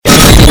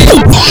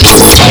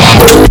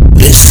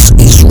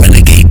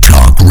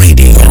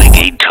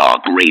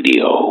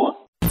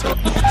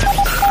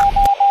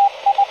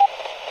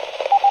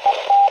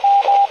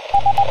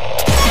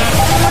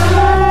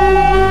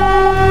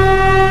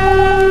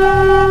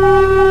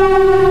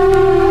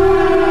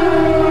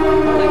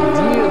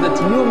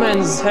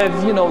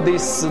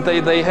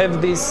they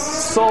have this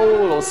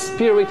soul or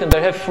spirit, and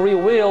they have free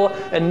will,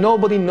 and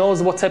nobody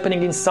knows what's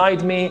happening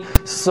inside me.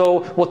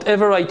 So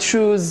whatever I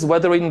choose,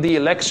 whether in the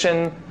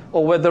election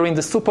or whether in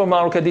the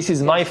supermarket, this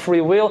is my free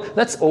will,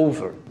 that's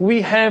over.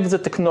 We have the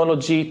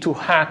technology to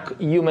hack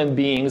human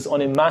beings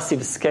on a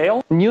massive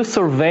scale. New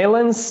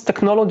surveillance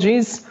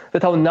technologies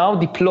that are now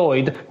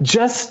deployed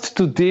just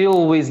to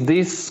deal with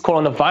this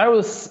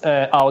coronavirus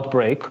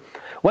outbreak.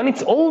 When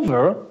it's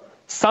over,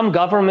 some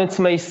governments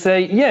may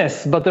say,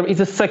 yes, but there is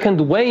a second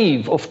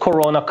wave of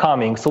corona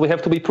coming, so we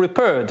have to be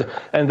prepared.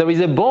 And there is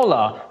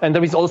Ebola, and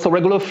there is also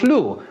regular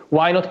flu.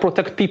 Why not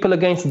protect people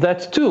against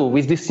that too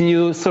with this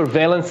new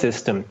surveillance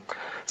system?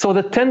 So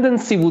the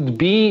tendency would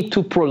be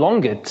to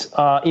prolong it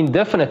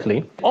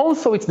indefinitely.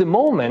 Also, it's the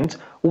moment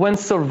when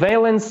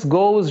surveillance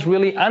goes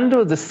really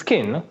under the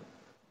skin.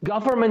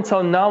 Governments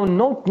are now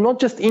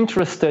not just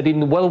interested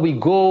in where we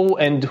go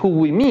and who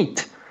we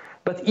meet,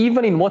 but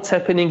even in what's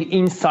happening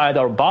inside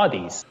our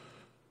bodies.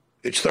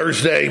 It's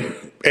Thursday,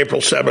 April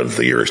 7th,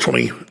 the year is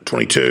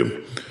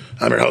 2022.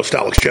 I'm your host,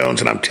 Alex Jones,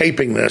 and I'm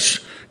taping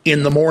this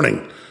in the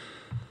morning.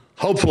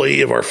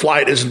 Hopefully, if our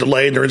flight isn't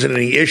delayed and there isn't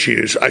any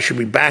issues, I should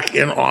be back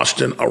in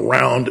Austin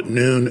around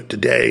noon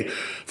today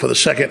for the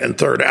second and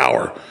third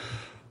hour.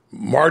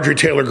 Marjorie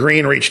Taylor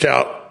Greene reached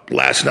out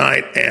last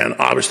night and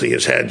obviously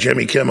has had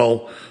Jimmy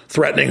Kimmel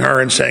threatening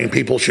her and saying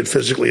people should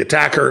physically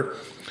attack her,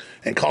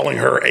 and calling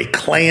her a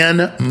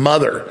Klan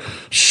mother.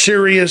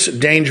 Serious,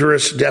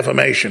 dangerous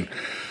defamation.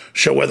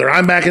 So whether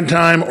I'm back in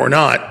time or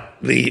not,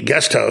 the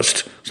guest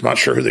host, I'm not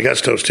sure who the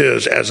guest host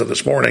is as of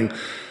this morning,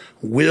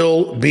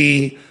 will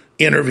be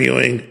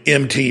interviewing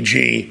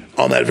MTG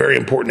on that very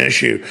important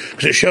issue,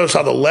 because it shows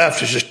how the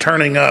left is just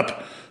turning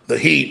up the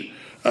heat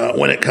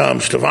when it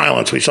comes to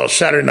violence. We saw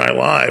Saturday Night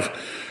Live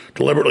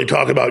deliberately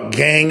talk about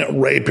gang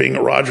raping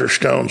Roger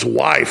Stone's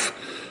wife,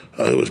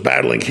 who was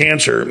battling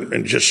cancer,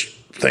 and just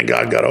thank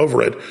God got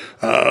over it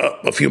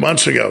a few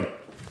months ago.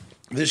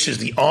 This is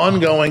the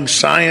ongoing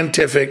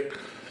scientific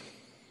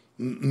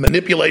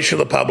manipulation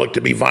of the public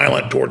to be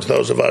violent towards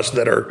those of us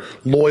that are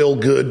loyal,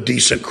 good,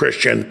 decent,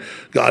 Christian,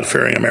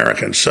 God-fearing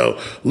Americans. So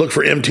look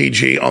for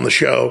MTG on the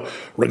show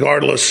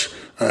regardless.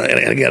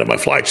 And again, if my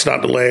flight's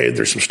not delayed,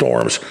 there's some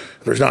storms,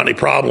 if there's not any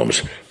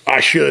problems, I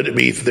should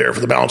be there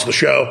for the balance of the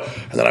show.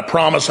 And then I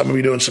promise I'm going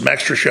to be doing some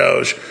extra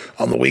shows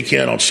on the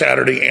weekend, on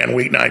Saturday and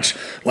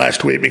weeknights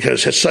last week,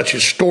 because such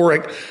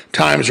historic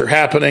times are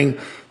happening.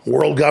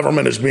 World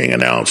government is being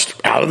announced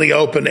out in the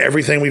open.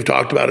 Everything we've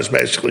talked about is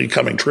basically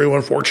coming true,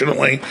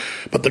 unfortunately.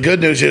 But the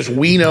good news is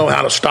we know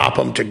how to stop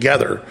them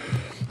together.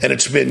 And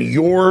it's been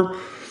your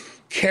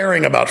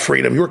caring about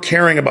freedom, your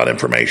caring about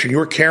information,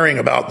 your caring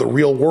about the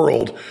real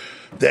world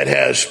that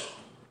has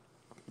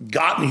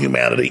gotten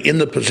humanity in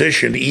the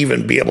position to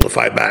even be able to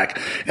fight back.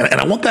 And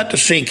I want that to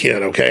sink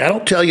in, okay? I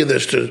don't tell you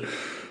this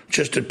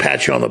just to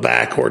pat you on the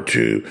back or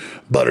to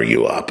butter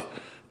you up.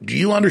 Do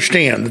you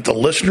understand that the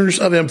listeners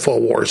of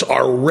InfoWars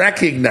are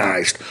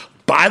recognized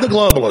by the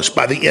globalists,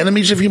 by the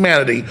enemies of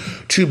humanity,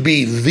 to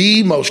be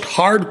the most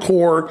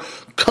hardcore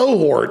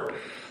cohort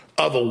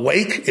of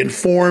awake,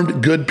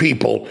 informed, good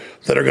people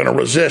that are going to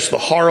resist the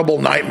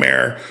horrible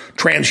nightmare,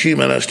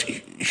 transhumanist,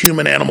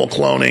 human-animal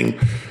cloning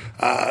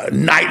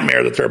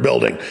nightmare that they're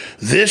building?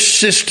 This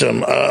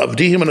system of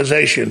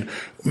dehumanization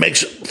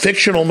makes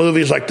fictional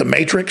movies like The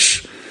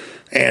Matrix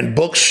and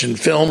books and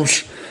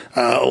films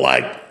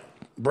like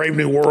Brave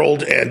New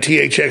World and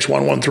THX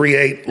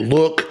 1138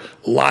 look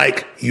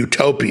like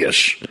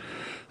utopias.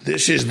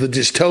 This is the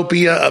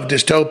dystopia of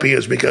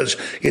dystopias because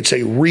it's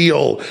a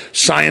real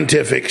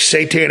scientific,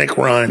 satanic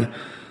run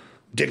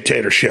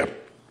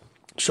dictatorship.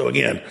 So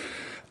again,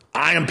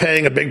 I am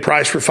paying a big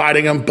price for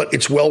fighting them, but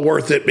it's well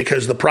worth it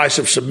because the price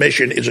of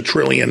submission is 1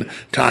 trillion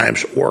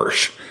times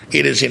worse.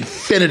 It is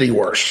infinity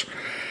worse.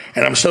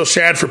 And I'm so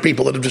sad for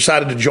people that have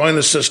decided to join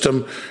the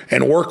system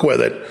and work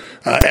with it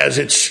as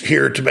it's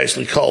here to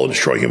basically cull and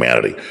destroy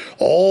humanity.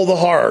 All the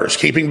horrors,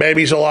 keeping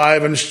babies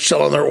alive and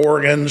selling their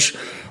organs,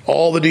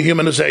 all the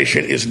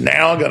dehumanization is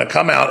now going to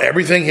come out.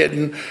 Everything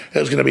hidden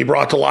is going to be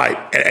brought to light.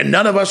 And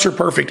none of us are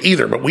perfect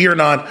either, but we are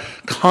not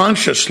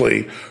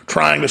consciously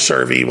trying to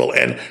serve evil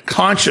and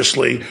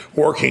consciously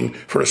working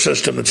for a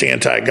system that's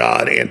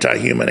anti-God,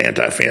 anti-human,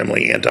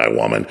 anti-family,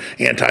 anti-woman,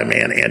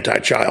 anti-man,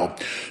 anti-child.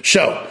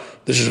 So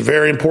this is a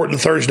very important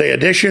Thursday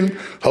edition.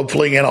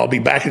 Hopefully, again, I'll be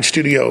back in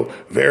studio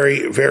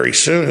very, very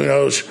soon. Who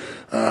knows?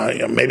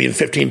 Maybe in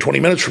 15, 20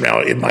 minutes from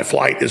now, my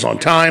flight is on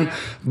time.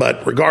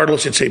 But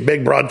regardless, it's a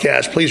big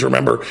broadcast. Please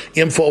remember,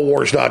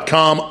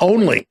 Infowars.com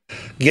only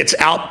gets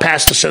out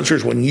past the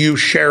censors when you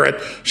share it.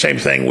 Same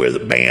thing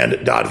with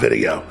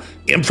band.video.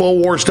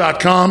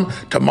 Infowars.com,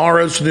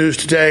 tomorrow's news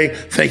today.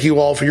 Thank you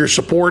all for your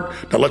support.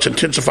 Now let's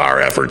intensify our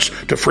efforts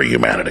to free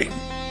humanity.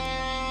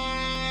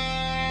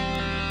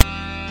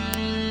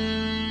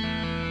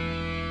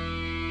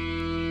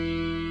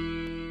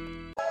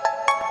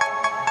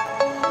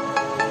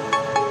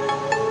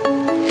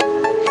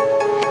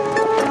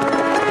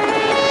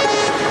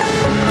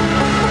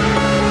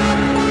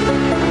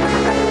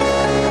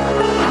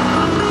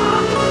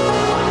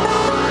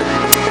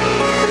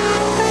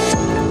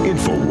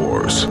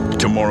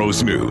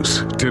 Tomorrow's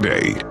News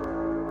Today.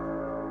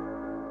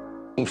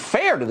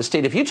 Fair to the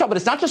state of Utah, but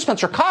it's not just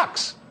Spencer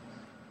Cox.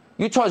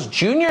 Utah's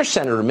junior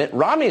Senator Mitt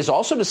Romney has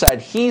also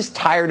decided he's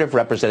tired of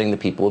representing the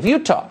people of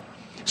Utah.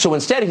 So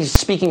instead, he's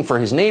speaking for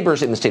his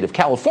neighbors in the state of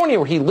California,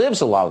 where he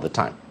lives a lot of the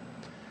time.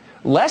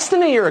 Less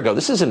than a year ago,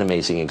 this is an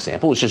amazing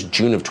example, it was just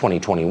June of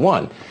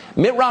 2021,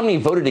 Mitt Romney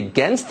voted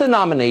against the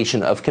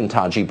nomination of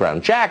Ketanji Brown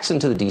Jackson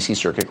to the D.C.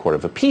 Circuit Court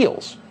of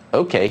Appeals.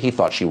 Okay, he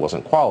thought she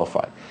wasn't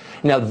qualified.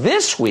 Now,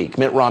 this week,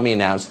 Mitt Romney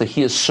announced that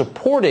he is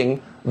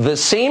supporting the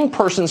same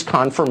person's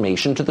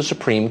confirmation to the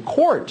Supreme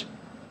Court.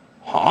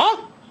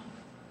 Huh?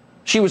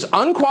 She was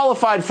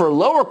unqualified for a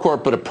lower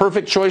court, but a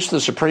perfect choice for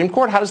the Supreme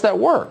Court? How does that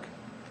work?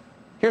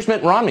 Here's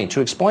Mitt Romney to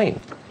explain.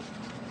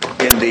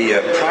 In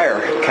the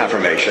prior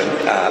confirmation,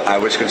 I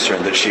was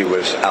concerned that she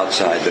was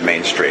outside the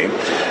mainstream.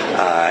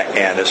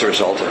 And as a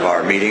result of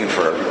our meeting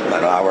for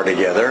an hour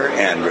together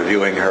and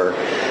reviewing her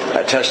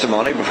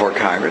testimony before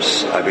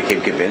Congress, I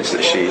became convinced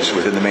that she's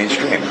within the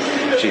mainstream.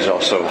 She's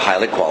also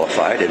highly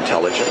qualified,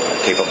 intelligent,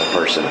 capable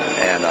person,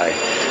 and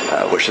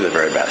I wish her the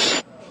very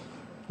best.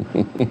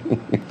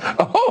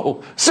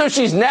 Oh, so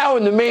she's now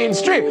in the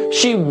mainstream.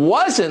 She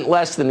wasn't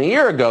less than a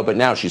year ago, but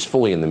now she's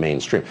fully in the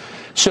mainstream.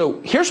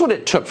 So here's what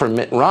it took for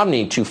Mitt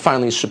Romney to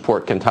finally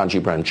support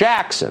Ketanji Brown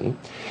Jackson.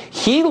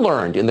 He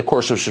learned in the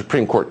course of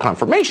Supreme Court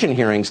confirmation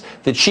hearings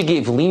that she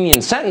gave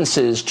lenient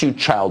sentences to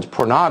child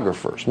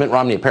pornographers. Mitt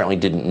Romney apparently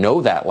didn't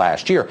know that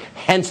last year,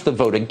 hence the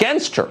vote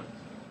against her.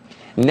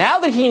 Now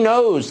that he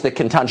knows that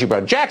Ketanji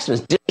Brown Jackson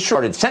has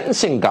disregarded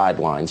sentencing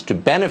guidelines to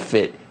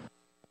benefit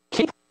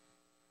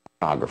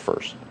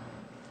pornographers,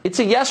 it's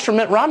a yes from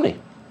Mitt Romney.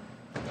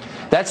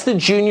 That's the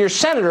junior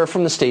senator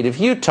from the state of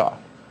Utah.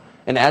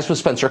 And as with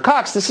Spencer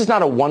Cox, this is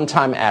not a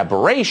one-time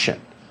aberration.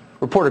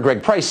 Reporter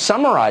Greg Price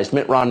summarized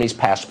Mitt Romney's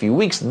past few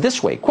weeks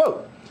this way,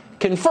 quote,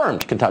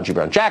 confirmed Ketanji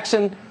Brown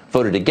Jackson,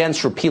 voted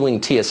against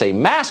repealing TSA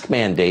mask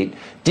mandate,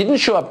 didn't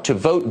show up to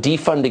vote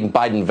defunding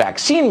Biden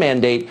vaccine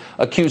mandate,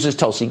 accuses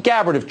Tulsi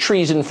Gabbard of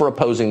treason for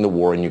opposing the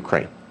war in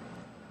Ukraine.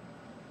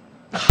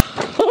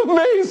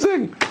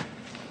 Amazing.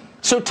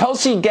 So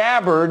Tulsi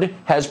Gabbard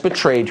has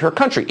betrayed her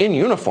country. In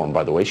uniform,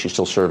 by the way. She's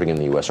still serving in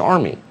the U.S.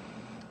 Army.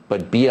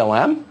 But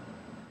BLM?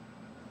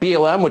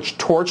 BLM, which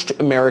torched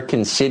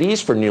American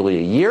cities for nearly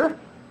a year?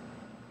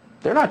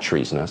 They're not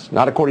treasonous,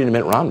 not according to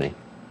Mitt Romney.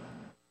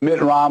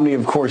 Mitt Romney,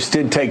 of course,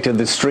 did take to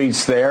the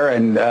streets there,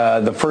 and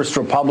the first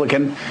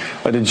Republican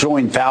to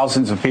join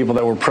thousands of people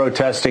that were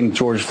protesting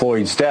George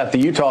Floyd's death. The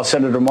Utah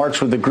senator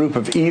marched with a group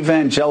of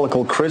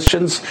evangelical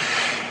Christians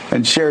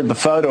and shared the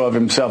photo of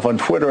himself on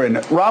Twitter.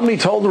 And Romney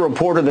told the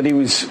reporter that he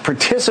was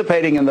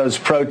participating in those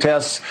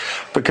protests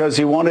because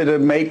he wanted to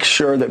make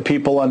sure that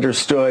people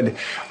understood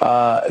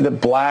that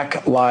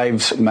Black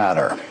Lives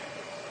Matter.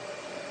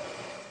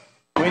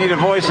 We need a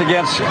voice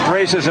against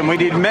racism. We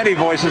need many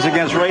voices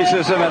against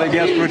racism and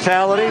against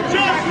brutality.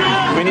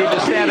 We need to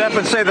stand up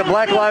and say that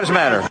Black Lives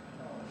Matter.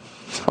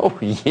 Oh,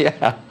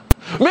 yeah.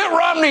 Mitt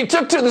Romney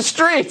took to the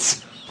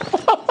streets.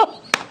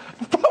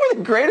 Probably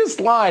the greatest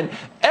line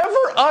ever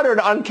uttered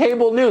on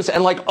cable news.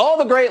 And like all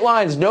the great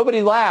lines,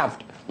 nobody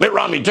laughed. Mitt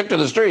Romney took to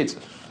the streets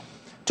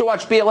to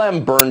watch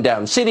BLM burn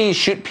down cities,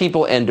 shoot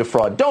people, and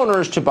defraud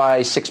donors to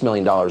buy $6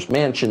 million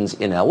mansions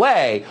in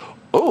L.A.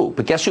 Oh,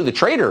 but guess who the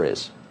traitor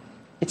is?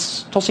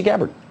 It's Tulsi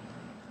Gabbard.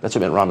 That's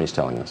what Mitt Romney's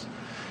telling us.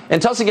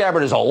 And Tulsi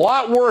Gabbard is a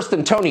lot worse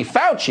than Tony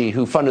Fauci,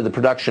 who funded the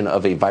production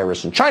of a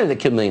virus in China that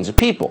killed millions of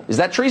people. Is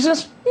that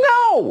treasonous?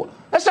 No!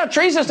 That's not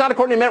treasonous, not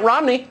according to Mitt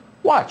Romney.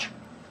 Watch.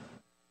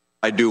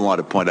 I do want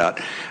to point out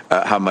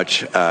how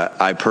much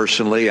I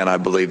personally, and I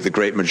believe the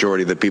great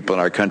majority of the people in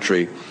our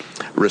country,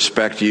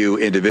 respect you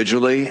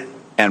individually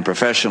and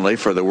professionally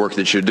for the work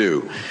that you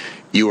do.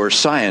 You are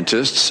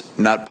scientists,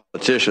 not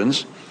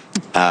politicians.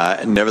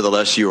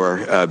 Nevertheless, you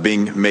are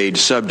being made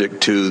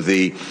subject to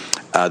the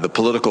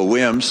political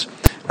whims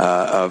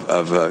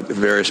of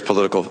various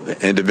political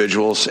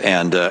individuals,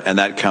 and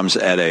that comes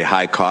at a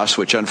high cost,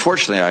 which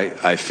unfortunately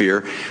I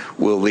fear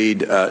will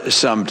lead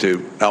some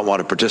to not want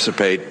to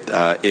participate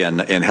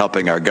in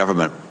helping our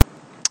government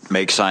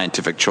make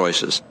scientific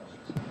choices.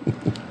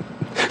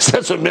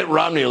 That's what Mitt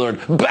Romney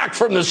learned back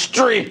from the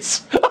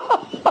streets.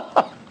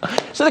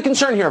 So the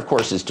concern here, of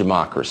course, is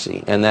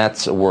democracy, and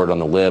that's a word on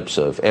the lips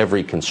of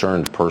every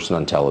concerned person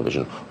on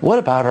television. What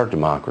about our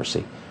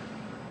democracy?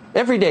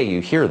 Every day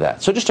you hear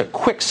that. So just a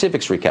quick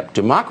civics recap.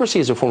 Democracy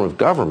is a form of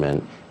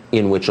government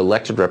in which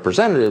elected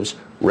representatives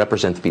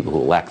represent the people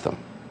who elect them.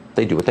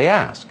 They do what they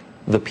ask.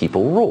 The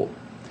people rule.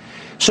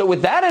 So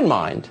with that in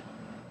mind,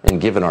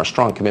 and given our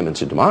strong commitment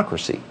to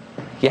democracy,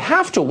 you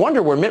have to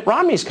wonder where Mitt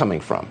Romney's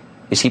coming from.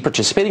 Is he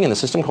participating in the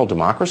system called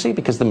democracy?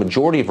 Because the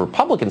majority of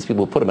Republicans,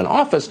 people who put him in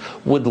office,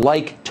 would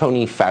like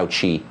Tony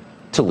Fauci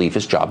to leave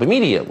his job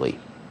immediately.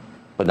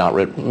 But not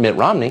Mitt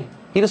Romney.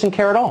 He doesn't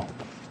care at all.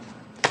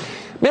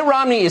 Mitt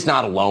Romney is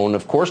not alone,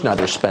 of course,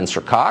 neither is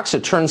Spencer Cox.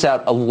 It turns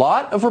out a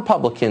lot of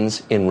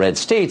Republicans in red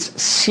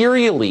states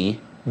serially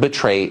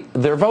betray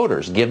their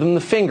voters, give them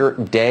the finger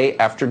day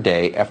after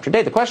day after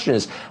day. The question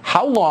is,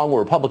 how long will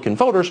Republican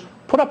voters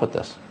put up with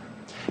this?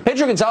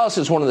 Pedro Gonzalez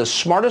is one of the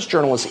smartest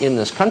journalists in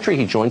this country.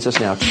 He joins us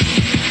now.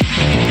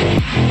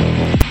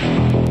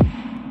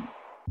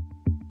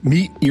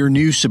 Meet your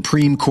new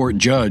Supreme Court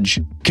Judge,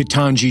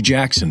 Ketanji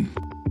Jackson.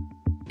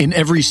 In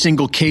every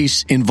single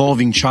case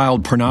involving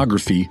child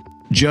pornography,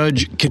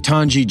 Judge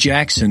Ketanji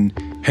Jackson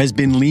has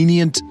been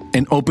lenient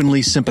and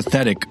openly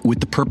sympathetic with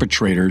the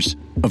perpetrators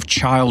of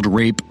child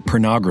rape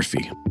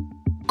pornography.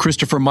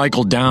 Christopher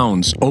Michael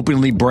Downs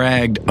openly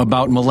bragged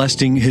about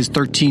molesting his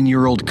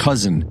 13-year-old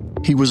cousin.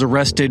 He was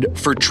arrested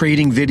for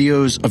trading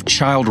videos of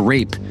child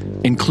rape,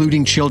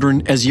 including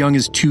children as young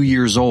as 2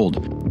 years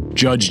old.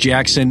 Judge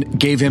Jackson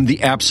gave him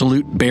the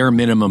absolute bare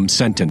minimum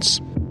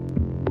sentence.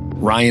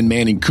 Ryan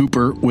Manning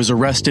Cooper was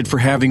arrested for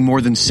having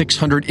more than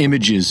 600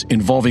 images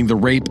involving the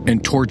rape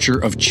and torture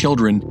of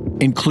children,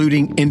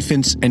 including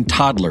infants and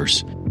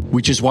toddlers,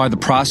 which is why the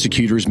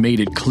prosecutors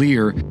made it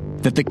clear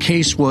that the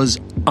case was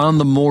on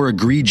the more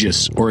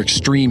egregious or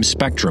extreme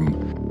spectrum.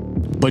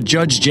 But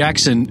Judge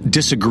Jackson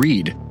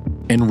disagreed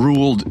and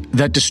ruled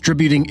that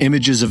distributing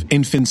images of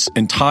infants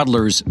and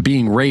toddlers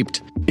being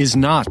raped is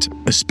not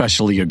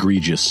especially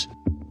egregious.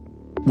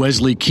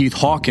 Wesley Keith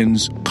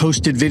Hawkins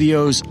posted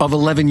videos of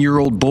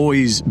 11-year-old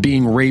boys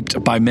being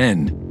raped by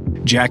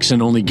men.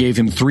 Jackson only gave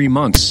him 3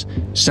 months,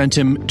 sent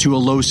him to a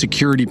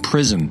low-security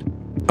prison,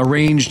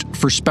 arranged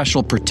for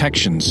special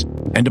protections,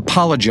 and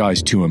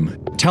apologized to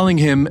him, telling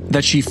him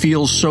that she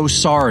feels so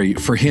sorry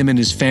for him and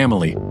his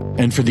family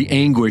and for the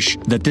anguish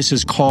that this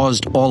has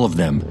caused all of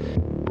them.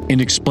 In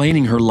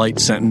explaining her light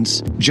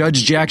sentence,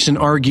 Judge Jackson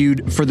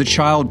argued for the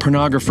child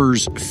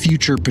pornographer's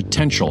future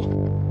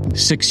potential.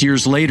 6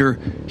 years later,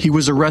 he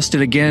was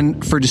arrested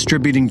again for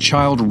distributing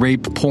child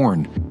rape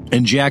porn,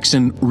 and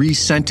Jackson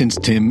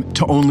resentenced him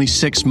to only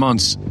 6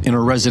 months in a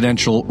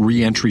residential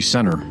reentry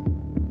center.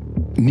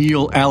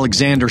 Neil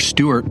Alexander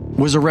Stewart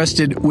was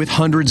arrested with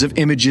hundreds of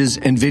images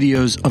and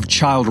videos of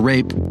child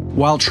rape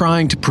while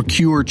trying to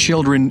procure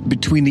children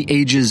between the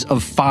ages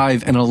of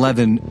 5 and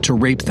 11 to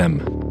rape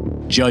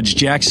them. Judge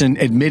Jackson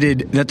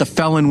admitted that the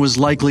felon was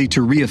likely to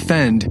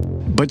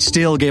reoffend, but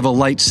still gave a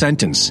light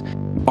sentence,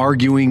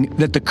 arguing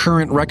that the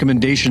current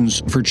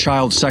recommendations for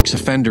child sex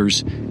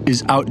offenders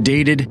is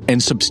outdated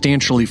and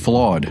substantially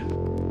flawed.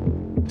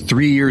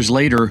 3 years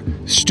later,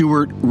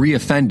 Stewart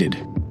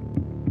reoffended.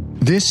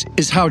 This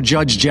is how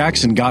Judge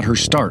Jackson got her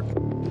start.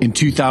 In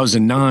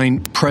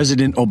 2009,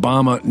 President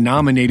Obama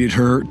nominated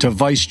her to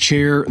vice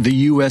chair the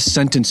U.S.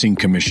 Sentencing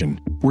Commission,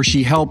 where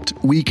she helped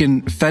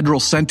weaken federal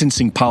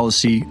sentencing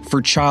policy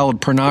for child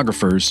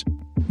pornographers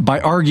by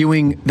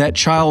arguing that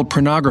child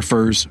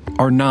pornographers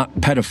are not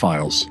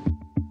pedophiles.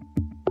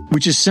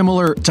 Which is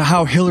similar to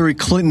how Hillary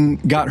Clinton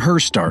got her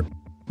start,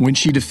 when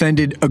she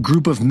defended a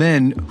group of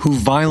men who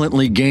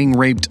violently gang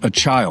raped a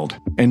child,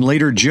 and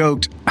later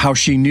joked how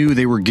she knew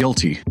they were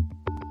guilty.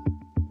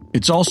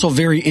 It's also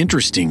very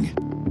interesting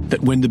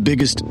that when the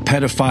biggest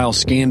pedophile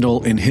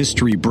scandal in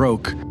history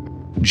broke,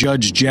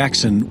 Judge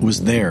Jackson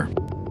was there.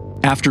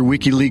 After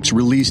WikiLeaks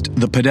released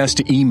the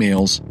Podesta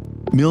emails,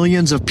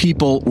 millions of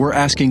people were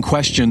asking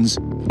questions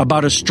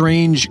about a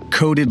strange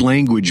coded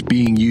language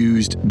being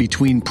used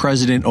between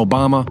President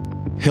Obama,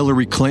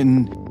 Hillary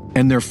Clinton,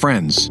 and their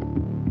friends.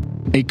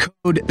 A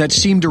code that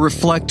seemed to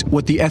reflect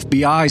what the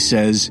FBI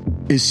says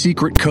is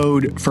secret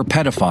code for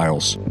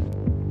pedophiles.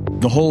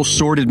 The whole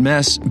sordid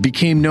mess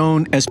became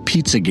known as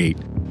Pizzagate,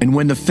 and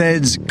when the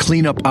Fed's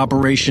cleanup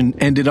operation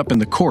ended up in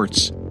the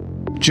courts,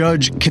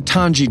 Judge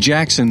Ketanji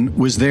Jackson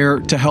was there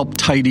to help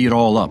tidy it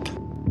all up.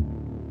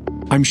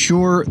 I'm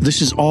sure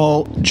this is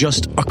all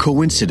just a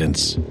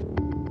coincidence.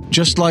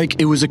 Just like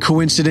it was a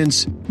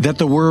coincidence that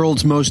the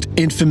world's most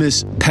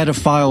infamous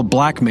pedophile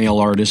blackmail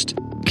artist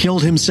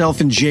killed himself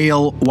in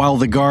jail while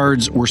the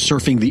guards were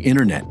surfing the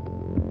internet.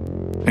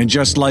 And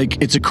just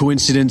like it's a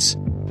coincidence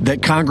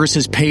that Congress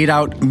has paid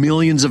out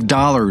millions of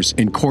dollars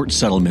in court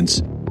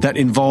settlements that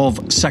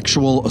involve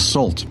sexual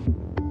assault.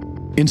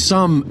 In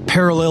some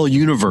parallel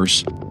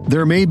universe,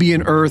 there may be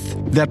an Earth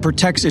that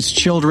protects its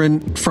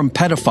children from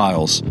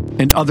pedophiles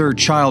and other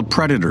child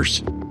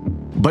predators,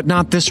 but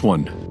not this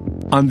one.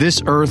 On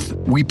this Earth,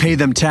 we pay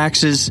them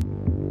taxes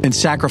and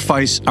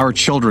sacrifice our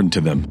children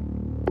to them.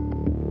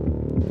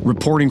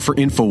 Reporting for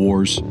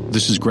InfoWars,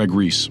 this is Greg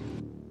Reese.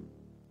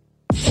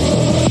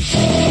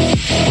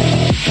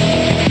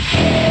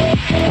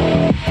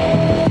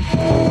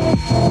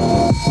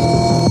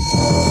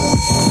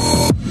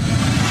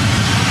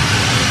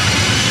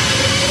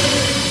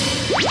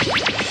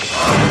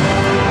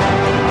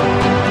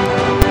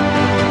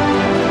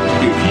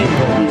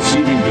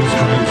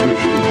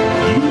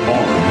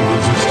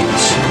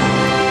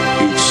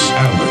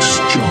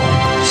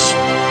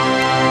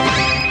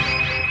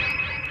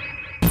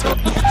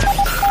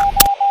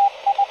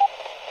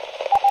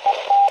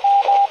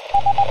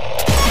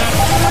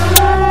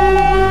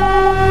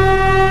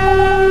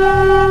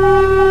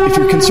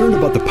 Concerned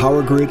about the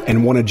power grid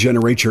and want to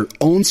generate your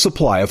own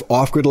supply of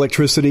off-grid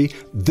electricity?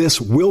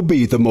 This will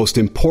be the most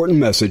important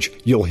message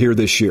you'll hear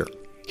this year.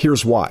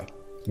 Here's why.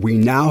 We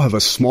now have a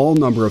small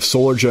number of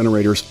solar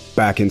generators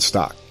back in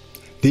stock.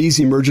 These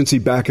emergency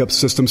backup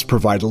systems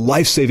provide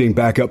life-saving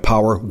backup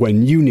power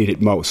when you need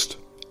it most.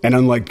 And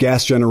unlike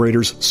gas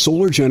generators,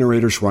 solar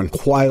generators run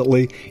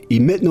quietly,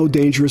 emit no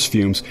dangerous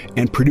fumes,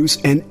 and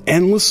produce an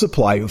endless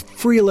supply of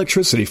free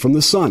electricity from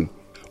the sun.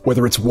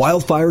 Whether it's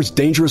wildfires,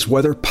 dangerous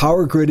weather,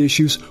 power grid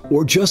issues,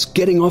 or just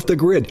getting off the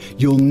grid,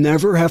 you'll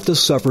never have to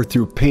suffer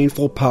through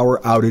painful power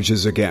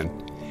outages again.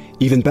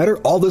 Even better,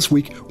 all this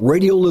week,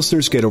 radio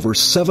listeners get over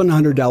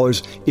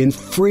 $700 in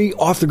free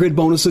off-the-grid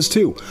bonuses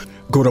too.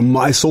 Go to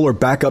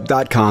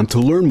mysolarbackup.com to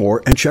learn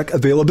more and check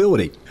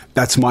availability.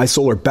 That's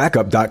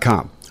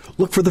mysolarbackup.com.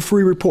 Look for the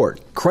free report,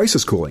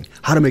 Crisis Cooling,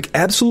 how to make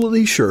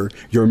absolutely sure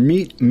your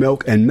meat,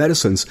 milk, and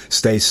medicines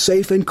stay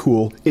safe and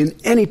cool in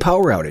any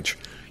power outage.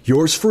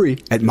 Yours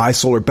free at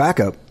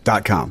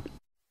mysolarbackup.com.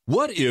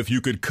 What if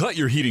you could cut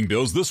your heating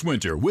bills this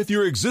winter with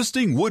your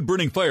existing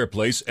wood-burning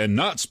fireplace and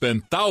not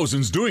spend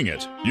thousands doing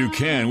it? You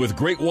can with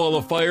Great Wall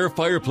of Fire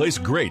fireplace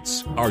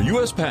grates. Our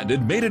U.S.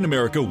 patented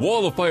made-in-America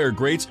Wall of Fire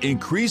grates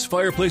increase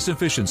fireplace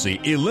efficiency,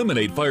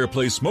 eliminate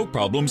fireplace smoke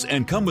problems,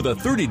 and come with a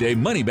 30-day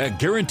money-back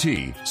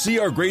guarantee. See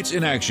our grates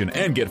in action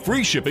and get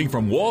free shipping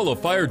from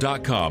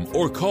walloffire.com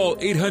or call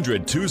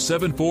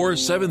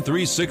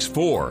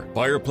 800-274-7364.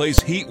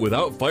 Fireplace heat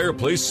without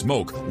fireplace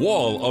smoke.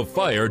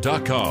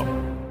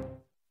 walloffire.com.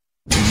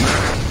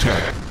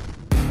 Tech.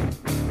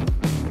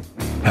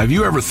 Have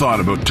you ever thought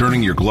about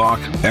turning your Glock,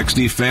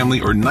 XD Family,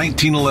 or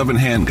 1911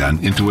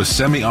 handgun into a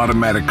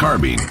semi-automatic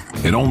carbine?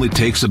 It only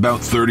takes about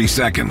 30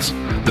 seconds.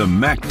 The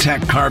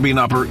MacTech Carbine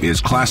Upper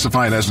is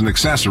classified as an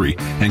accessory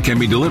and can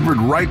be delivered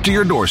right to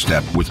your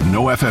doorstep with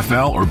no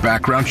FFL or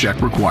background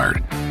check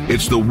required.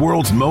 It's the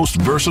world's most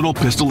versatile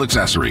pistol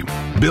accessory.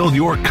 Build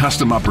your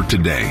custom upper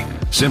today.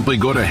 Simply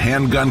go to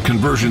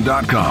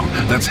handgunconversion.com.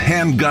 That's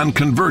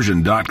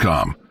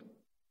handgunconversion.com.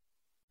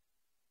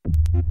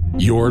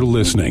 You're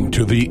listening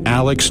to The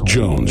Alex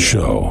Jones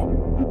Show.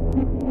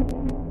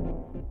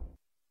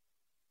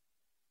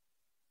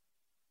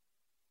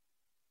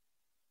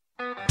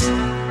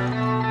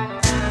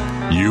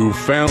 You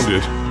found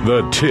it,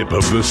 the tip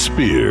of the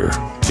spear.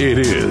 It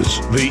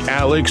is The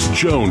Alex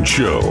Jones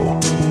Show.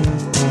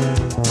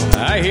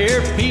 I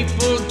hear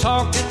people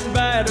talking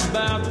bad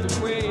about the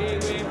way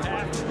we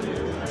have to do.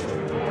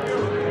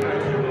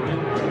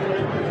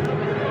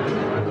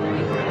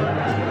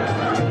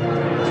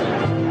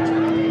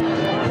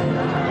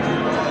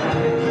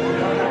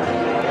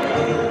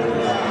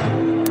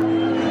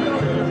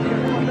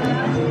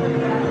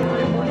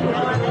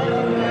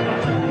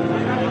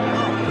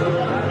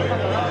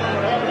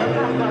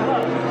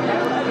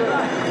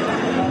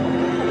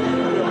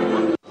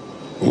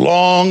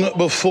 Long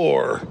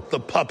before the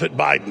puppet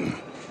Biden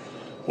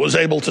was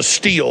able to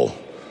steal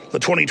the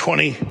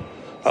 2020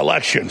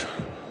 election,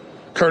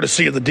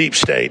 courtesy of the deep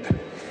state,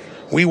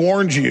 we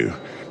warned you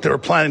they were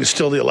planning to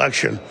steal the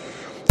election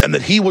and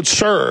that he would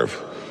serve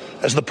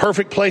as the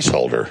perfect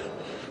placeholder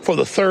for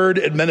the third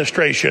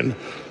administration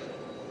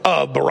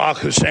of Barack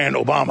Hussein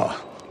Obama,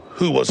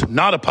 who was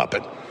not a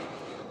puppet,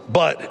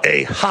 but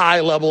a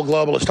high-level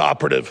globalist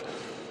operative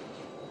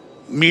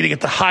meeting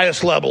at the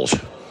highest levels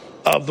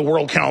of the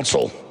World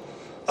Council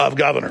of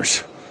Governors,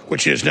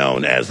 which is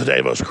known as the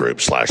Davos Group /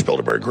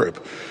 Bilderberg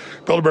Group.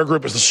 Bilderberg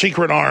Group is the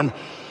secret arm.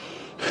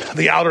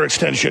 The outer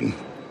extension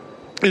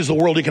is the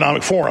World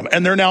Economic Forum.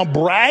 And they're now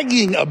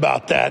bragging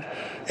about that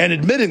and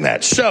admitting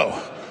that. So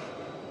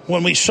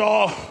when we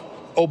saw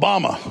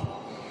Obama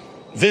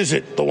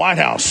visit the White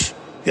House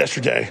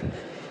yesterday,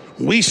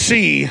 we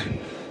see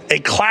a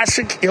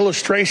classic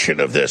illustration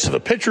of this. If a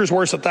picture is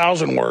worth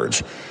 1,000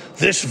 words,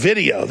 this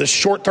video, this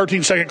short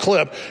 13-second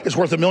clip, is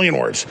worth 1,000,000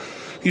 words.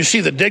 You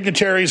see the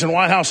dignitaries and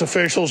White House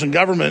officials and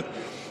government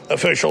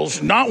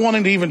officials not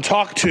wanting to even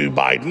talk to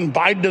Biden.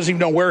 Biden doesn't even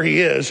know where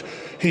he is.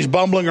 He's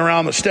bumbling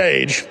around the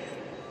stage.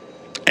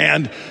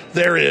 And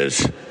there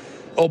is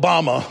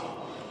Obama,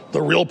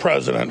 the real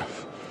president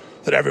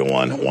that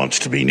everyone wants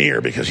to be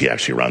near because he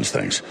actually runs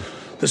things.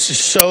 This is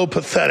so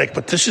pathetic,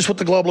 but this is what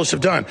the globalists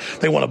have done.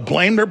 They want to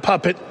blame their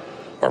puppet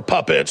or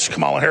puppets.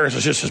 Kamala Harris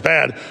is just as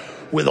bad.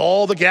 With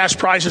all the gas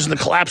prices and the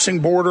collapsing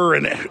border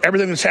and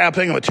everything that's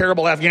happening and the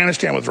terrible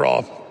Afghanistan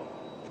withdrawal,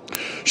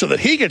 so that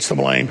he gets the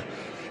blame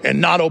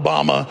and not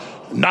Obama,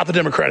 not the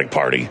Democratic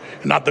Party,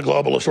 not the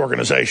globalist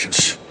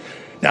organizations.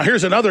 Now,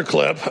 here's another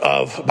clip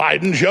of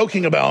Biden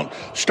joking about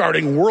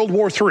starting World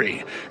War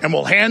III, and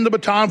we'll hand the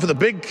baton for the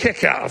big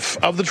kickoff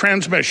of the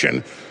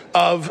transmission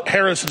of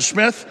Harrison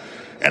Smith.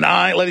 And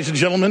I, ladies and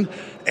gentlemen,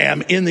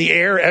 am in the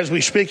air as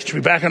we speak. To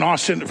be back in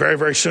Austin very,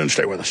 very soon.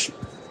 Stay with us.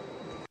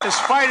 This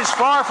fight is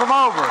far from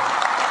over.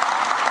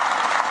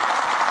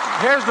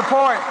 Here's the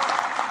point.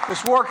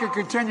 This war can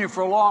continue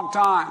for a long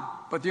time,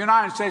 but the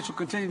United States will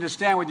continue to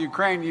stand with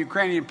Ukraine and the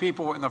Ukrainian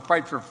people in the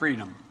fight for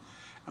freedom.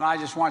 And I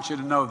just want you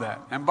to know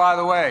that. And by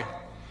the way,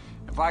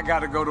 if I got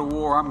to go to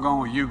war, I'm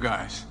going with you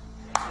guys.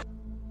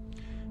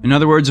 In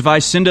other words, if I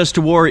send us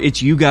to war,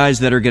 it's you guys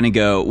that are going to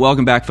go.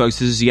 Welcome back, folks.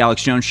 This is the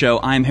Alex Jones Show.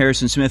 I'm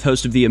Harrison Smith,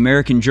 host of the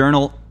American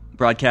Journal.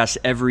 broadcasts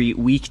every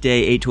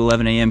weekday, 8 to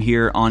 11 a.m.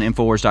 here on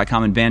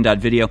Infowars.com and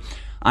Band.video.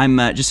 I'm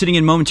just sitting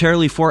in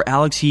momentarily for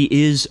Alex. He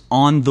is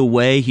on the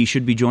way. He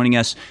should be joining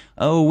us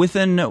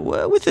within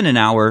an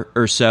hour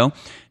or so.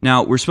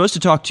 Now, we're supposed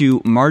to talk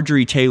to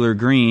Marjorie Taylor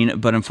Greene,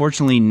 but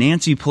unfortunately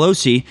Nancy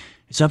Pelosi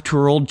is up to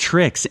her old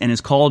tricks and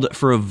has called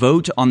for a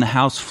vote on the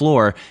House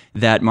floor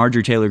that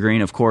Marjorie Taylor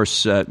Greene, of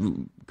course,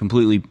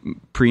 completely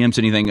preempts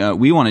anything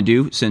we want to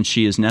do, since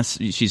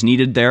she's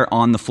needed there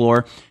on the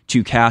floor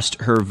to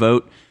cast her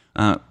vote.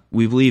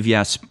 We believe,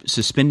 yes,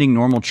 suspending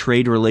normal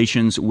trade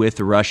relations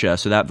with Russia.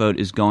 So that vote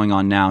is going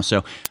on now.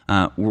 So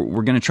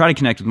we're going to try to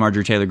connect with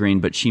Marjorie Taylor Greene,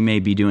 but she may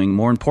be doing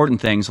more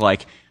important things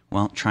like,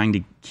 well, trying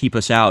to keep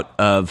us out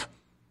of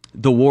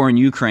the war in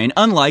Ukraine,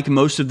 unlike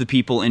most of the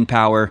people in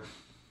power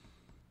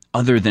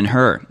other than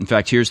her. In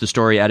fact, here's the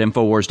story at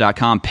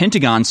Infowars.com.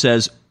 Pentagon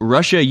says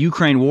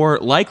Russia-Ukraine war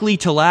likely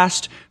to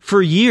last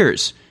for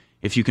years,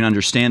 if you can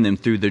understand them,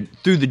 through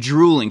the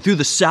drooling, through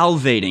the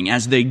salivating,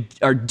 as they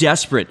are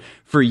desperate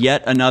for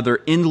yet another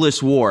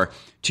endless war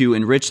to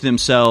enrich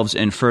themselves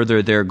and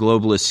further their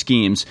globalist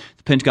schemes.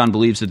 The Pentagon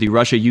believes that the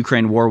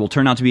Russia-Ukraine war will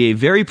turn out to be a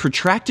very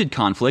protracted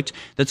conflict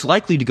that's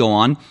likely to go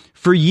on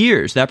for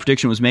years. That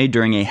prediction was made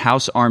during a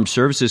House Armed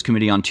Services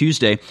Committee on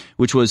Tuesday,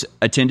 which was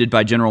attended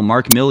by General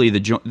Mark Milley,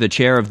 the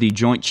chair of the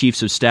Joint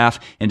Chiefs of Staff,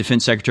 and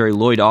Defense Secretary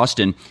Lloyd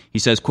Austin. He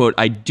says, quote,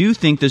 "I do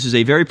think this is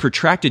a very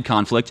protracted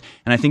conflict,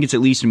 and I think it's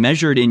at least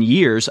measured in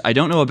years. I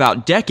don't know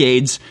about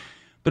decades,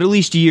 but at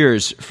least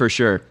years for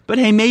sure. But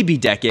hey, maybe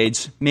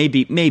decades,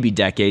 maybe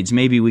decades.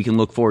 Maybe we can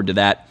look forward to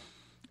that."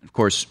 Of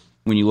course,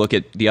 when you look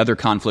at the other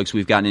conflicts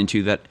we've gotten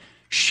into that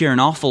share an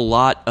awful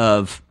lot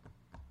of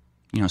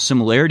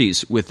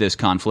similarities with this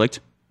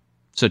conflict,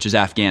 such as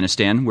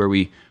Afghanistan, where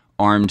we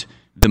armed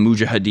the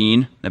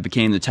Mujahideen that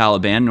became the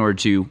Taliban in order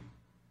to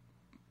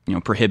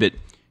prohibit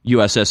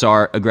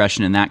USSR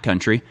aggression in that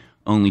country,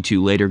 only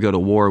to later go to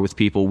war with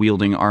people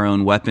wielding our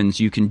own weapons.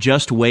 You can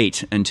just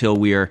wait until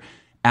we are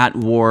at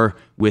war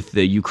with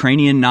the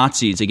Ukrainian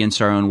Nazis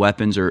against our own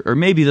weapons, or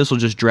maybe this will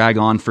just drag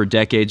on for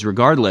decades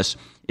regardless.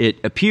 It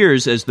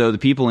appears as though the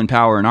people in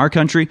power in our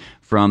country,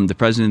 from the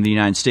President of the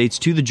United States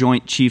to the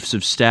Joint Chiefs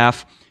of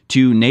Staff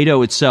to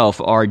NATO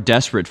itself, are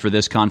desperate for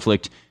this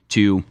conflict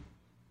to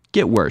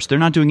get worse. They're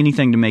not doing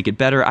anything to make it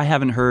better. I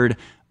haven't heard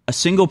a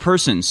single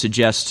person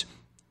suggest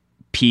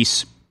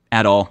peace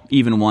at all,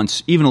 even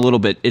once, even a little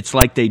bit. It's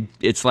like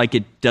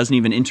it doesn't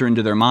even enter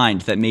into their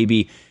mind that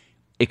maybe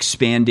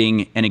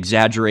expanding and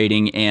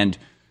exaggerating and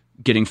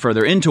getting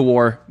further into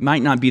war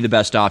might not be the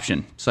best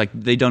option. It's like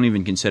they don't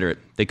even consider it.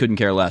 They couldn't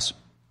care less.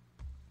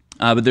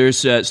 But there's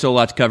still a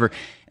lot to cover.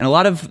 And a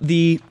lot of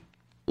the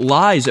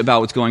lies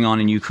about what's going on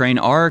in Ukraine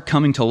are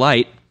coming to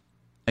light.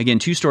 Again,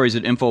 two stories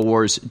at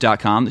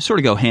Infowars.com. They sort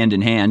of go hand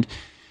in hand.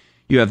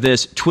 You have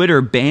this: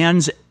 Twitter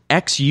bans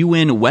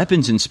ex-UN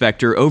weapons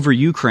inspector over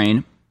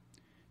Ukraine.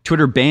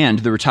 Twitter banned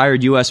the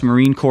retired U.S.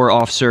 Marine Corps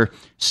officer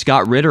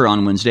Scott Ritter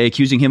on Wednesday,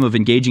 accusing him of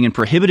engaging in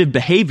prohibitive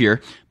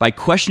behavior by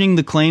questioning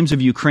the claims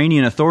of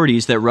Ukrainian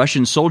authorities that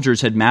Russian soldiers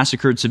had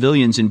massacred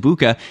civilians in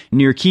Bucha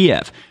near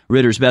Kiev.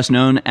 Ritter's best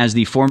known as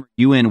the former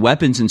UN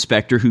weapons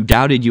inspector who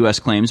doubted U.S.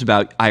 claims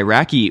about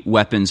Iraqi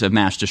weapons of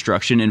mass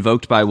destruction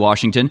invoked by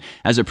Washington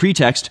as a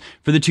pretext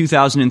for the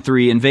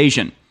 2003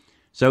 invasion.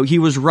 So he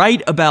was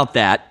right about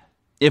that.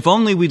 If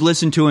only we'd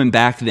listened to him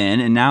back then,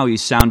 and now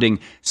he's sounding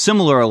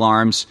similar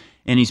alarms,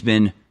 and he's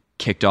been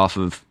kicked off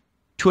of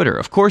Twitter.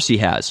 Of course he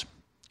has,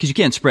 because you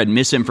can't spread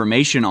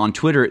misinformation on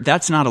Twitter.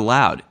 That's not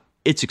allowed.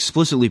 It's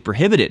explicitly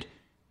prohibited,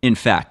 in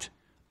fact,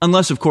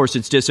 unless, of course,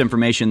 it's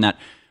disinformation that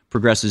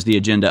progresses the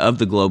agenda of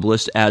the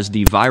globalist, as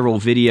the viral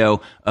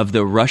video of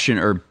the Russian,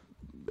 or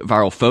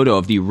viral photo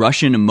of the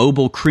Russian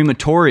mobile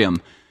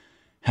crematorium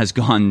has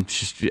gone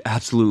just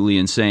absolutely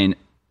insane.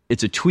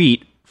 It's a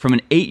tweet from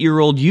an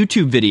 8-year-old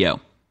YouTube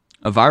video.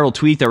 A viral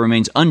tweet that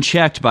remains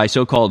unchecked by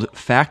so-called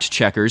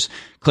fact-checkers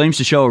claims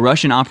to show a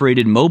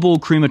Russian-operated mobile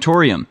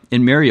crematorium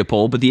in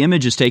Mariupol, but the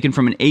image is taken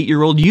from an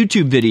 8-year-old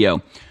YouTube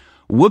video.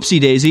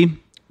 Whoopsie-daisy.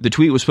 The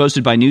tweet was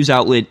posted by news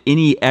outlet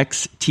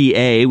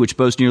NEXTA, which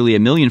boasts nearly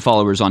 1 million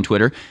followers on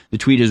Twitter. The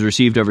tweet has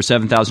received over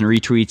 7,000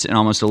 retweets and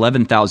almost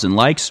 11,000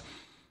 likes.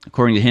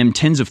 According to him,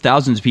 tens of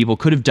thousands of people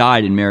could have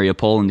died in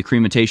Mariupol, and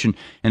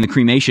the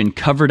cremation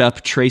covered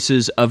up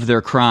traces of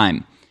their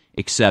crime.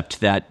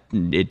 Except that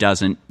it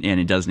doesn't, and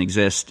it doesn't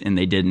exist, and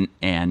they didn't,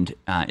 and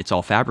it's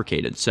all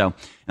fabricated. So,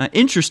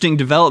 interesting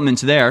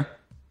developments there.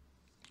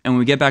 And when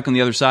we get back on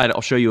the other side,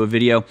 I'll show you a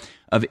video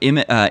of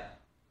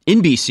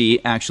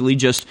NBC actually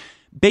just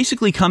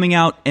basically coming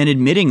out and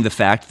admitting the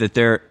fact that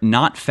they're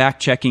not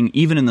fact-checking,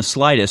 even in the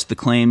slightest, the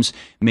claims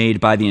made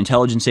by the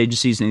intelligence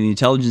agencies, and the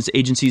intelligence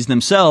agencies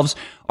themselves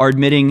are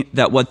admitting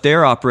that what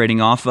they're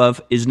operating off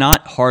of is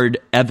not hard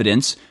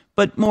evidence,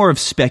 but more of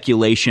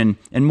speculation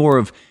and more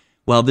of,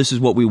 well, this is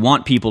what we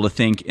want people to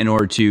think in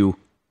order to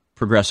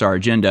progress our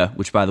agenda,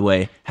 which, by the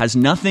way, has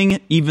nothing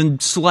even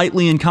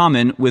slightly in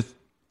common with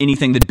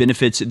anything that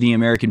benefits the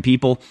American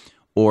people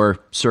or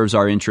serves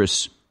our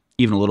interests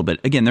even a little bit.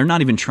 Again, they're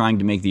not even trying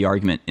to make the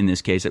argument in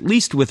this case. At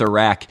least with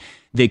Iraq,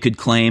 they could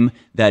claim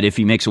that if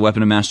he makes a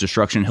weapon of mass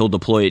destruction, he'll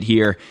deploy it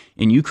here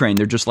in Ukraine.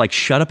 They're just like,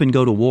 shut up and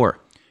go to war.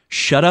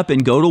 Shut up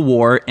and go to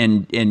war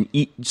and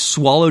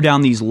swallow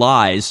down these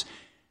lies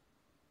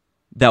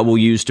that we'll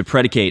use to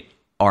predicate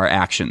our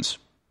actions.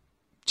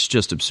 It's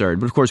just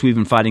absurd. But of course, we've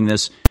been fighting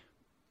this,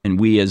 and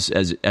we as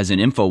in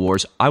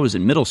InfoWars, I was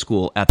in middle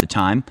school at the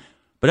time,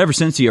 but ever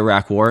since the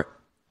Iraq War,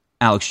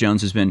 Alex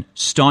Jones has been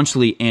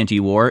staunchly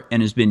anti-war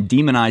and has been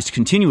demonized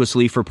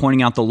continuously for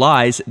pointing out the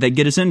lies that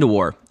get us into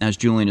war. As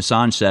Julian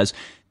Assange says,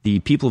 the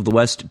people of the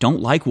West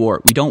don't like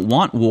war. We don't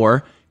want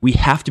war. We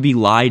have to be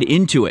lied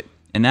into it.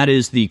 And that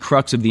is the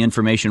crux of the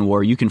information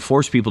war. You can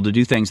force people to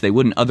do things they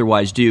wouldn't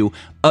otherwise do,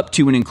 up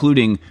to and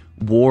including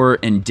war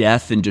and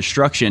death and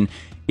destruction,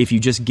 if you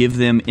just give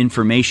them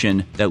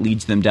information that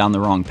leads them down the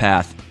wrong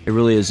path. It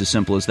really is as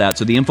simple as that.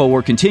 So the info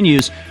war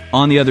continues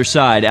on the other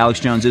side. Alex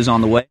Jones is on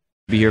the way.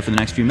 Be here for the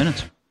next few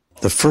minutes.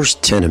 The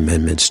first 10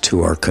 amendments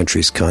to our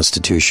country's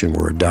Constitution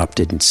were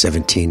adopted in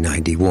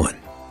 1791.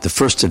 The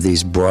first of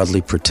these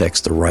broadly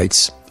protects the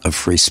rights of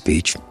free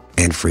speech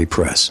and free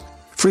press.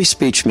 Free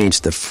speech means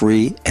the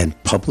free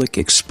and public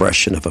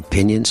expression of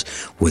opinions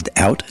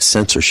without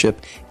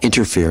censorship,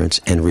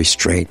 interference, and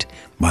restraint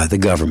by the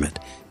government.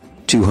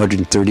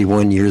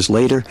 231 years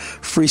later,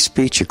 free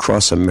speech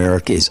across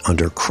America is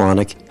under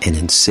chronic and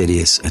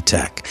insidious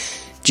attack.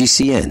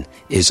 GCN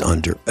is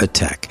under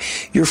attack.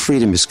 Your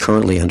freedom is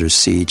currently under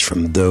siege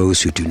from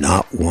those who do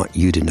not want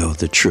you to know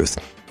the truth.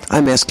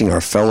 I'm asking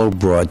our fellow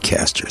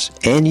broadcasters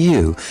and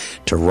you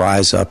to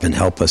rise up and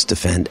help us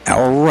defend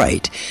our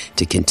right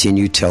to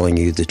continue telling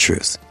you the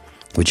truth.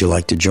 Would you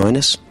like to join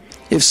us?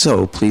 If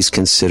so, please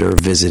consider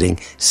visiting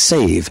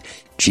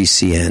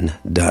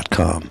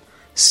SaveGCN.com.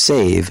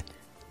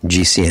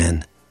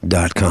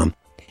 SaveGCN.com.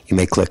 You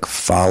may click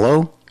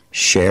follow,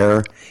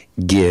 share,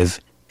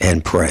 give,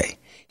 and pray.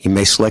 You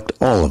may select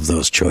all of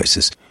those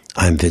choices.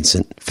 I'm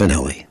Vincent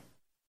Finelli.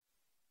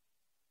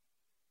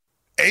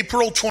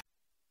 April 20.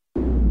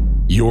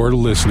 You're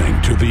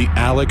listening to The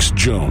Alex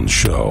Jones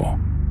Show.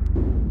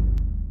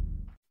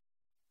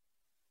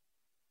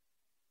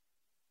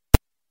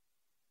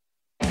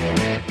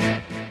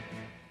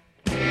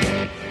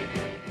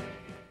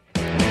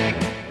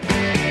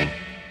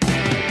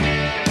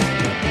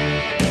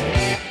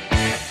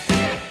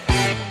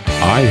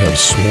 I have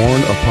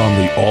sworn upon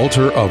the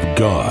altar of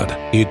God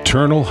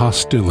eternal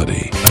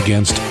hostility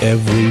against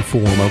every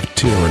form of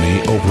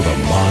tyranny over the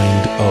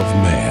mind of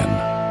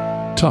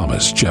man.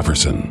 Thomas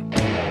Jefferson.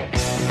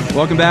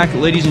 Welcome back,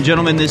 ladies and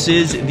gentlemen. This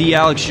is The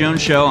Alex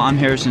Jones Show. I'm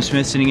Harrison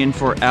Smith, sitting in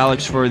for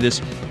Alex for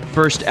this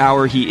first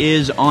hour. He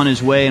is on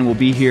his way and will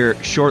be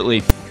here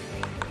shortly.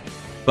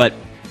 But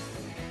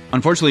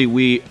unfortunately,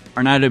 we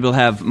are not able to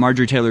have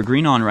Marjorie Taylor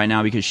Greene on right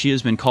now because she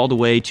has been called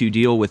away to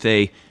deal with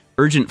a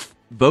urgent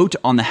vote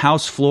on the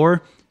House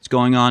floor. It's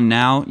going on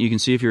now. You can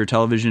see if you're a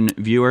television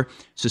viewer.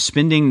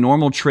 Suspending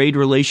normal trade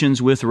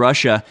relations with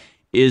Russia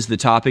is the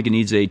topic. It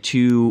needs a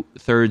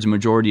 2/3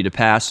 majority to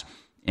pass,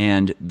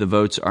 and the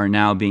votes are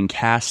now being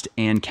cast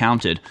and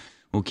counted.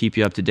 We'll keep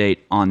you up to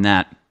date on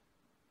that.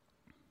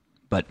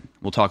 But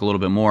we'll talk a little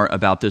bit more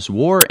about this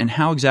war and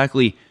how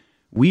exactly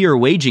we are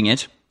waging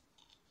it.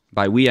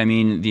 By we, I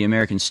mean the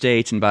American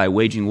states, and by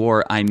waging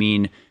war, I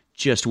mean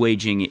just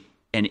waging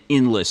an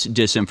endless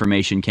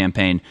disinformation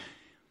campaign.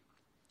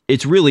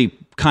 It's really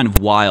kind of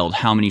wild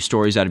how many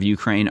stories out of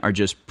Ukraine are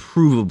just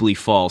provably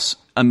false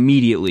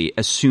immediately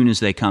as soon as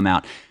they come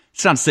out.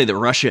 It's not to say that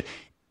Russia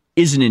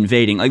isn't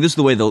invading. Like, this is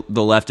the way the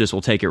leftists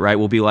will take it, right?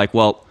 We'll be like,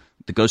 well,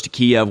 the ghost of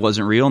Kiev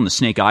wasn't real, and the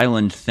Snake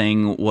Island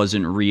thing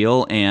wasn't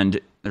real, and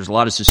there's a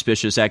lot of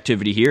suspicious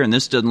activity here, and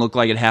this doesn't look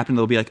like it happened.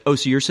 They'll be like, oh,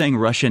 so you're saying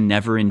Russia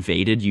never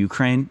invaded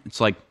Ukraine? It's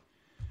like,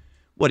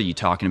 what are you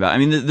talking about? I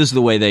mean, this is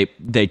the way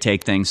they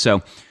take things.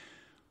 So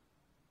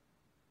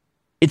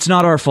it's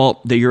not our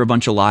fault that you're a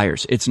bunch of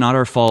liars. It's not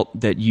our fault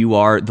that you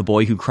are the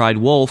boy who cried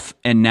wolf,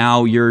 and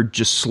now you're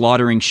just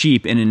slaughtering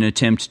sheep in an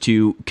attempt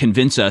to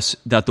convince us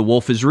that the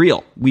wolf is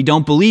real. We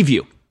don't believe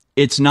you.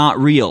 It's not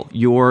real.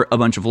 You're a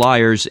bunch of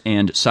liars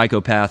and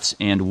psychopaths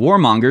and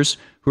warmongers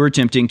who are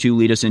attempting to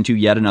lead us into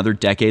yet another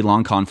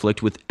decade-long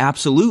conflict with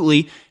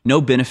absolutely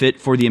no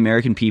benefit for the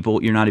American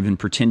people. You're not even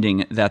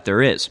pretending that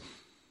there is.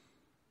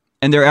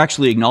 And they're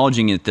actually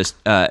acknowledging this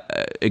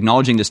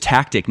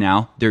tactic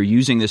now. They're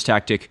using this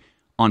tactic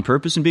on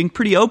purpose and being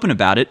pretty open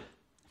about it.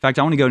 In fact,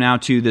 I want to go now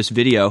to this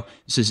video.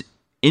 This is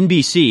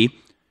NBC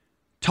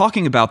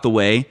talking about the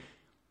way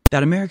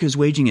that America is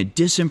waging a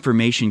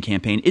disinformation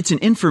campaign. It's an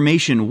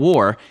information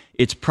war.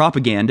 It's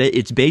propaganda.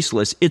 It's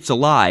baseless. It's a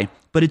lie,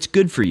 but it's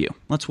good for you.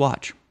 Let's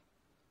watch.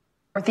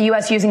 The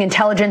U.S. using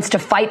intelligence to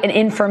fight an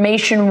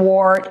information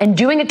war and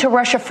doing it to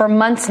Russia for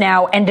months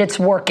now, and it's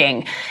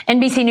working.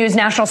 NBC News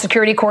national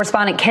security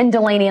correspondent Ken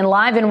Delaney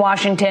live in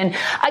Washington.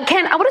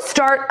 Ken, I want to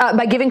start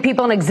by giving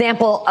people an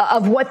example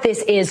of what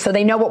this is so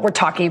they know what we're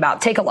talking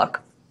about. Take a look.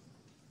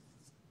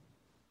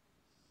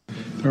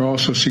 They're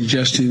also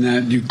suggesting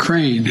that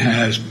Ukraine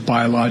has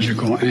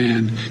biological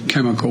and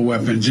chemical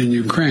weapons in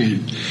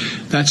Ukraine.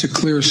 That's a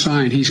clear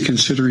sign he's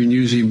considering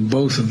using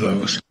both of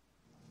those.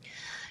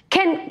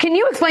 Can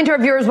you explain to our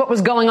viewers what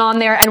was going on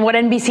there and what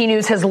NBC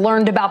News has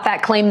learned about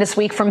that claim this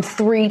week from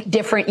 3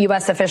 different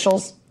U.S.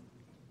 officials?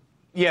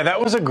 Yeah,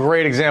 that was a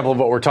great example of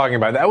what we're talking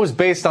about. That was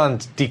based on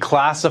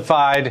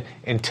declassified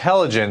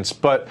intelligence,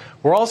 but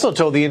we're also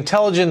told the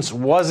intelligence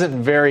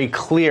wasn't very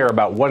clear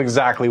about what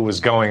exactly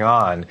was going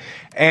on.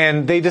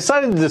 And they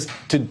decided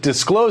to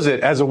disclose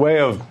it as a way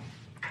of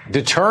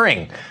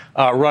deterring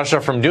Russia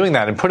from doing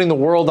that and putting the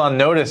world on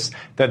notice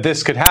that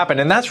this could happen.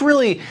 And that's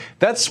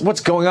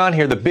what's going on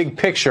here, the big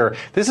picture.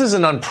 This is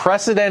an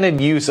unprecedented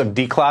use of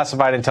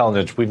declassified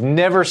intelligence. We've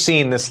never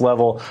seen this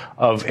level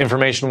of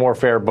information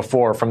warfare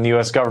before from the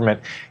U.S. government.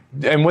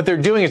 And what they're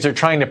doing is they're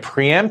trying to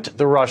preempt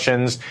the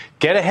Russians,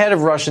 get ahead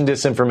of Russian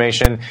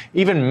disinformation,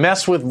 even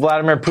mess with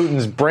Vladimir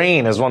Putin's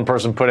brain, as one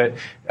person put it,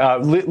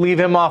 leave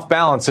him off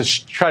balance to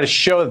try to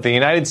show that the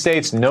United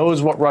States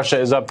knows what Russia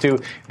is up to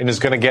and is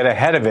going to get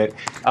ahead of it.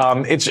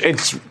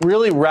 It's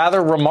really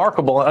rather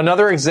remarkable.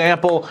 Another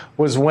example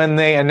was when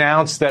they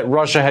announced that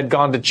Russia had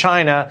gone to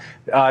China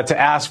to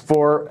ask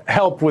for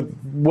help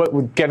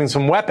with getting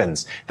some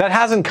weapons. That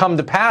hasn't come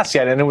to pass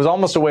yet, and it was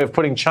almost a way of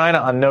putting China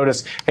on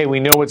notice. Hey,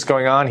 we know what's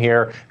going on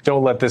here.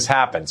 Don't let this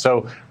happen.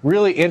 So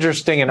really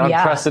interesting and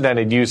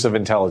unprecedented use of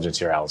intelligence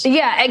here, Allison.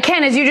 Yeah,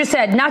 Ken, as you just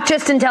said, not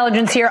just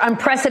intelligence here,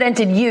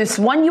 unprecedented use.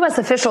 One U.S.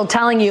 official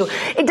telling you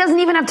it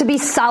doesn't even have to be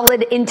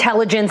solid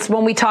intelligence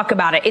when we talk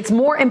about it. It's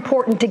more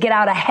important to get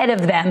out ahead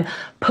of them.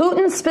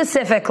 Putin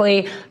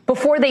specifically,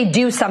 before they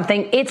do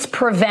something, it's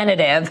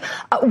preventative.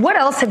 What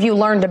else have you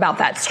learned about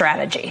that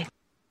strategy?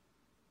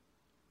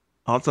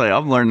 I'll tell you,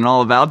 I'm learning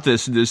all about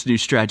this new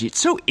strategy. It's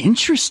so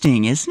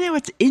interesting, isn't it?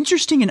 It's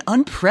interesting and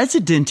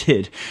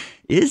unprecedented.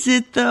 Is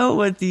it, though,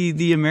 with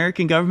the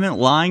American government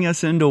lying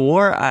us into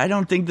war? I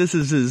don't think this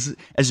is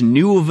as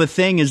new of a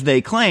thing as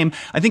they claim.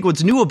 I think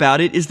what's new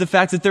about it is the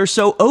fact that they're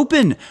so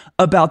open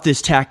about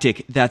this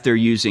tactic that they're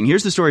using.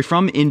 Here's the story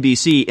from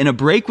NBC. In a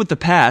break with the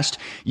past,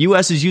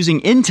 U.S. is using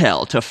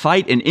intel to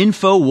fight an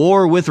info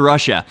war with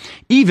Russia,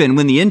 even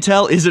when the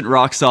intel isn't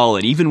rock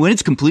solid, even when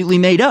it's completely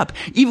made up,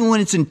 even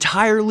when it's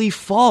entirely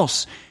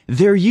false.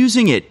 They're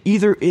using it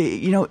either,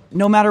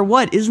 no matter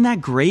what. Isn't that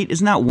great?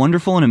 Isn't that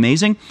wonderful and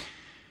amazing?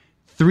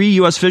 3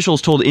 U.S.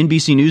 officials told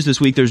NBC News this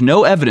week there's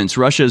no evidence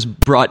Russia has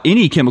brought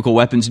any chemical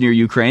weapons near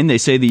Ukraine. They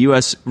say the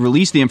U.S.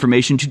 released the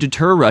information to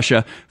deter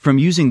Russia from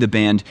using the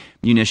banned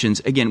munitions.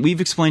 Again,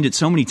 we've explained it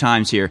so many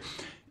times here.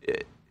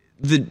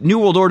 The New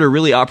World Order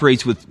really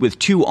operates with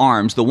 2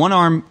 arms. The one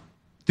arm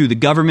through the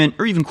government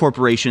or even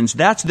corporations,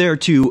 that's there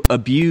to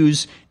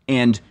abuse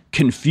and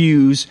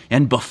confuse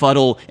and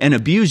befuddle and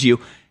abuse you.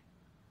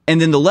 And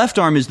then the left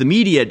arm is the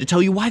media to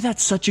tell you why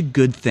that's such a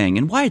good thing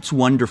and why it's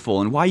wonderful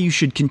and why you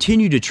should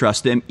continue to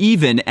trust them,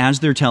 even as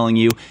they're telling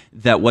you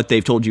that what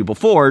they've told you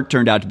before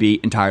turned out to be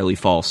entirely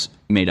false,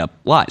 made up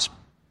lies.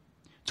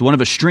 It's one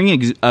of a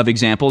string of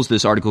examples,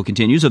 this article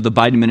continues, of the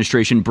Biden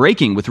administration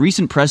breaking with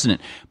recent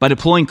precedent by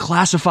deploying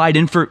classified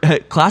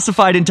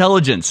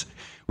intelligence,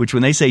 which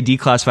when they say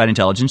declassified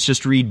intelligence,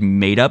 just read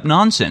made-up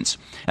nonsense.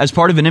 As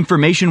part of an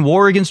information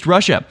war against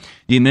Russia,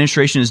 the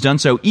administration has done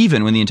so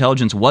even when the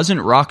intelligence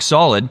wasn't rock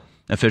solid,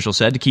 officials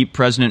said, to keep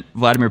President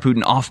Vladimir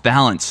Putin off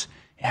balance.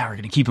 Yeah, we're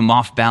going to keep him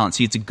off balance.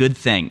 See, it's a good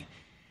thing.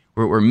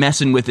 We're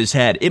messing with his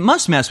head. It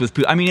must mess with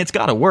Putin. I mean, it's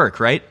got to work,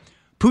 right?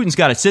 Putin's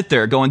got to sit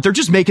there going, they're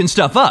just making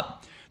stuff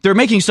up. They're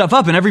making stuff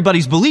up and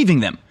everybody's believing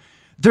them.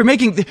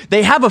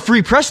 They have a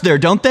free press there,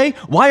 don't they?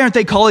 Why aren't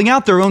they calling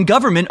out their own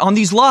government on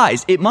these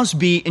lies? It must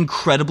be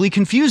incredibly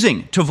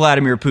confusing to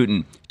Vladimir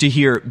Putin to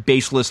hear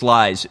baseless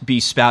lies be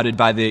spouted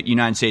by the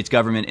United States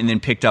government and then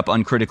picked up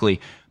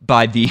uncritically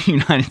by the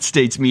United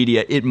States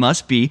media. It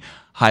must be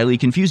highly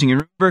confusing.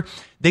 And remember,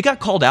 they got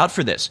called out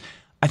for this.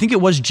 I think it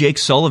was Jake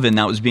Sullivan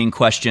that was being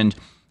questioned,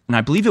 and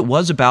I believe it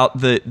was about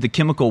the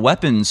chemical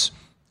weapons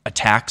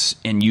attacks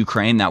in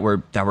Ukraine that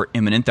were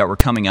imminent, that were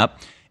coming up.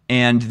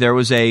 And there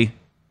was a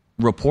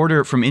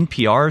reporter from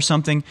NPR or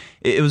something.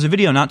 It was a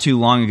video not too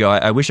long ago.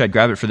 I wish I'd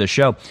grab it for this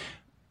show,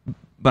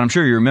 but I'm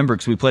sure you remember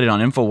because we played it on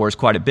InfoWars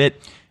quite a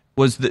bit.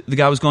 Was the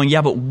guy was going,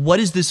 yeah, but what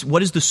is this?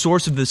 What is the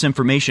source of this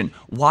information?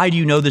 Why do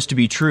you know this to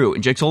be true?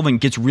 And Jake Sullivan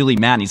gets really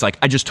mad. And he's like,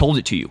 I just told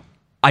it to you.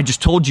 I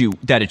just told you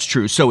that it's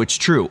true, so it's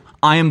true.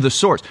 I am the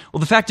source.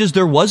 Well, the fact is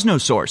there was no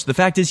source. The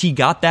fact is he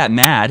got that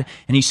mad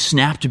and he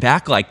snapped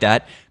back like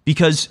that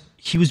because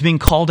he was being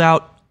called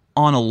out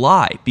on a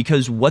lie,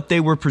 because what they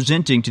were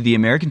presenting to the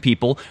American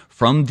people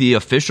from the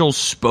official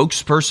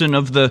spokesperson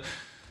of the,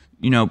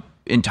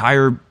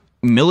 entire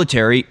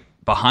military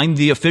behind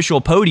the official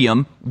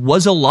podium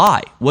was a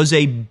lie, was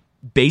a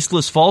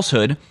baseless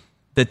falsehood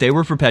that they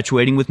were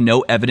perpetuating with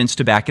no evidence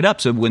to back it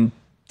up. So when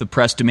the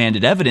press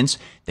demanded evidence,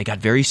 they got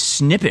very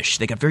snippish.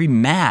 They got very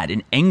mad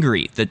and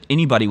angry that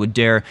anybody would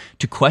dare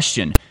to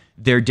question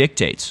their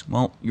dictates.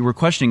 Well, you were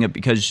questioning it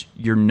because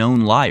you're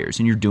known liars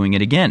and you're doing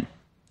it again.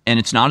 And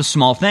it's not a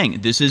small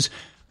thing. This is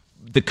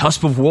the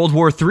cusp of World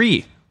War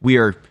III. We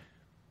are,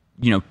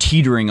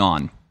 teetering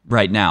on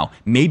right now.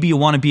 Maybe you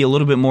want to be a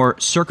little bit more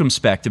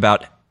circumspect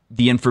about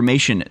the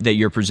information that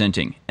you're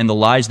presenting and the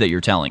lies that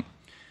you're telling.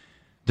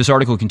 This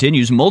article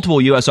continues,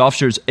 multiple U.S.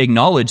 officers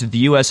acknowledge that the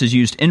U.S. has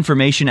used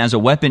information as a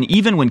weapon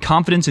even when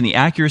confidence in the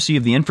accuracy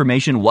of the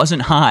information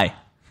wasn't high.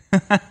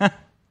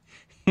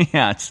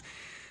 Yeah,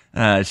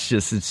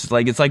 it's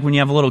like when you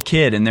have a little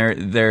kid and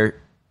their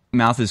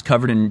mouth is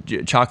covered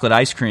in chocolate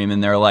ice cream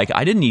and they're like,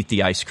 I didn't eat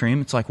the ice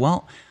cream. It's like,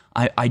 well,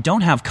 I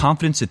don't have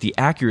confidence that the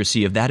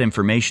accuracy of that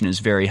information is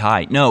very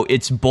high. No,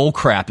 it's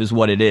bullcrap is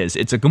what it is.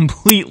 It's a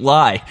complete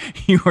lie.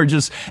 You are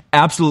just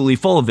absolutely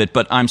full of it.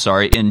 But I'm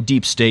sorry, in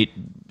deep state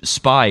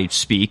spy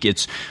speak,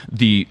 it's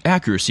the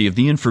accuracy of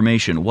the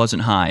information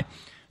wasn't high.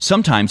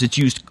 Sometimes it's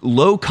used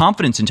low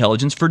confidence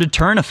intelligence for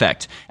deterrent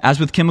effect, as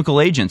with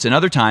chemical agents. And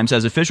other times,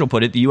 as official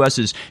put it, the U.S.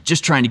 is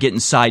just trying to get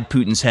inside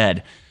Putin's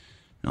head.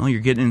 No,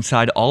 you're getting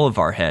inside all of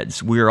our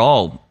heads. We're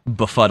all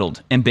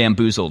befuddled and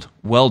bamboozled.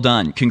 Well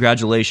done.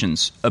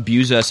 Congratulations.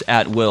 Abuse us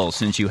at will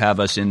since you have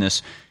us in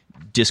this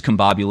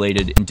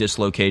discombobulated and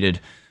dislocated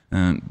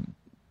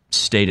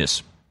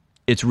status.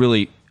 It's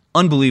really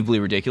unbelievably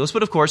ridiculous.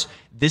 But of course,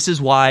 this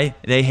is why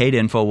they hate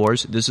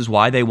InfoWars. This is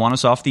why they want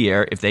us off the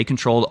air. If they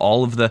controlled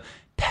all of the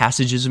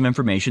passages of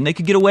information, they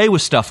could get away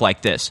with stuff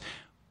like this.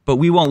 But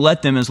we won't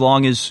let them as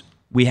long as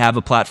we have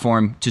a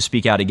platform to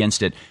speak out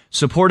against it.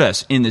 Support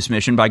us in this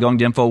mission by going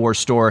to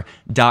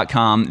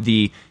InfoWarsStore.com.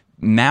 The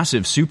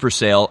massive super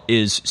sale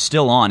is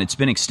still on. It's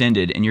been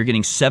extended, and you're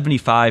getting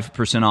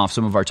 75% off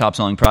some of our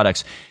top-selling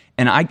products.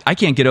 And I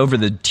can't get over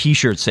the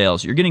T-shirt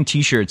sales. You're getting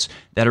T-shirts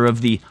that are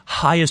of the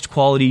highest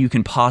quality you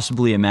can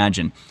possibly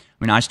imagine. I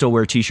mean, I still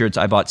wear T-shirts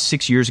I bought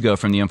 6 years ago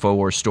from the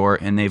InfoWars store,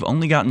 and they've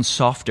only gotten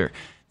softer.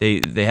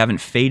 They haven't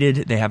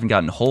faded. They haven't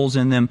gotten holes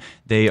in them.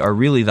 They are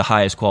really the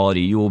highest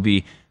quality. You will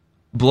be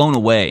blown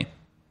away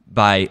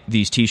by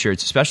these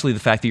T-shirts, especially the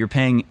fact that you're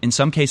paying, in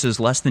some cases,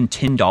 less than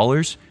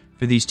 $10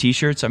 for these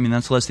T-shirts. I mean,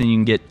 that's less than you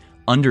can get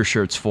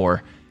undershirts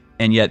for.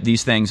 And yet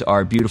these things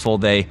are beautiful.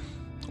 They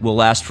will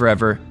last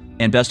forever.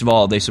 And best of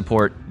all, they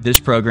support this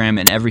program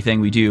and everything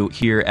we do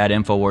here at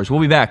InfoWars. We'll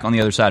be back on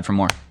the other side for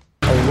more.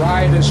 A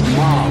riotous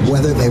mob.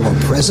 Whether they were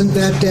present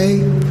that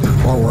day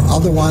or were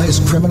otherwise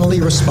criminally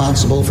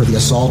responsible for the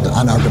assault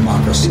on our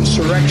democracy.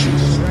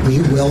 Insurrections.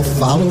 We will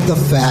follow the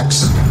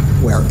facts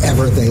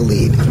wherever they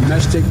lead.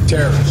 Domestic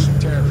terrorists.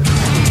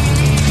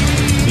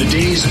 The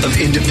days of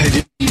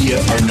independent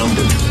media are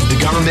numbered. The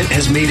government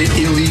has made it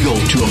illegal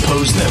to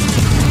oppose them.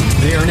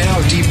 They are now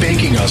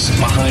debanking us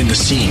behind the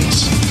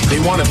scenes. They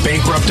want to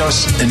bankrupt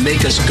us and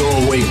make us go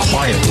away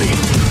quietly.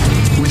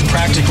 With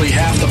practically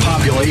half the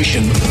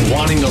population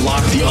wanting to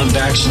lock the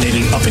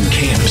unvaccinated up in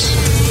camps.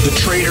 The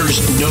traitors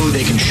know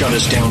they can shut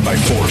us down by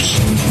force.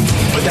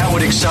 But that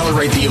would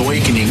accelerate the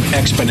awakening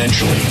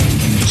exponentially.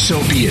 So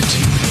be it.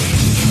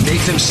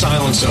 Make them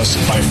silence us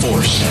by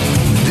force.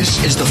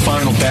 This is the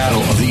final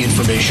battle of the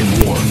information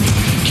war.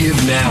 Give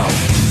now.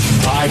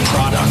 Buy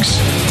products.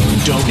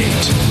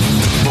 Donate.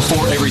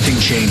 Before everything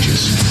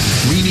changes.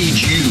 We need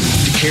you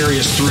to carry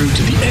us through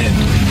to the end.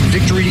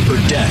 Victory or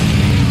death.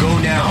 Go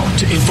now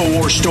to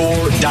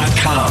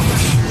InfoWarsStore.com.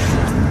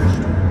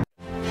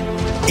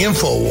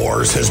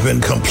 InfoWars has been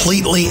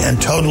completely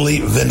and totally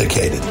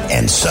vindicated,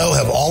 and so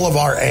have all of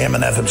our AM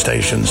and FM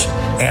stations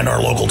and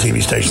our local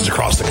TV stations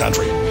across the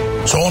country.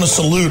 So I want to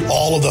salute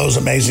all of those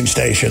amazing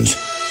stations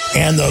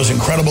and those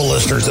incredible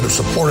listeners that have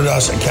supported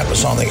us and kept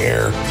us on the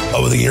air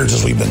over the years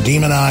as we've been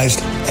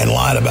demonized and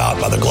lied about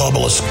by the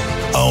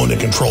globalist-owned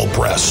and controlled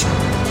press.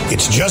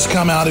 It's just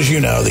come out, as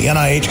you know, the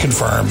NIH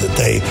confirmed that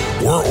they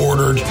were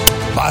ordered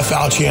by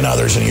Fauci and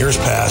others in years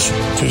past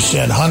to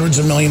send hundreds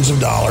of millions of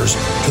dollars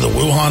to the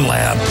Wuhan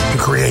lab to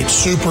create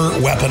super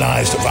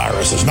weaponized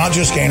viruses. Not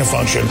just gain of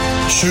function,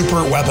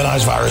 super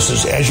weaponized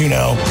viruses. As you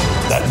know,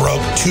 that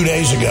broke 2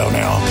 days ago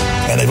now,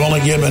 and they've only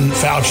given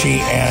Fauci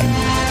and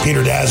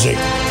Peter Daszak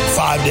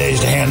 5 days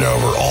to hand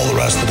over all the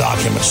rest of the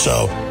documents.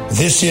 So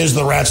this is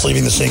the rats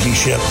leaving the sinking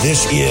ship.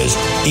 This is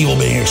evil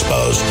being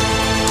exposed.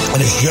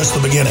 And it's just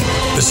the beginning.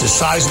 This is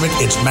seismic.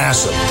 It's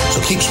massive.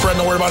 So keep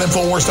spreading the word about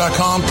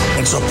InfoWars.com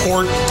and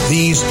support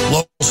these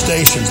local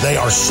stations. They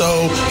are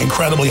so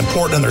incredibly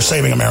important, and they're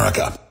saving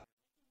America.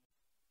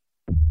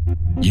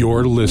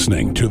 You're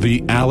listening to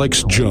The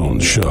Alex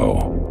Jones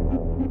Show.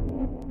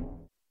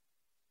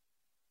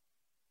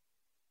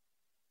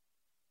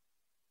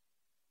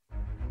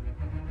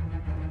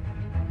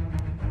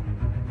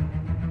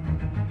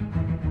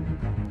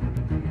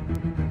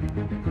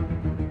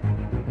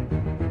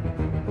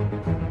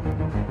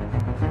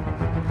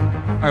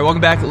 All right,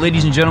 welcome back,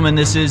 ladies and gentlemen.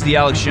 This is the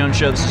Alex Jones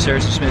Show. This is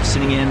Harrison Smith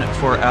sitting in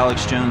for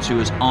Alex Jones, who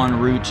is en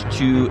route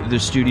to the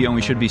studio, and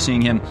we should be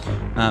seeing him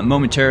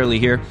momentarily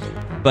here.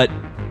 But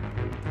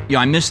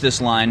I missed this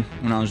line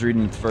when I was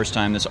reading it the first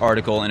time. This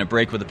article, in a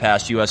break with the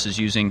past, U.S. is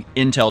using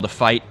intel to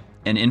fight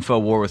an info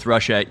war with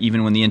Russia,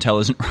 even when the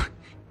intel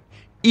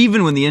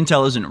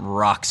isn't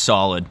rock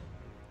solid.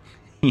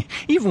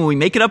 Even when we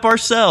make it up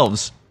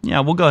ourselves. Yeah,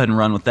 we'll go ahead and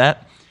run with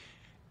that.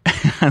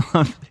 I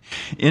love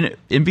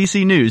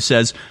NBC News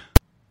says,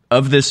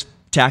 of this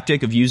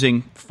tactic of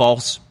using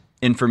false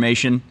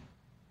information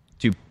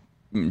to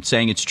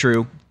saying it's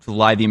true, to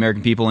lie the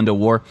American people into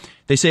war.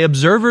 They say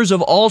observers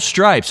of all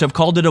stripes have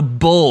called it a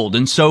bold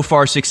and so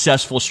far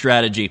successful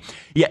strategy.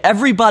 Yeah,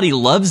 everybody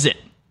loves it.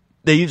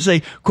 They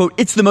say, quote,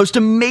 "It's the most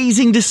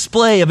amazing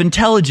display of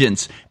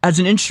intelligence as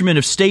an instrument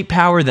of state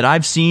power that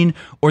I've seen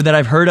or that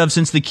I've heard of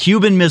since the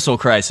Cuban Missile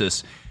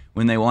Crisis,"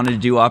 when they wanted to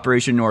do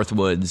Operation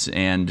Northwoods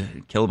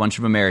and kill a bunch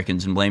of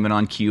Americans and blame it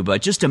on Cuba.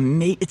 Just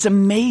it's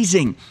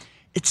amazing.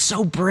 It's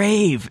so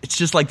brave. It's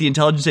just like the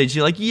intelligence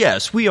agency, like,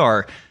 yes, we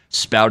are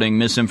spouting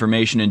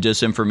misinformation and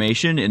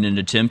disinformation in an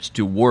attempt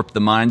to warp the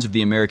minds of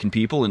the American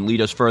people and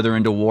lead us further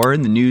into war.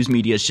 And the news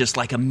media is just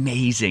like,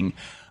 amazing,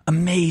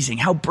 amazing,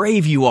 how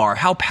brave you are,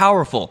 how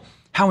powerful,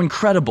 how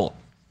incredible.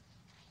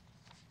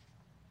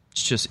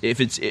 It's just,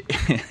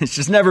 it's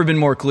just never been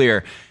more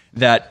clear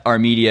that our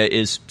media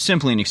is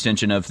simply an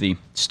extension of the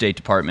State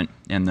Department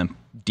and the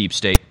deep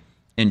state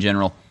in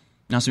general.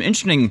 Now, some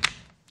interesting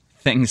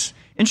things,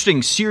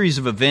 interesting series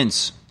of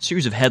events,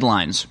 series of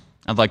headlines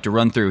I'd like to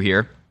run through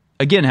here.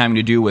 Again, having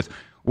to do with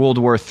World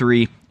War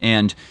III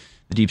and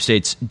the deep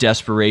state's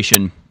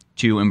desperation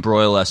to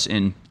embroil us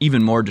in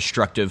even more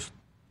destructive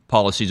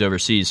policies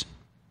overseas.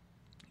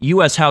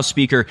 U.S. House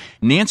Speaker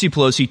Nancy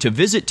Pelosi to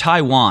visit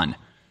Taiwan,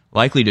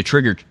 likely to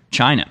trigger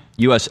China.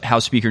 U.S.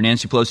 House Speaker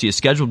Nancy Pelosi is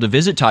scheduled to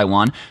visit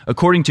Taiwan.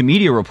 According to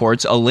media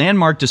reports, a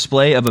landmark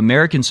display of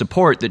American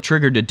support that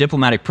triggered a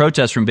diplomatic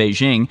protest from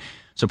Beijing.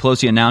 So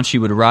Pelosi announced she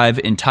would arrive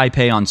in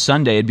Taipei on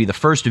Sunday. It'd be the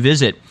first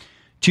visit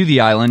to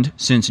the island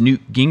since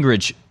Newt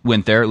Gingrich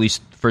went there, at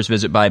least the first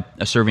visit by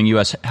a serving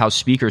U.S. House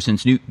Speaker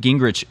since Newt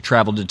Gingrich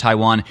traveled to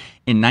Taiwan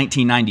in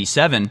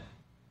 1997.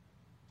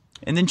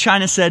 And then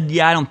China said,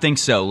 yeah, I don't think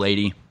so,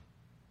 lady.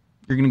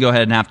 You're going to go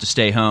ahead and have to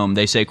stay home.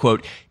 They say,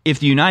 quote, "If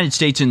the United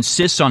States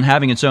insists on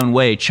having its own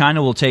way,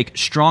 China will take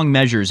strong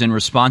measures in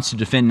response to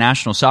defend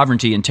national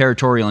sovereignty and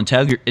territorial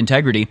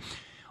integrity.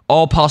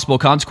 All possible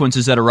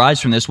consequences that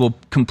arise from this will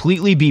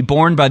completely be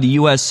borne by the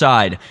U.S.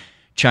 side,"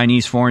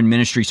 Chinese Foreign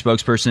Ministry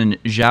spokesperson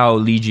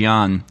Zhao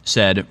Lijian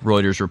said,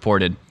 Reuters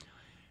reported.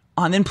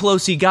 And then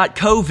Pelosi got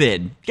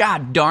COVID.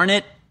 God darn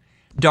it.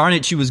 Darn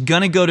it, she was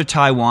going to go to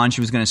Taiwan.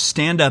 She was going to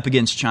stand up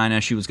against China.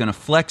 She was going to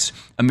flex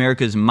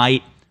America's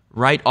might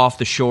right off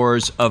the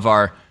shores of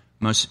our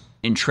most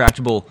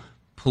intractable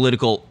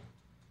political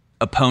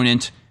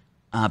opponent.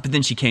 But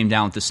then she came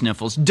down with the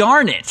sniffles.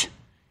 Darn it.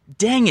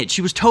 Dang it.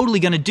 She was totally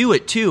going to do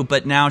it too,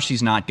 but now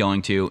she's not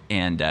going to,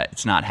 and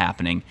it's not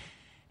happening.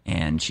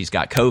 And she's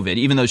got COVID,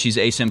 even though she's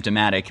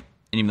asymptomatic,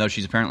 and even though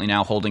she's apparently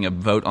now holding a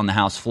vote on the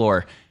House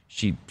floor.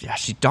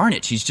 Darn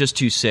it, she's just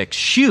too sick.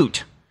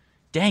 Shoot.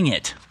 Dang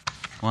it.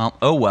 Well,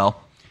 oh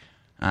well.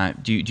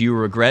 Do you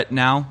regret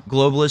now,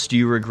 globalists? Do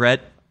you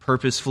regret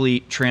purposefully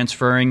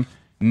transferring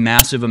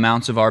massive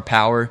amounts of our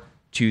power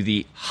to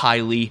the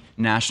highly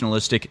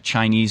nationalistic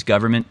Chinese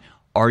government?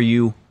 Are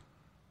you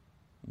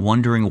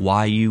wondering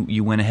why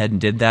you went ahead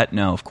and did that?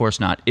 No, of course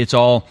not. It's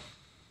all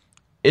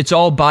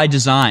by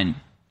design.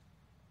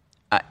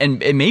 And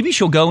maybe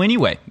she'll go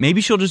anyway.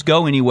 Maybe she'll just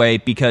go anyway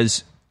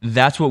because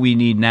that's what we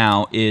need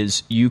now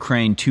is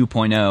Ukraine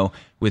 2.0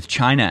 with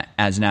China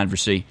as an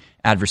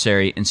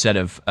adversary instead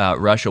of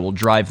Russia. We'll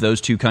drive those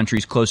two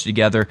countries closer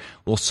together.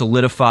 We'll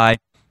solidify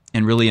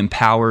and really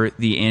empower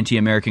the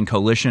anti-American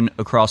coalition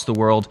across the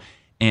world.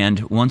 And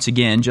once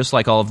again, just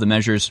like all of the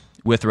measures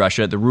with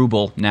Russia, the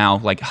ruble now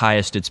like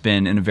highest it's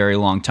been in a very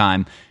long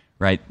time,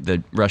 right?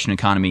 The Russian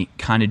economy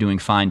kind of doing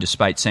fine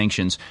despite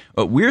sanctions.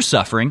 But we're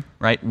suffering,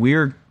 right?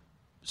 We're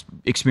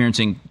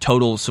experiencing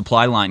total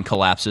supply line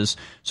collapses.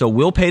 So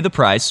we'll pay the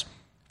price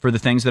for the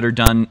things that are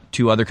done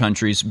to other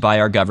countries by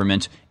our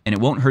government, and it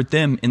won't hurt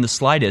them in the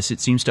slightest. It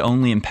seems to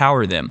only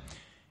empower them.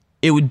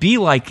 It would be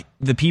like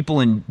the people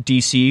in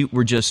D.C.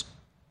 were just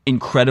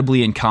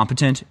incredibly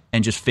incompetent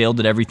and just failed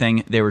at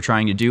everything they were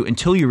trying to do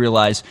until you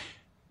realize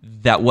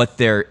that what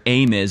their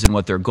aim is and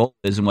what their goal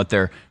is and what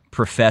their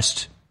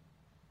professed,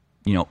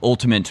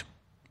 ultimate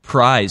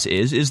prize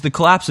is the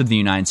collapse of the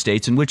United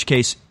States, in which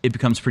case it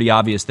becomes pretty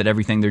obvious that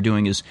everything they're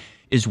doing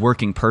is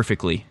working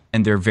perfectly,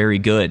 and they're very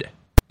good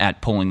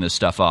at pulling this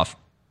stuff off.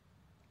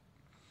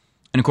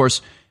 And of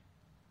course,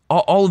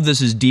 all of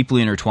this is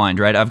deeply intertwined,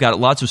 right? I've got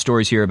lots of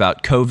stories here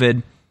about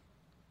COVID.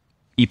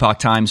 Epoch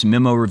Times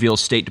memo reveals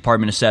State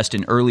Department assessed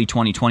in early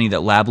 2020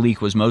 that lab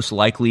leak was the most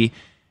likely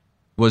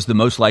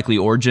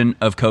origin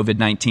of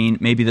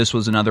COVID-19. Maybe this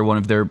was another one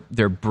of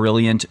their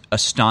brilliant,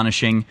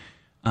 astonishing,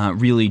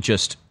 really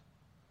just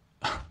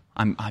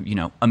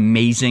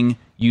amazing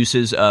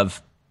uses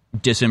of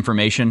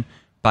disinformation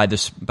by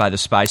the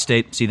spy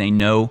state. See, they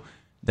know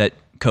that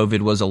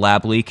COVID was a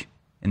lab leak,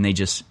 and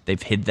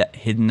they've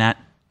hidden that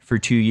for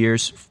 2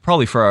 years,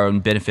 probably for our own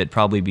benefit,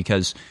 probably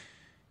because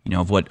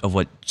of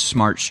what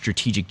smart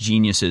strategic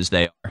geniuses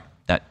they are.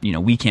 That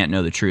we can't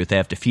know the truth. They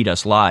have to feed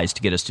us lies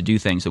to get us to do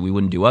things that we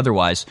wouldn't do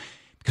otherwise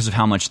because of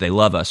how much they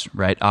love us,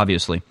 right?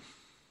 Obviously,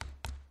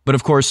 but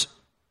of course,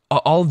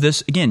 all of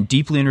this again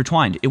deeply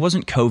intertwined. It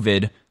wasn't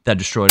COVID that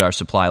destroyed our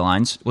supply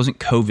lines. It wasn't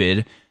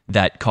COVID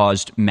that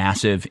caused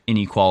massive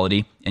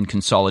inequality and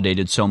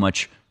consolidated so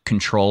much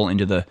control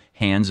into the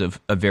hands of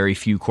a very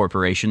few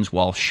corporations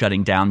while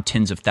shutting down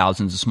tens of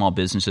thousands of small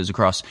businesses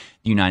across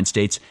the United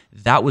States.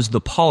 That was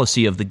the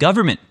policy of the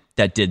government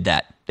that did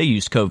that. They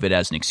used COVID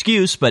as an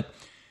excuse, but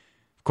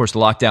of course the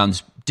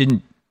lockdowns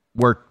didn't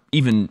work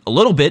even a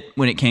little bit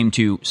when it came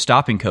to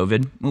stopping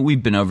COVID.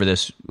 We've been over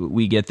this.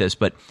 We get this,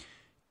 but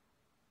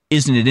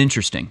isn't it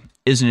interesting?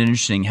 Isn't it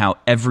interesting how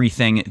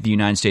everything the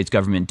United States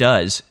government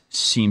does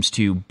seems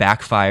to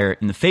backfire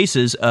in the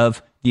faces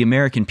of the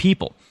American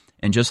people?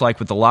 And just like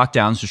with the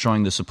lockdowns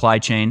destroying the supply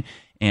chain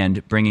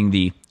and bringing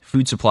the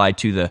food supply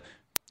to the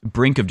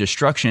brink of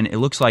destruction, it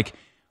looks like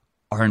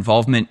our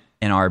involvement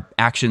and our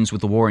actions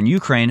with the war in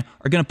Ukraine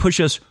are going to push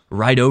us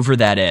right over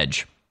that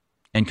edge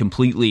and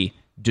completely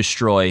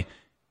destroy,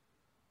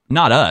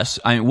 not us,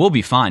 I mean, we'll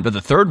be fine, but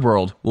the third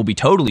world will be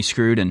totally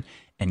screwed,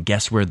 and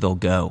guess where they'll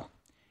go?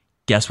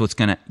 Guess what's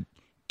going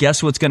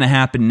to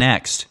happen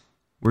next?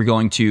 We're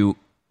going to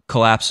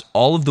collapse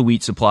all of the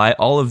wheat supply,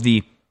 all of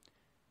the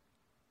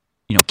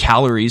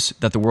calories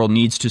that the world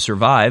needs to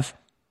survive,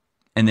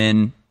 and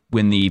then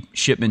when the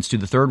shipments to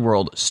the third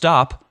world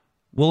stop,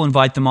 we'll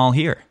invite them all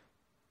here.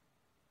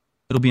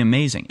 It'll be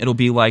amazing. It'll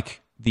be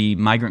like the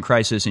migrant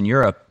crisis in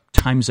Europe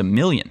times a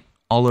million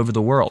all over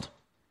the world.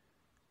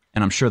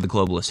 And I'm sure the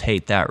globalists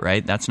hate that,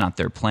 right? That's not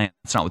their plan.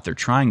 That's not what they're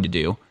trying to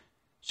do.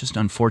 It's just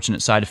an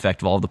unfortunate side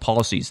effect of all of the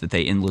policies that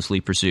they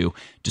endlessly pursue,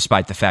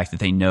 despite the fact that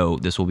they know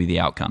this will be the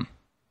outcome.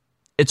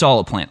 It's all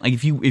a plan. Like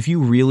if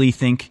you really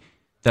think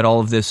that all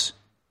of this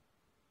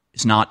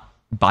is not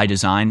by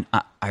design,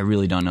 I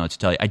really don't know what to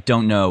tell you. I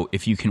don't know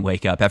if you can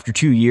wake up after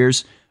 2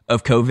 years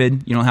of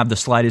COVID, you don't have the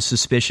slightest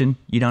suspicion,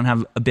 you don't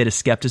have a bit of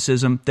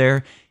skepticism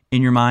there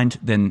in your mind,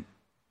 then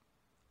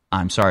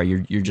I'm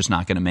sorry, you're just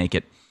not going to make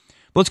it.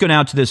 But let's go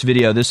now to this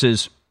video. This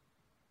is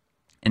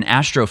an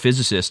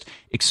astrophysicist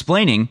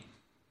explaining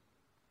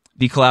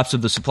the collapse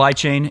of the supply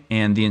chain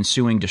and the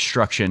ensuing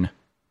destruction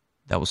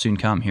that will soon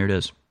come. Here it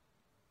is.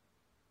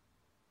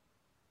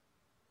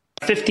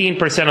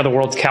 15% of the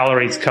world's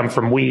calories come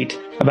from wheat.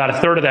 About a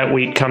third of that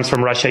wheat comes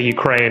from Russia,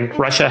 Ukraine.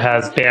 Russia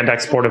has banned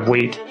export of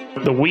wheat.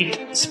 The wheat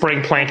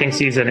spring planting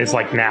season is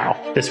like now,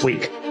 this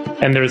week,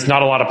 and there's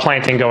not a lot of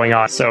planting going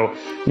on. So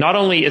not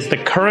only is the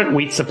current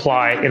wheat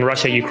supply in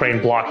Russia,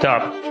 Ukraine blocked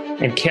up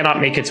and cannot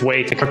make its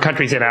way to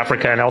countries in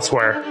Africa and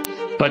elsewhere,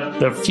 but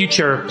the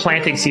future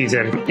planting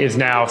season is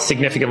now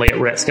significantly at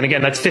risk. And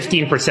again, that's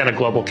 15% of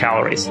global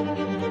calories.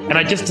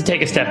 And just to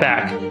take a step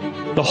back,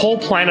 the whole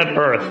planet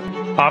Earth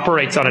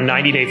operates on a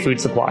 90-day food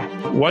supply.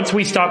 Once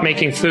we stop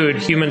making food,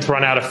 humans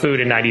run out of food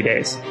in 90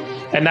 days.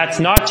 And that's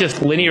not just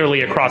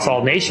linearly across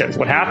all nations.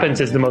 What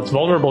happens is the most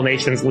vulnerable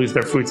nations lose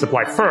their food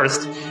supply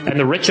first, and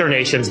the richer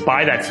nations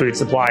buy that food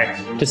supply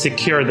to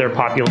secure their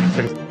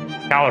population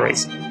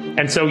calories.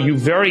 And so you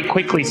very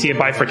quickly see a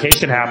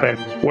bifurcation happen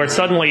where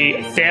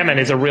suddenly famine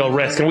is a real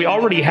risk. And we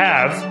already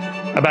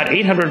have about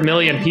 800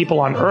 million people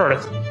on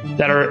Earth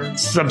that are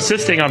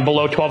subsisting on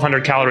below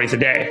 1,200 calories a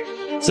day.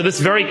 So this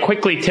very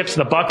quickly tips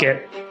the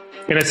bucket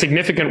in a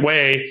significant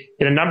way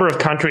in a number of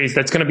countries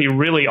that's going to be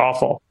really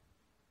awful.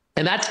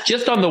 And that's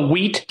just on the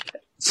wheat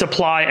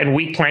supply and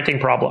wheat planting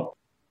problem.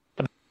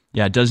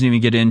 Yeah, it doesn't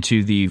even get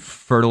into the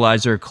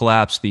fertilizer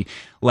collapse, the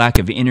lack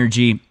of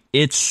energy.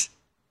 It's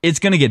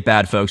going to get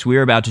bad, folks. We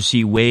are about to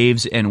see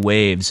waves and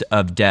waves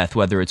of death,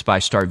 whether it's by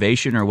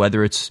starvation or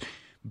whether it's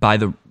by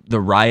the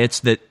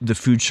riots that the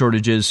food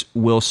shortages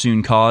will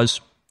soon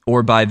cause,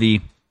 or by the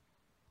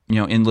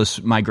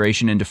endless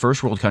migration into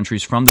first world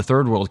countries from the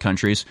third world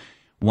countries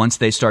once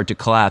they start to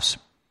collapse.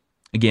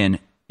 Again,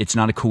 it's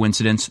not a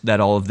coincidence that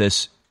all of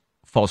this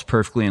falls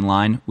perfectly in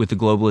line with the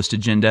globalist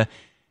agenda,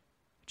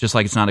 just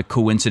like it's not a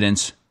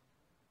coincidence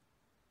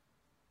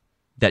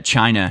that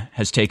China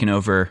has taken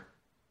over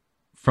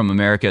from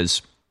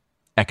America's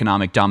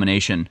economic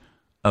domination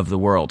of the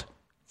world.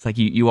 It's like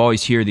you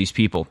always hear these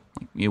people,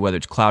 whether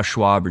it's Klaus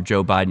Schwab or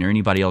Joe Biden or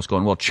anybody else,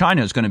 going, well,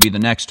 China is going to be the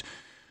next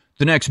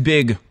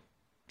big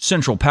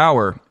central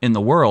power in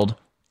the world,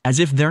 as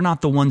if they're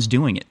not the ones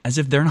doing it, as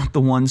if they're not the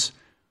ones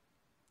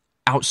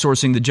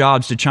outsourcing the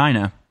jobs to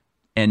China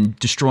and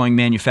destroying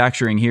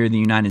manufacturing here in the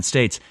United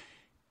States.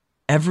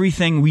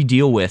 Everything we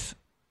deal with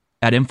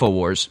at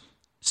InfoWars,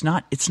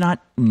 it's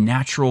not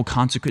natural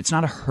consequence. It's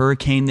not a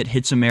hurricane that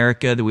hits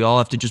America that we all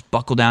have to just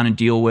buckle down and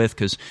deal with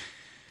because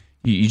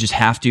you just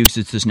have to, because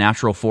it's this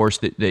natural force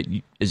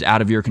that is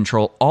out of your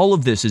control. All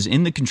of this is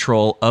in the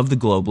control of the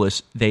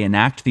globalists. They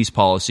enact these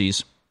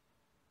policies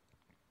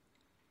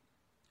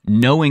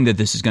knowing that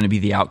this is going to be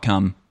the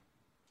outcome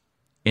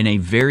in a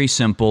very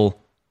simple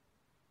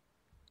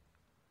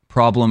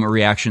problem or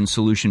reaction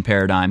solution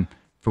paradigm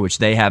for which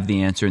they have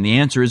the answer. And the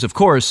answer is, of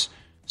course,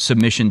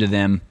 submission to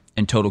them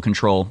and total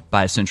control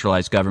by a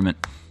centralized government.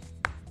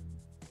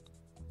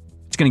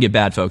 It's going to get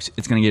bad, folks.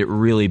 It's going to get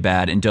really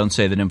bad. And don't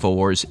say that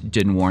InfoWars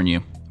didn't warn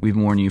you. We've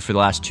warned you for the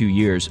last 2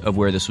 years of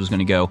where this was going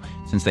to go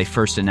since they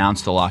first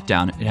announced the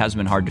lockdown. It hasn't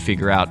been hard to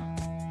figure out.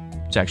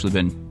 It's actually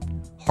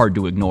been hard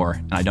to ignore.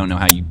 And I don't know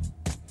how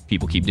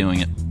people keep doing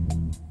it.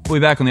 We'll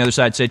be back on the other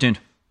side. Stay tuned.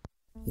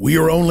 We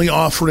are only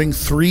offering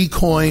 3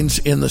 coins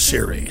in the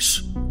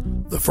series.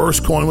 The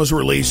first coin was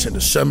released in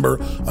December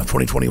of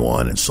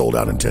 2021 and sold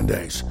out in 10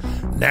 days.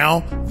 Now,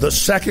 the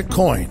second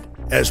coin,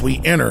 as we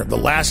enter the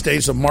last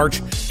days of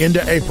March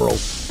into April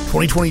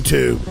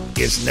 2022,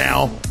 is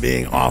now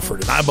being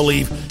offered. And I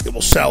believe it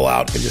will sell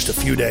out in just a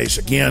few days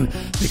again,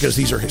 because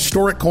these are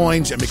historic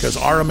coins and because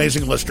our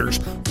amazing listeners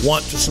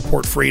want to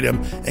support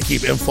freedom and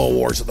keep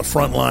InfoWars at the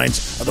front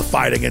lines of the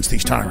fight against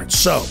these tyrants.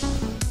 So,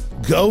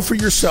 go for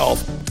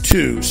yourself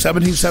to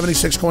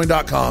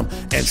 1776coin.com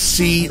and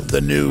see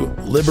the new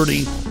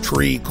Liberty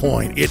Tree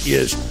coin. It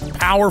is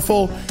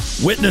powerful.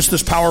 Witness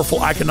this powerful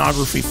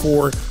iconography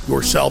for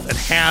yourself and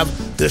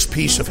have this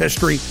piece of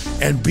history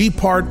and be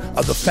part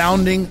of the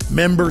founding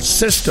member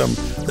system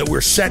that we're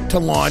set to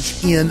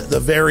launch in the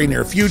very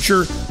near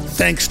future,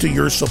 thanks to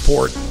your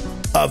support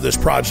of this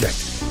project.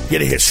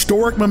 Get a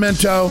historic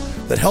memento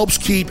that helps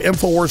keep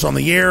InfoWars on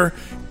the air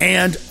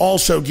and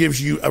also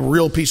gives you a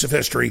real piece of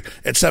history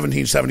at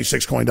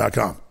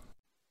 1776coin.com.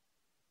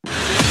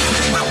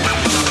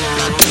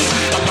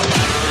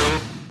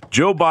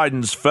 Joe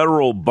Biden's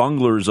federal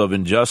bunglers of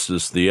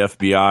injustice, the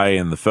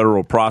FBI and the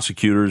federal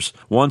prosecutors,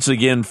 once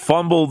again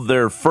fumbled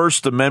their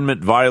First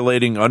Amendment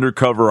violating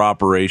undercover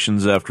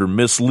operations after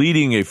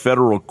misleading a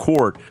federal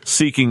court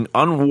seeking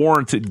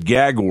unwarranted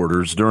gag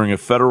orders during a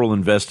federal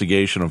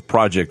investigation of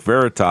Project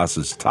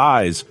Veritas's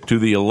ties to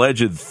the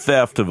alleged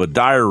theft of a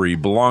diary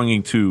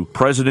belonging to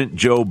President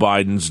Joe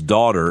Biden's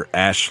daughter,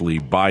 Ashley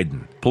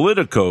Biden.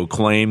 Politico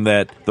claimed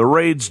that the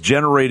raids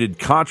generated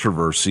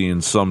controversy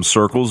in some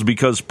circles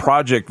because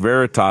Project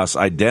Veritas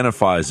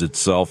identifies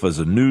itself as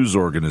a news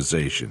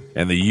organization,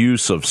 and the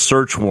use of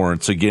search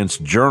warrants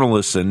against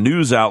journalists and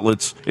news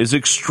outlets is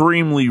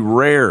extremely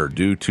rare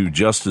due to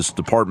Justice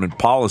Department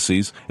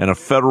policies and a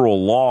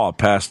federal law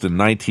passed in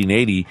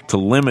 1980 to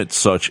limit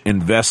such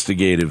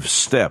investigative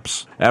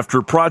steps.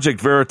 After Project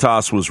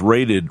Veritas was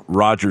raided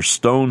Roger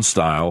Stone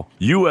style,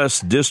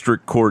 U.S.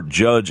 District Court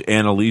Judge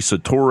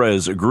Annalisa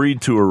Torres agreed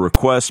to a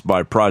request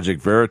by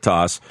Project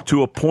Veritas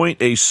to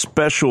appoint a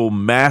special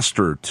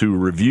master to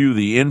review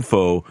the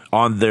info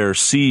on their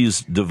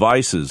seized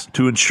devices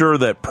to ensure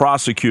that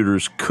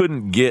prosecutors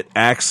couldn't get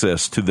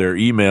access to their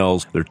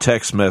emails, their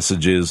text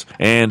messages,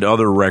 and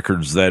other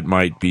records that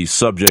might be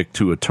subject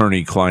to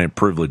attorney-client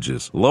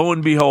privileges. Lo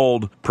and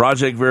behold,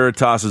 Project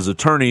Veritas's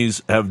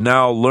attorneys have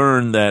now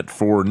learned that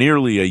for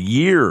nearly a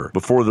year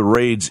before the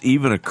raids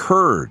even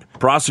occurred,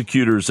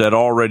 prosecutors had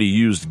already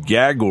used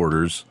gag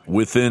orders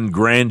within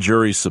grand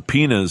jury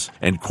subpoenas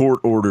and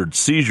court-ordered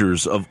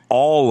seizures of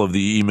all of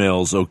the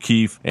emails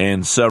O'Keefe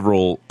and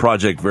several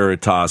Project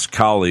Veritas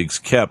colleagues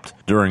kept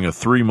during a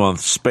 3-month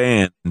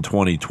span in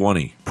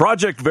 2020.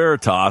 Project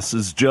Veritas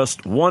is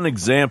just one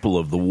example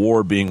of the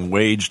war being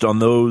waged on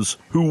those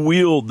who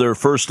wield their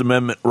First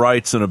Amendment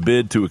rights in a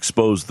bid to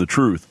expose the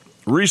truth.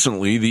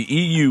 Recently, the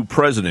EU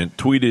president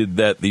tweeted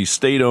that the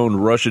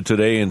state-owned Russia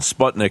Today and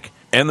Sputnik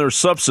and their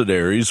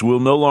subsidiaries will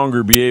no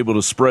longer be able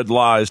to spread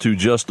lies to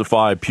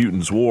justify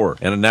Putin's war,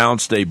 and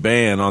announced a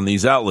ban on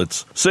these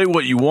outlets. Say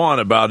what you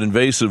want about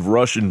invasive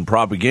Russian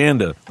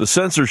propaganda. The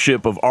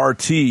censorship of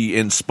RT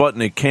and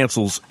Sputnik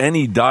cancels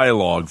any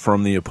dialogue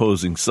from the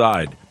opposing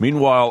side.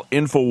 Meanwhile,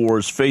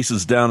 InfoWars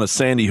faces down a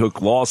Sandy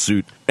Hook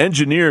lawsuit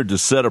engineered to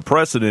set a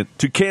precedent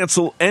to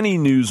cancel any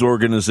news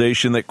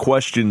organization that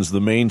questions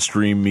the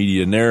mainstream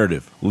media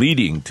narrative,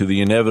 leading to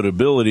the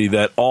inevitability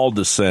that all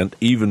dissent,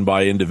 even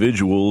by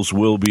individuals,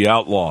 will be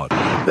outlawed.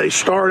 They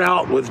start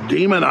out with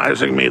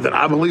demonizing me, that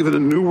I believe in a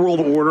new world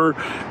order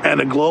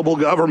and a global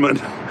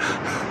government.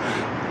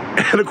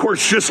 And of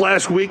course, just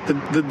last week,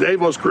 the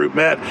Davos group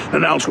met and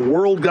announced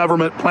world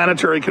government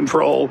planetary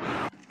control.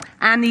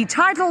 And the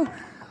title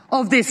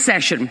of this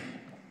session,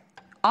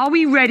 are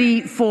we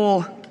ready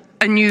for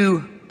a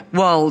new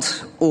world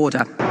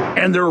order?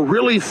 And they're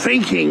really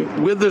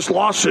thinking with this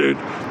lawsuit,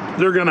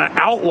 they're going to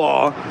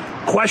outlaw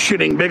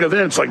questioning big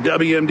events like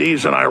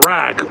WMDs in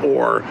Iraq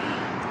or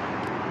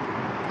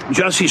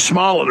Jussie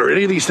Smollett or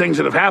any of these things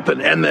that have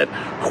happened, and that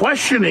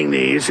questioning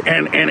these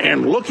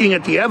and looking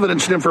at the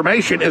evidence and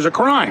information is a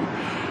crime.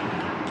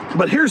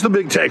 But here's the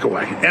big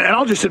takeaway, and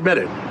I'll just admit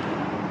it.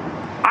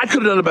 I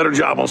could have done a better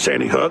job on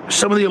Sandy Hook.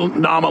 Some of the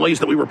anomalies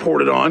that we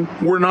reported on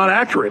were not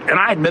accurate, and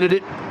I admitted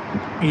it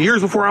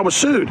years before I was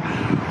sued.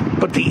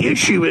 But the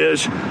issue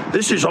is,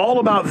 this is all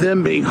about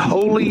them being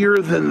holier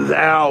than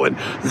thou, and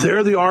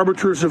they're the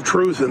arbiters of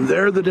truth, and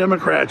they're the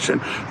Democrats,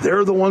 and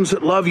they're the ones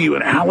that love you,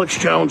 and Alex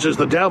Jones is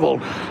the devil,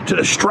 to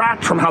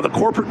distract from how the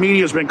corporate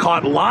media has been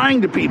caught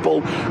lying to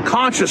people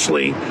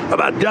consciously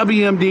about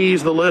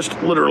WMDs. The list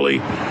literally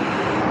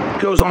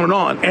goes on and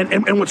on.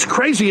 And what's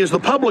crazy is the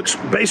public's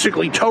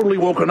basically totally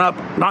woken up,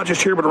 not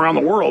just here but around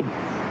the world,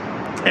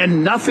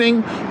 and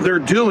nothing they're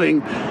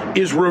doing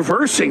is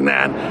reversing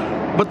that.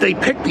 But they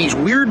pick these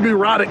weird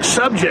neurotic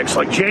subjects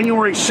like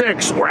January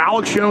 6th or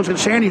Alex Jones and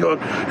Sandy Hook,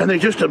 and they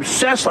just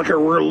obsess like a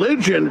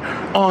religion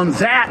on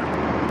that.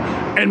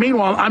 And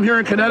meanwhile, I'm here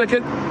in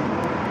Connecticut.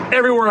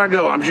 Everywhere I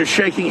go, I'm just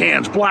shaking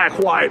hands, black,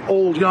 white,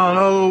 old, young,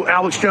 oh,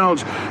 Alex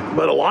Jones.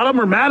 But a lot of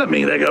them are mad at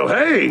me. They go,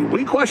 hey,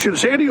 we questioned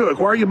Sandy Hook.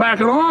 Why are you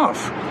backing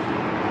off?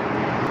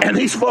 And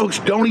these folks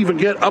don't even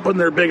get up in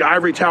their big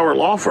ivory tower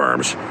law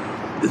firms,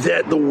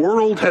 that the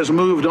world has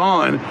moved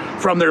on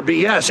from their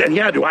BS. And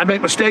yeah, do I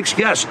make mistakes?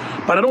 Yes.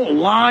 But I don't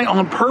lie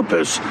on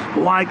purpose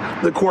like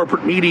the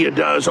corporate media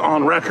does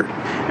on record.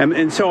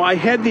 And so I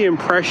had the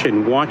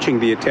impression, watching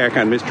the attack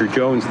on Mr.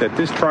 Jones, that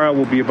this trial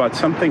will be about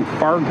something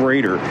far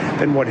greater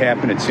than what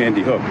happened at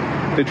Sandy Hook.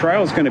 The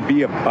trial is going to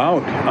be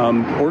about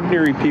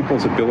ordinary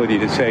people's ability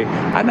to say,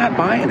 I'm not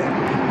buying it.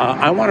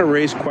 I want to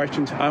raise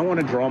questions. I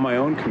want to draw my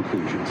own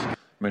conclusions.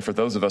 I mean, for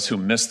those of us who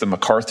missed the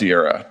McCarthy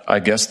era, I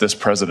guess this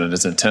president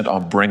is intent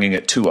on bringing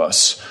it to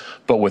us,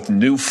 but with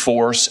new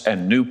force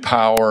and new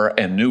power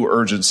and new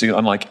urgency,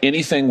 unlike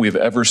anything we've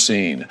ever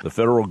seen. The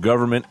federal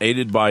government,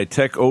 aided by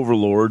tech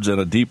overlords and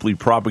a deeply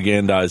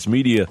propagandized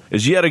media,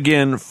 is yet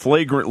again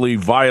flagrantly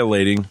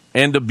violating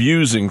and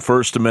abusing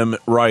First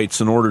Amendment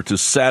rights in order to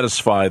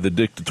satisfy the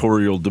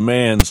dictatorial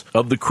demands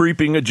of the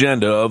creeping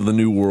agenda of the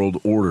New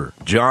World Order.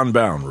 John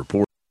Bowne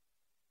reports.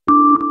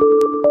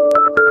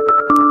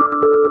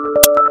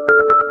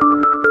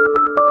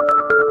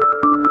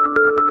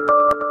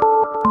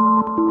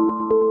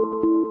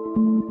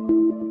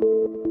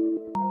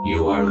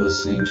 You are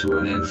listening to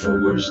an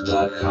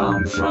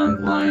Infowars.com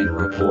frontline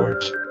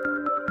report.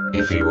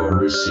 If you are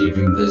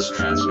receiving this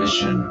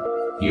transmission,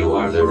 you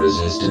are the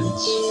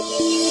resistance.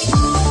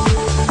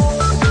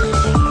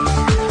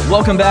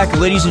 Welcome back,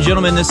 ladies and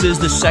gentlemen. This is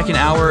the second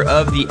hour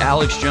of the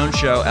Alex Jones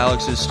Show.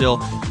 Alex is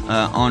still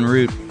en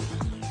route.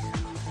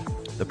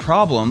 The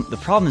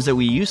problem is that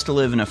we used to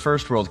live in a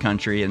first world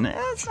country, and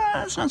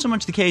that's not so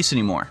much the case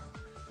anymore.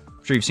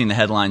 I'm sure you've seen the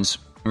headlines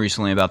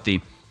recently about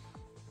the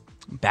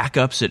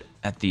backups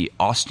at the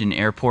Austin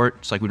airport.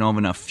 It's like we don't have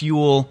enough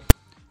fuel.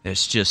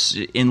 There's just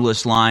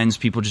endless lines.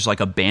 People just like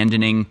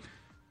abandoning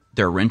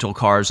their rental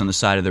cars on the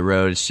side of the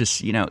road. It's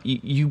just,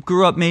 you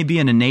grew up maybe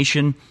in a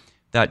nation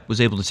that was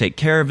able to take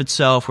care of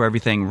itself, where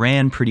everything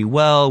ran pretty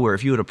well, where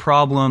if you had a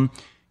problem,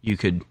 you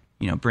could,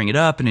 bring it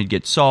up and it'd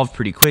get solved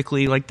pretty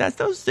quickly. Like that,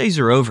 those days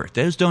are over.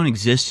 Those don't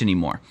exist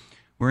anymore.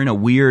 We're in a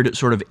weird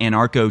sort of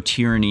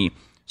anarcho-tyranny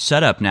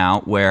setup now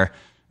where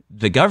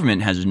the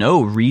government has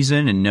no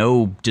reason and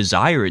no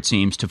desire, it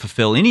seems, to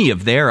fulfill any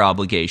of their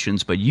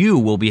obligations, but you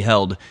will be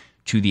held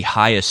to the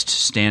highest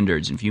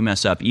standards. And if you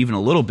mess up even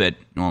a little bit,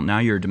 well, now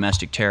you're a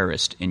domestic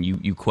terrorist, and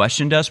you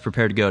questioned us,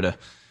 prepare to go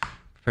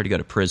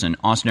to prison.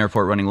 Austin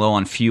Airport running low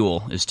on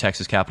fuel is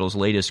Texas Capital's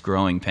latest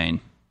growing pain.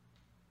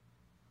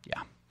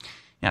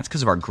 Yeah, it's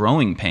because of our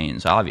growing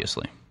pains,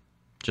 obviously.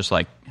 Just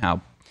like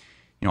how,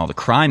 all the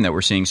crime that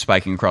we're seeing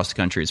spiking across the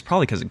country is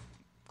probably because of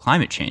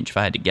climate change, if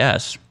I had to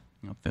guess.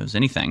 If there was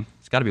anything,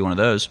 it's got to be one of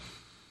those.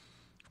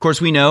 Of course,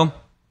 we know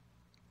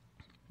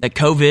that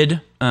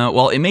COVID,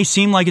 while it may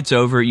seem like it's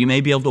over, you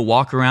may be able to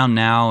walk around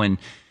now and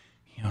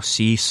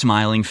see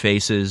smiling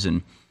faces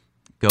and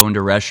go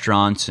into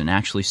restaurants and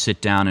actually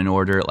sit down and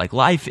order. Like,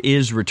 life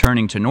is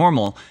returning to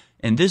normal,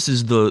 and this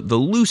is the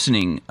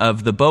loosening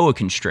of the boa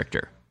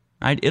constrictor.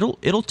 Right?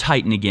 It'll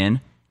tighten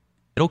again.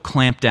 It'll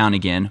clamp down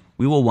again.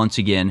 We will once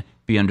again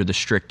be under the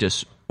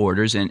strictest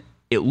orders, and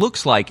it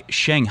looks like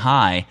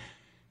Shanghai,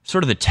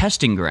 sort of the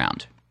testing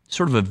ground,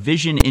 sort of a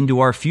vision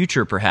into our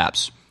future,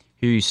 perhaps.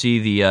 Here you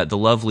see the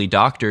lovely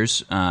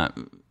doctors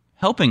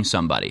helping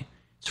somebody.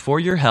 It's for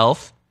your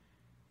health.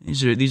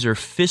 These are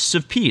fists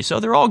of peace. Oh,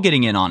 they're all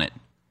getting in on it.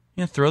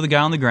 Throw the guy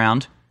on the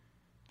ground.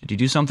 Did he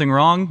do something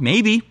wrong?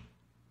 Maybe.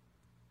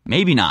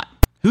 Maybe not.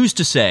 Who's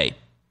to say?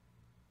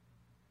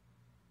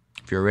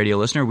 If you're a radio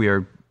listener, we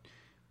are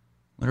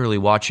literally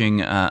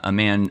watching a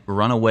man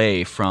run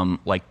away from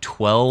like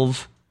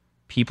 12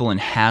 people in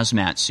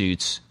hazmat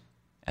suits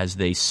as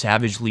they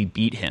savagely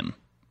beat him.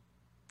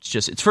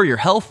 It's for your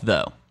health,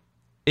 though.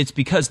 It's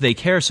because they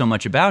care so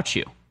much about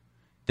you.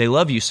 They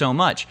love you so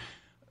much.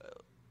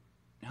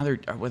 Now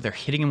they're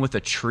hitting him with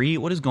a tree.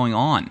 What is going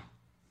on?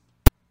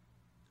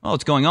 Well,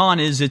 what's going on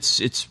is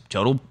it's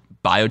total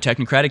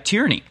biotechnocratic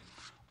tyranny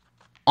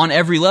on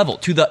every level,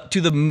 to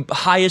the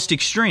highest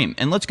extreme.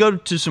 And let's go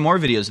to some more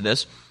videos of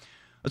this.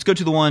 Let's go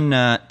to the one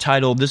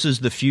titled, "This is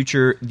the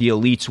Future the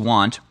Elites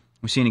Want."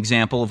 We see an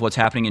example of what's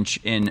happening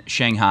in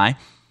Shanghai.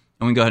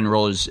 And we can go ahead and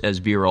roll as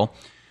B-roll.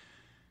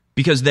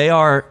 Because they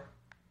are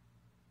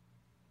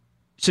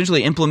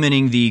essentially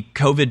implementing the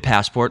COVID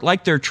passport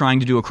like they're trying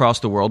to do across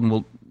the world. And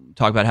we'll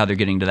talk about how they're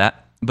getting to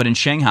that. But in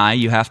Shanghai,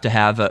 you have to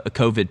have a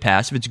COVID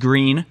pass. If it's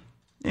green,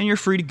 then you're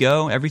free to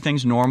go.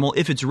 Everything's normal.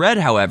 If it's red,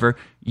 however,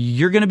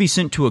 you're going to be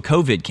sent to a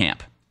COVID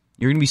camp.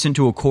 You're going to be sent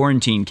to a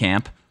quarantine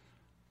camp.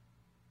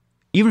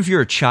 Even if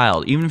you're a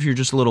child, even if you're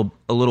just a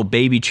little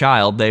baby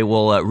child, they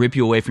will rip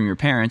you away from your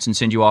parents and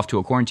send you off to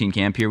a quarantine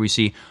camp. Here we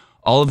see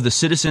all of the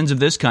citizens of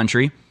this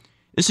country.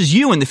 This is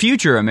you in the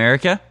future,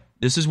 America.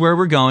 This is where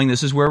we're going.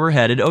 This is where we're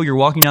headed. Oh, you're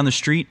walking down the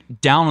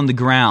street, down on the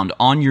ground,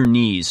 on your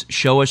knees.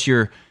 Show us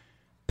your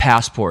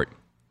passport.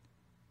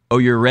 Oh,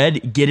 you're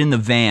red? Get in the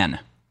van.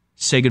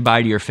 Say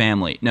goodbye to your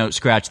family. No,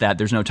 scratch that.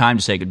 There's no time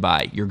to say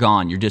goodbye. You're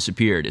gone. You're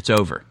disappeared. It's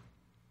over.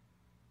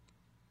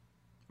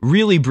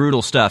 Really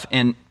brutal stuff.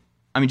 And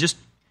I mean, just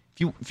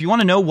if you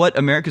want to know what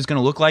America's going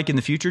to look like in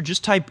the future,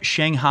 just type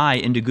Shanghai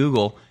into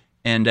Google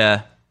and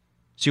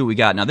See what we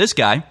got. Now this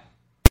guy,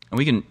 and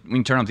we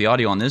can turn up the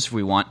audio on this if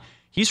we want.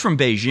 He's from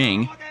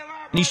Beijing,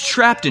 and he's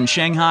trapped in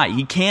Shanghai.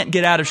 He can't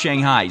get out of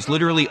Shanghai. He's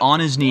literally on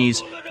his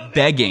knees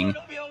begging,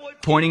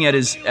 pointing at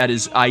his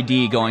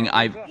ID, going,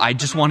 I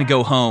just want to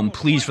go home.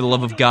 Please, for the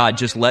love of God,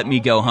 just let me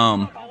go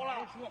home.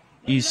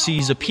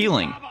 He's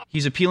appealing.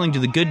 He's appealing to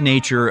the good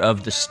nature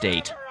of the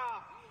state.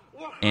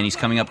 And he's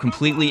coming up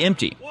completely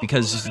empty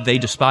because they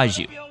despise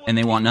you and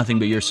they want nothing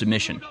but your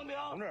submission.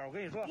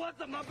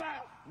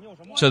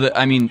 So,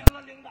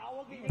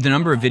 the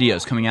number of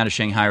videos coming out of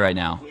Shanghai right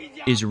now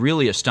is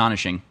really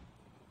astonishing.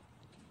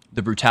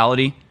 The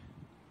brutality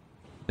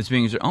that's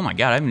being... Oh my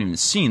God, I haven't even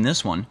seen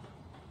this one.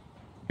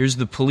 Here's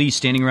the police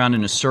standing around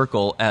in a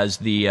circle as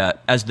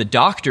the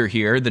doctor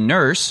here, the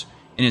nurse,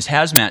 in his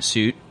hazmat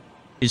suit,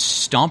 is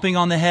stomping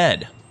on the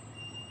head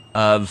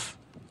of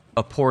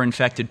a poor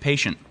infected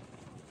patient.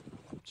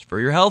 It's for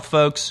your health,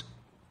 folks.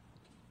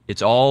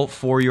 It's all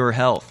for your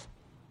health.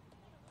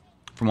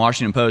 From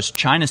Washington Post,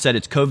 China said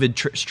its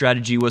COVID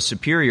strategy was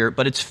superior,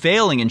 but it's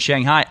failing in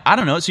Shanghai. I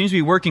don't know. It seems to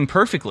be working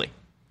perfectly.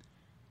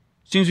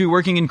 It seems to be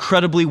working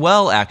incredibly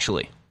well,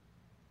 actually.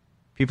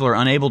 People are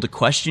unable to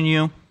question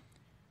you,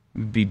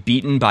 be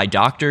beaten by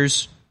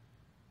doctors,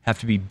 have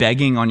to be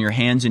begging on your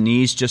hands and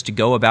knees just to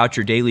go about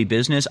your daily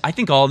business. I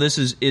think all this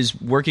is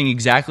working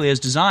exactly as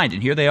designed.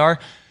 And here they are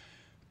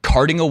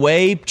carting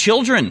away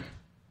children.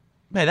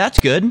 Hey, that's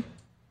good.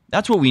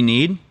 That's what we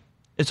need.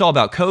 It's all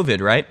about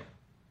COVID, right?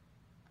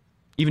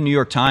 Even New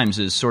York Times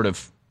is sort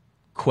of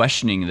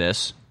questioning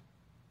this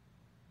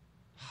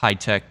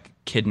high-tech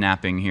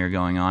kidnapping here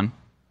going on.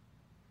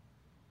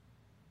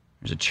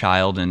 There's a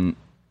child in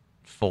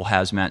full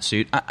hazmat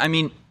suit. I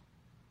mean,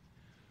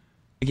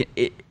 again,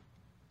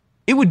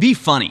 it would be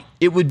funny.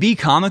 It would be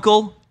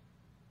comical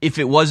if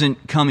it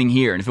wasn't coming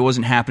here and if it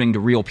wasn't happening to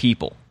real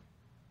people.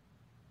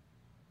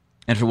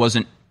 And if it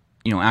wasn't,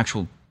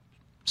 actual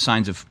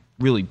signs of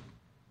really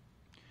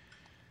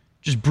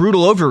just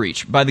brutal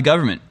overreach by the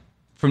government.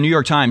 From New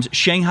York Times,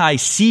 Shanghai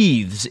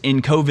seethes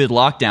in COVID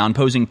lockdown,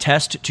 posing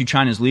test to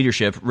China's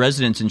leadership.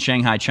 Residents in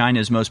Shanghai,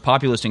 China's most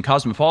populous and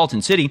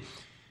cosmopolitan city,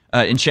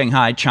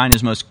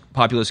 China's most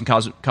populous and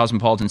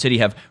cosmopolitan city,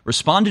 have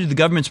responded to the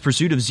government's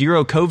pursuit of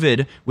zero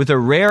COVID with a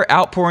rare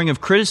outpouring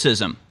of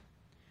criticism.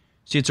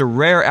 See, it's a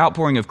rare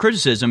outpouring of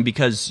criticism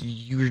because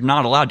you're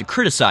not allowed to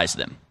criticize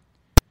them.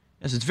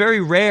 Yes, it's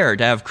very rare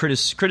to have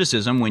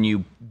criticism when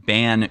you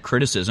ban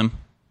criticism.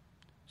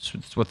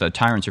 That's what the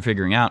tyrants are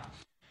figuring out.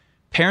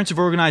 Parents have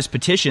organized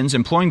petitions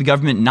imploring the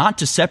government not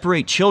to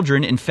separate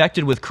children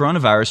infected with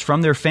coronavirus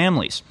from their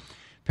families.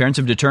 Parents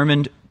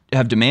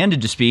have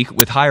demanded to speak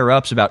with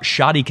higher-ups about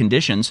shoddy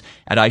conditions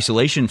at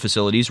isolation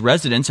facilities.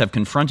 Residents have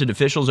confronted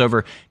officials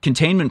over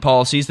containment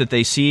policies that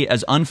they see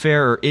as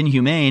unfair or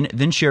inhumane,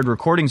 then shared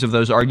recordings of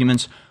those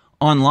arguments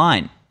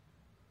online.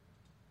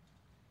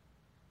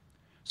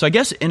 So I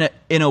guess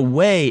in a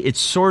way,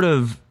 it's sort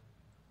of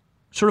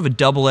a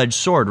double-edged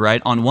sword,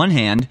 right? On one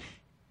hand,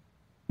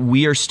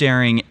 we are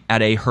staring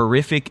at a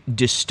horrific,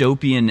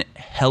 dystopian,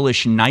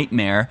 hellish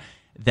nightmare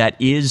that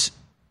is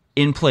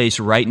in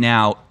place right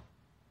now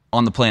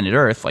on the planet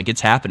Earth. Like,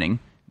 it's happening.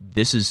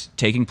 This is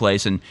taking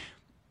place, and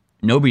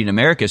nobody in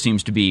America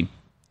seems to be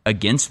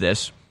against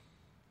this,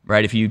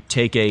 right? If you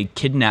take a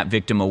kidnap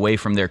victim away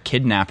from their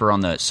kidnapper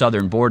on the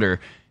southern border,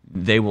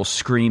 they will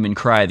scream and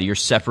cry that you're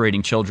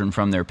separating children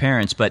from their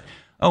parents. But,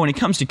 when it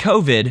comes to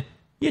COVID,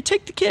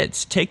 take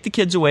the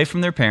kids away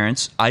from their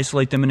parents,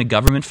 isolate them in a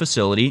government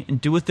facility,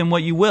 and do with them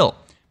what you will.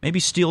 Maybe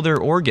steal their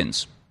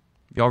organs.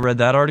 Y'all read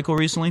that article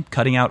recently?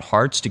 Cutting out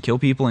hearts to kill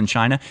people in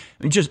China?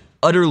 I mean, just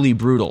utterly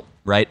brutal,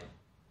 right?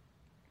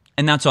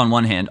 And that's on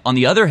one hand. On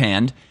the other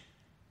hand,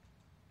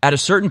 at a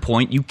certain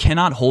point, you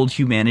cannot hold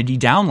humanity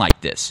down like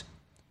this.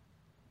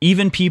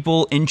 Even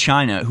people in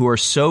China who are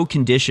so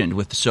conditioned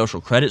with the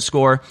social credit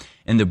score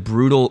and the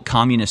brutal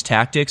communist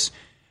tactics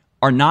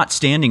are not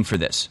standing for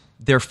this.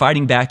 They're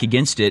fighting back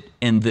against it,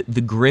 and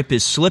the grip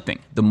is slipping.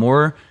 The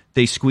more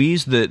they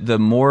squeeze, the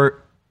more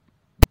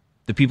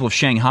the people of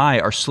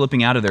Shanghai are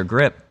slipping out of their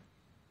grip.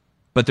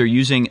 But they're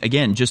using,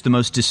 again, just the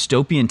most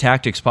dystopian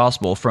tactics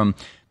possible. From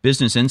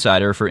Business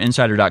Insider for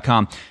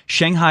Insider.com,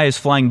 Shanghai is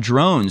flying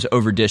drones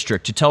over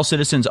district to tell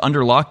citizens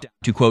under lockdown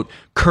to, quote,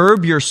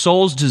 curb your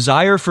soul's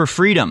desire for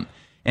freedom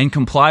and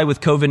comply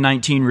with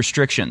COVID-19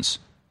 restrictions.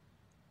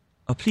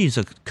 Oh, please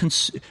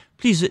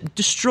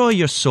destroy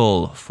your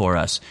soul for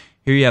us.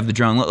 Here you have the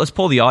drone. Let's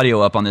pull the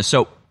audio up on this.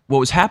 So what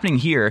was happening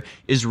here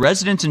is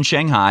residents in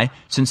Shanghai,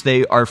 since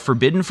they are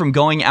forbidden from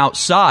going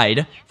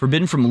outside,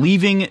 forbidden from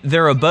leaving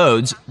their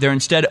abodes, they're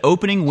instead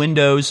opening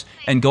windows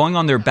and going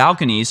on their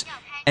balconies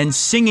and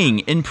singing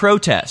in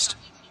protest.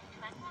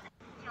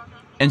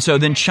 And so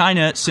then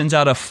China sends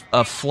out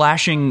a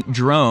flashing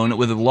drone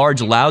with a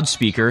large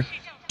loudspeaker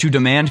to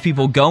demand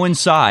people go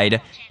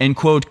inside and,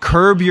 quote,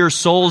 curb your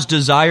soul's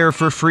desire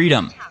for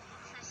freedom.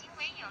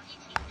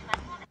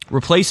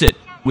 Replace it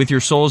with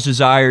your soul's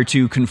desire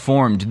to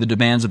conform to the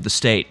demands of the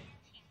state.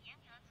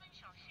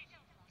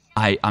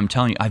 I'm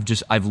telling you,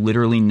 I've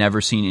literally never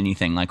seen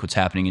anything like what's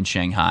happening in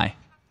Shanghai.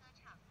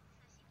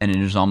 and it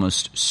is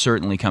almost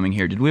certainly coming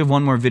here. Did we have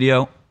one more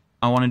video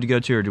I wanted to go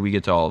to, or did we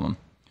get to all of them?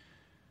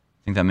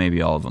 I think that may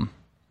be all of them.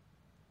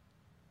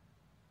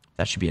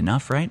 That should be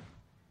enough, right?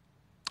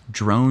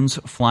 Drones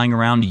flying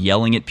around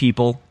yelling at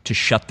people to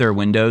shut their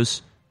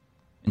windows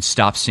and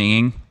stop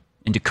singing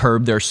and to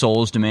curb their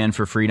soul's demand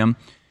for freedom.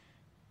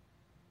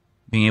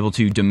 Being able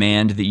to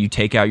demand that you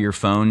take out your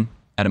phone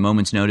at a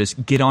moment's notice,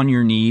 get on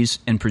your knees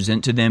and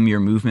present to them your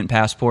movement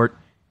passport,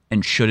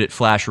 and should it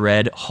flash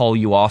red, haul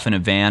you off in a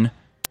van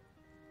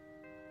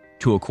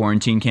to a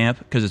quarantine camp,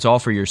 because it's all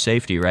for your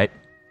safety, right?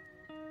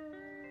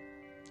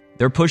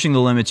 They're pushing the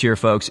limits here,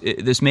 folks.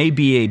 This may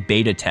be a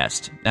beta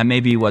test. That may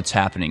be what's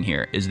happening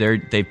here.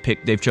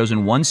 They've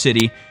chosen one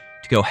city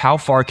to go, how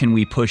far can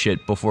we push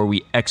it before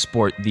we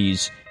export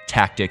these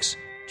tactics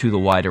to the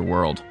wider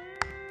world?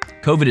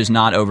 COVID is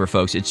not over,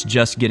 folks. It's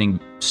just getting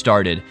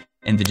started,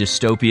 and the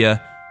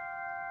dystopia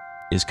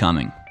is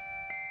coming.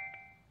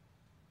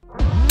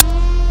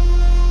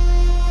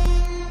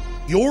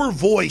 Your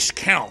voice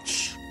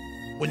counts.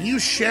 When you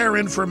share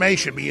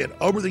information, be it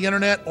over the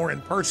internet or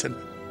in person,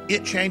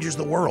 it changes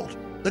the world.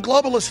 The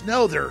globalists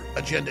know their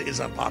agenda is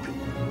unpopular.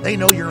 They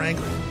know you're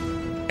angry.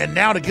 And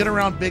now to get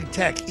around big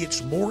tech,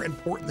 it's more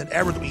important than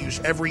ever that we use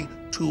every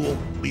tool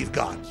we've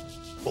got.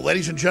 Well,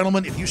 ladies and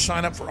gentlemen, if you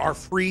sign up for our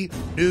free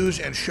news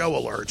and show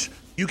alerts,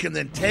 you can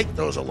then take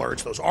those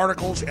alerts, those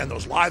articles, and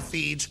those live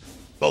feeds,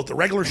 both the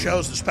regular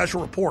shows and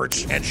special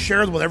reports, and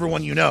share them with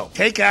everyone you know.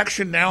 Take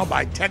action now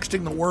by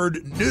texting the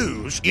word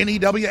NEWS,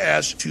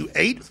 N-E-W-S, to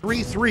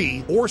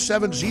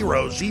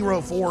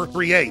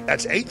 833-470-0438.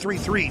 That's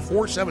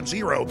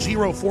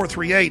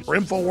 833-470-0438 for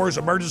InfoWars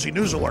Emergency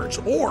News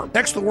Alerts. Or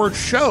text the word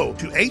SHOW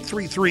to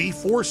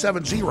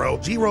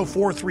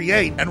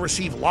 833-470-0438 and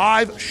receive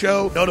live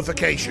show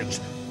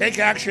notifications. Take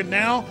action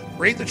now,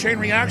 create the chain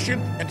reaction,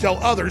 and tell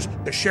others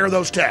to share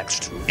those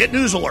texts. Get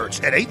news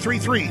alerts at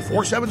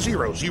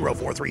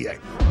 833-470-0438.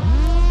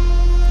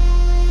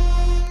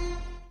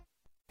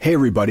 Hey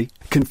everybody,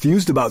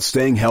 confused about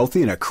staying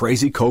healthy in a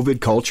crazy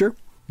COVID culture?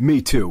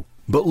 Me too.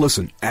 But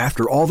listen,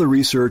 after all the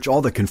research,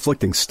 all the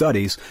conflicting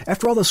studies,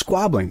 after all the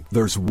squabbling,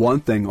 there's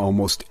one thing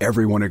almost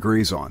everyone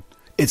agrees on.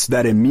 It's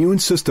that immune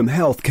system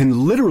health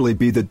can literally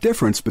be the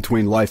difference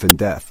between life and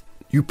death.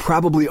 You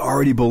probably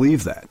already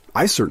believe that.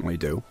 I certainly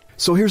do.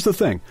 So here's the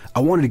thing.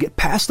 I wanted to get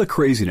past the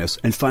craziness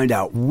and find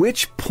out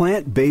which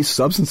plant-based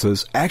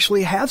substances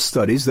actually have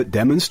studies that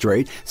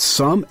demonstrate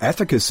some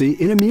efficacy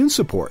in immune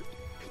support.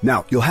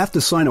 Now, you'll have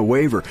to sign a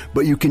waiver,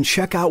 but you can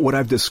check out what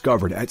I've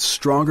discovered at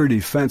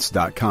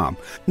StrongerDefense.com.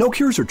 No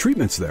cures or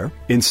treatments there.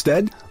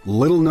 Instead,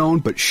 little-known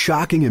but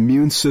shocking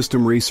immune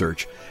system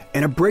research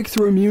and a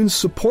breakthrough immune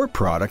support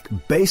product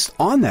based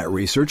on that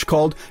research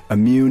called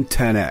Immune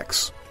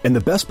 10X. And the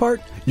best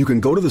part? You can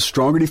go to the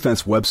Stronger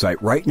Defense website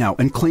right now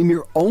and claim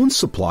your own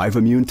supply of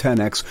Immune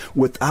 10X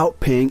without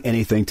paying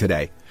anything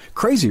today.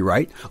 Crazy,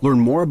 right?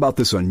 Learn more about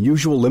this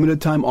unusual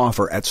limited-time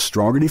offer at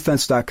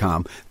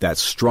StrongerDefense.com.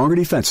 That's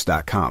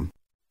StrongerDefense.com.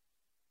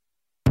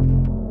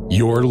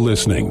 You're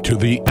listening to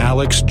The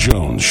Alex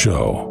Jones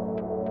Show.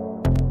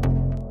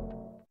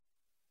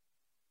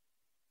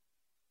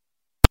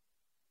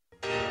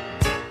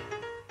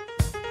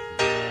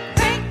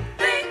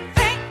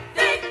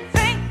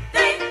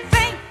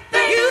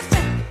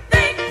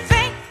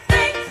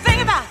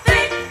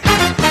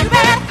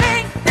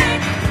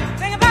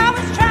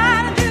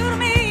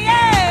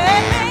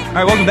 All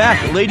right, welcome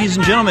back, ladies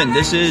and gentlemen.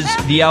 This is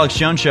The Alex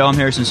Jones Show. I'm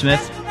Harrison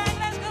Smith.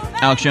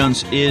 Alex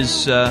Jones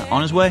is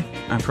on his way.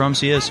 I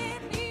promise he is.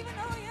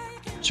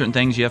 Certain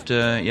things you have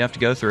to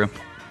go through.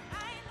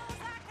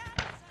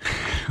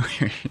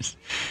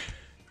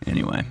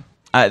 Anyway,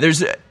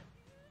 there's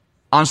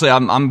honestly,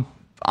 I'm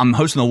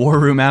hosting the War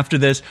Room after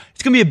this.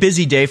 It's gonna be a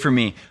busy day for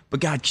me.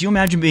 But God, can you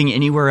imagine being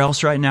anywhere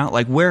else right now?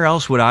 Like, where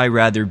else would I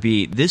rather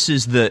be? This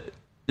is the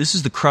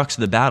crux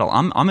of the battle.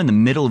 I'm in the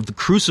middle of the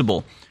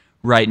crucible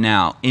right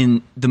now,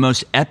 in the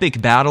most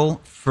epic battle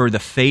for the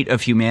fate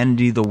of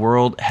humanity the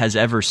world has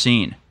ever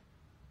seen.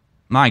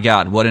 My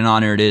God, what an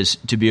honor it is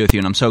to be with you,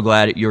 and I'm so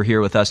glad you're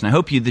here with us. And I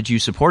hope that you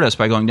support us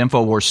by going to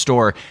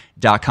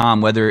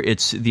InfoWarsStore.com, whether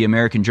it's the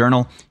American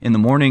Journal in the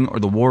morning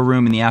or the War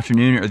Room in the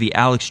afternoon or the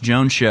Alex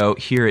Jones Show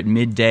here at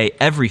midday.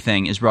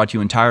 Everything is brought to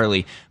you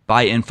entirely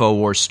by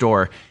InfoWars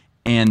Store,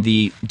 and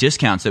the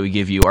discounts that we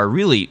give you are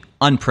really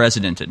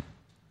unprecedented,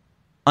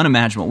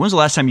 unimaginable. When was the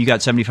last time you got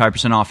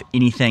 75% off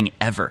anything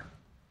ever?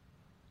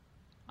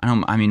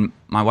 I mean,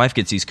 my wife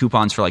gets these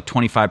coupons for like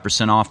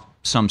 25% off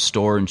some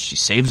store, and she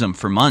saves them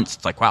for months.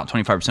 It's like, wow,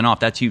 25% off.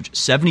 That's huge.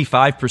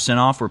 75%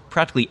 off. We're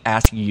practically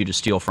asking you to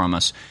steal from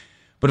us.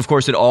 But of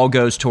course, it all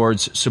goes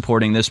towards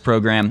supporting this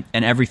program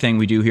and everything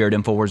we do here at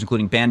InfoWars,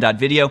 including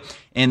Band.video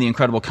and the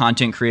incredible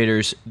content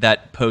creators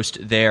that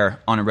post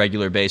there on a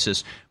regular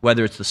basis.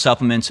 Whether it's the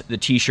supplements, the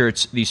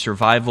T-shirts, the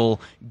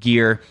survival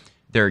gear,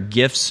 there are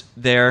gifts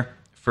there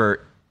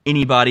for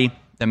anybody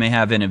that may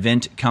have an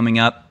event coming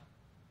up.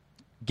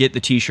 Get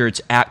the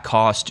T-shirts at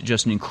cost,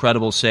 just an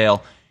incredible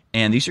sale.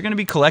 And these are going to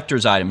be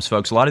collector's items,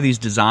 folks. A lot of these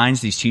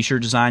designs, these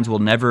T-shirt designs, will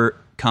never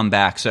come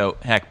back. So,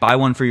 heck, buy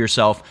one for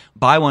yourself,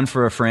 buy one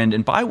for a friend,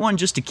 and buy one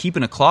just to keep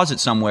in a closet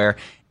somewhere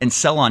and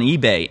sell on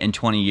eBay in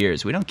 20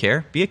 years. We don't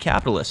care. Be a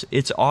capitalist.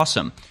 It's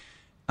awesome.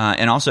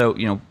 And also,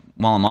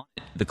 while I'm on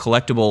it, the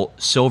collectible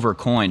silver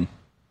coin,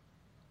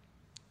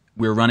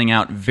 we're running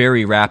out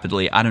very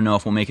rapidly. I don't know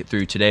if we'll make it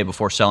through today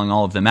before selling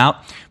all of them out,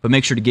 but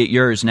make sure to get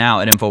yours now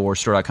at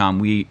InfoWarsStore.com.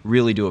 We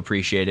really do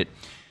appreciate it.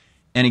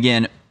 And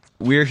again,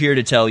 we're here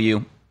to tell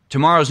you,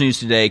 tomorrow's news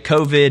today,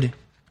 COVID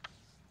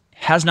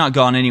has not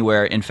gone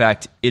anywhere. In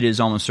fact, it is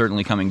almost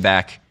certainly coming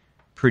back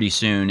pretty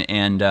soon.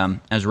 And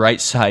as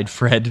Right Side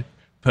Fred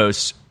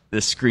posts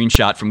this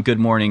screenshot from Good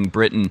Morning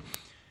Britain,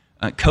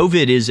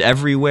 COVID is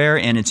everywhere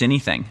and it's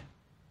anything.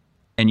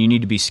 And you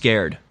need to be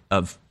scared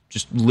of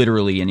just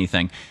literally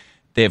anything.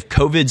 They have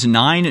COVID's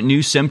 9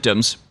 new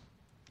symptoms,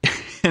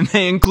 and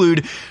they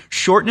include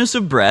shortness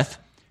of breath,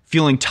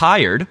 feeling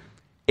tired,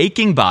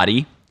 aching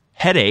body,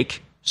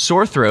 headache,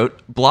 sore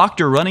throat,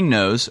 blocked or running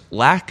nose,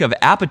 lack of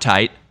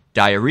appetite,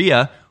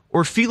 diarrhea,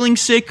 or feeling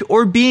sick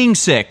or being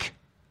sick.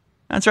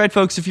 That's right,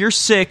 folks. If you're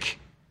sick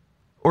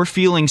or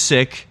feeling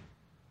sick,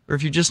 or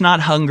if you're just not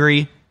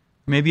hungry,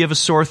 maybe you have a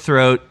sore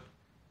throat,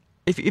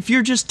 if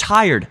you're just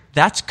tired,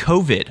 that's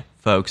COVID,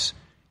 folks.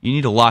 You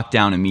need to lock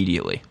down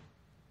immediately.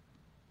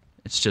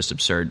 It's just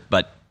absurd.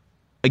 But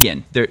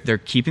again, they're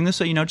keeping this,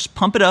 so, just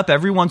pump it up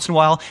every once in a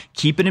while.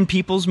 Keep it in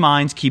people's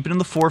minds. Keep it in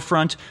the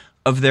forefront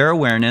of their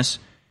awareness.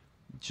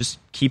 Just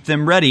keep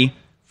them ready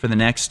for the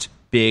next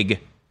big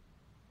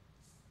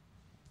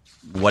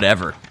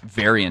whatever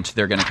variant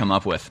they're going to come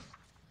up with.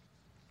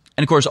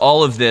 And of course,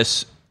 all of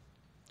this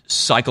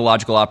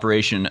psychological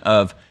operation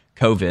of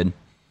COVID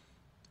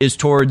is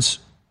towards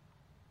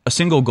a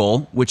single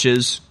goal, which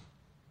is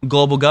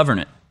global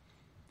governance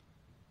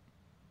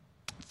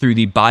through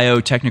the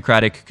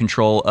biotechnocratic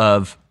control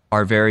of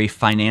our very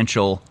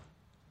financial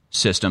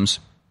systems.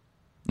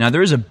 Now,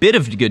 there is a bit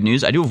of good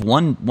news. I do have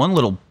one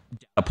little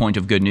data point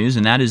of good news,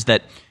 and that is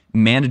that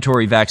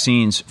mandatory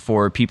vaccines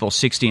for people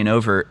 60 and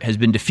over has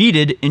been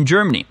defeated in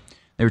Germany.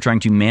 They were trying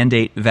to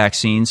mandate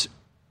vaccines,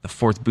 the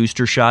 4th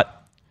booster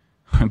shot,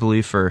 I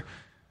believe, for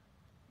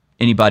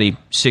anybody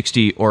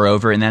 60 or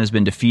over, and that has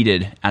been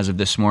defeated as of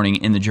this morning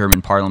in the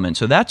German parliament.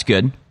 So that's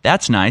good.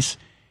 That's nice.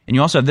 And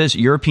you also have this.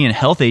 European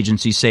health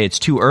agencies say it's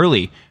too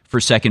early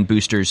for second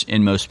boosters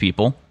in most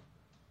people.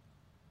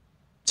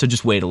 So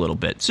just wait a little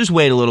bit. Just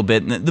wait a little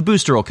bit. And the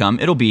booster will come.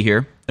 It'll be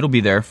here. It'll be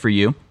there for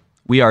you.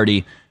 We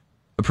already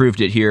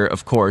approved it here,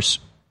 of course.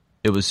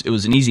 It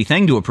was an easy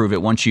thing to approve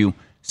it once you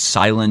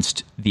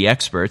silenced the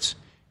experts.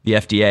 The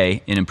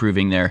FDA, in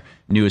approving their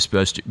newest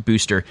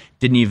booster,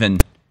 didn't even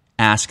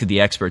ask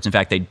the experts. In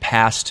fact, they'd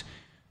passed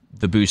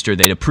the booster.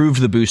 They'd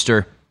approved the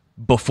booster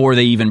before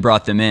they even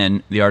brought them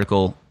in. The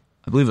article,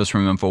 I believe it was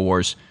from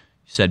InfoWars,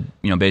 said,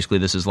 basically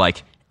this is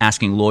like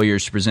asking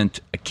lawyers to present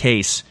a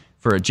case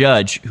for a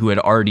judge who had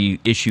already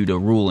issued a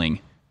ruling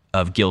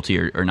of guilty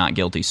or not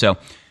guilty. So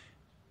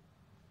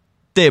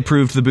they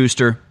approved the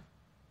booster.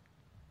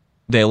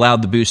 They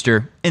allowed the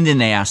booster, and then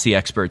they asked the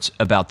experts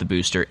about the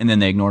booster, and then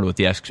they ignored what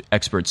the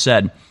experts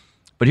said.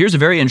 But here's a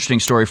very interesting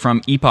story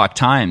from Epoch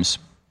Times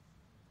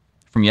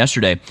from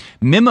yesterday.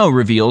 Memo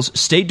reveals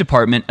State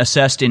Department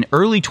assessed in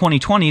early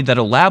 2020 that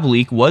a lab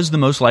leak was the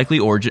most likely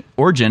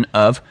origin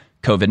of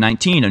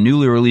COVID-19. A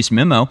newly released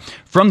memo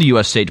from the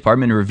U.S. State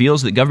Department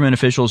reveals that government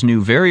officials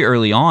knew very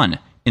early on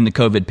in the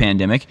COVID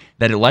pandemic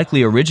that it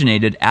likely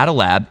originated at a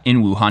lab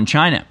in Wuhan,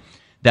 China.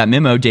 That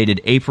memo,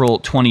 dated April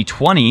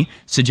 2020,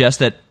 suggests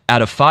that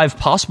out of 5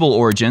 possible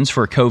origins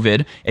for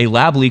COVID, a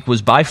lab leak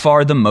was by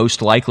far the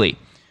most likely.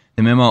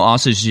 The memo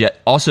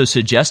also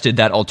suggested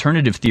that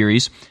alternative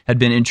theories had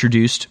been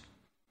introduced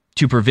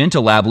to prevent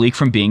a lab leak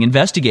from being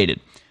investigated.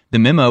 The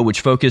memo,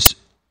 which focused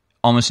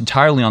almost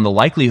entirely on the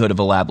likelihood of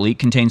a lab leak,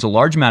 contains a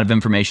large amount of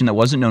information that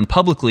wasn't known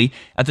publicly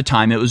at the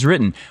time it was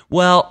written.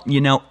 Well,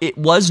 it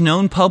was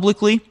known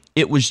publicly.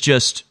 It was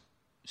just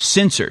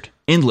censored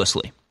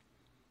endlessly.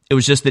 It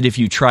was just that if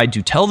you tried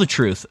to tell the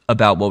truth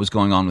about what was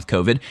going on with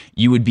COVID,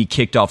 you would be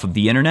kicked off of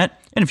the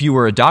internet. And if you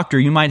were a doctor,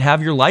 you might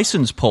have your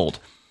license pulled.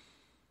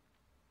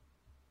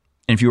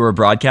 And if you were a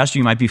broadcaster,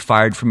 you might be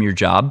fired from your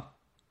job.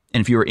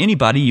 And if you were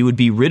anybody, you would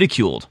be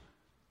ridiculed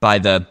by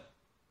the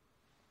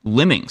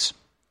lemmings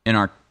in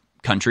our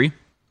country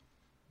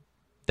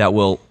that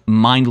will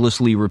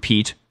mindlessly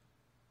repeat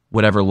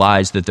whatever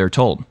lies that they're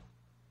told.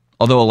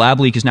 Although a lab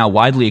leak is now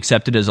widely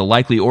accepted as a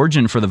likely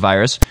origin for the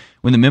virus,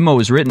 when the memo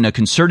was written, a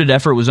concerted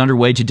effort was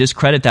underway to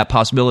discredit that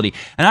possibility.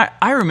 And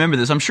I remember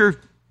this. I'm sure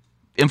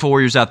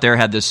InfoWarriors out there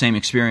had this same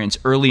experience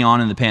early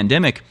on in the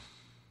pandemic.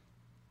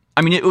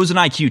 I mean, it was an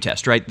IQ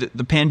test, right?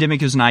 The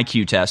pandemic is an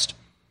IQ test.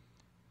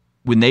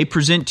 When they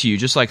present to you,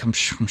 just like I'm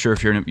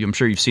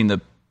sure you've seen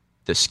the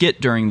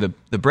skit during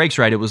the breaks,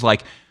 right? It was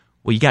like,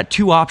 well, you got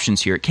 2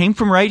 options here. It came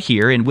from right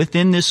here, and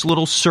within this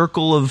little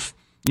circle of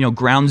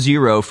ground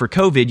zero for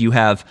COVID, you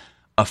have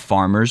a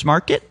farmer's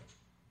market,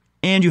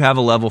 and you have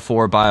a level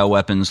 4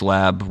 bioweapons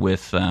lab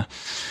with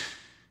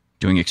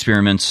doing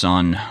experiments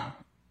on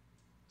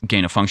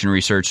gain-of-function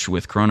research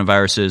with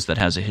coronaviruses that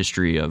has a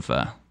history of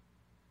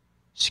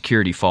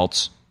security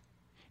faults.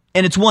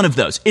 And it's one of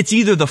those. It's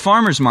either the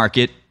farmer's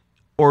market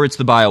or it's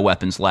the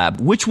bioweapons lab.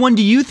 Which one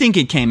do you think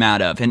it came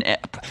out of? And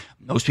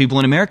most people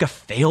in America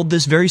failed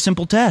this very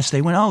simple test.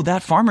 They went, oh,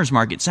 that farmer's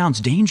market sounds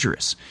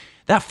dangerous.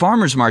 That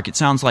farmer's market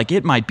sounds like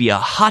it might be a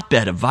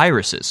hotbed of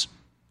viruses.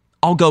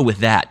 I'll go with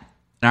that.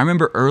 And I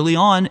remember early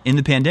on in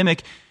the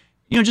pandemic,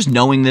 just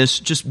knowing this,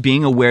 just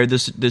being aware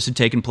this had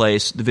taken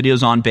place. The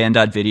video's on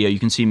band.video. You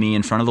can see me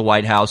in front of the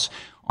White House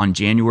on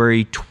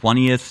January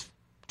 20th,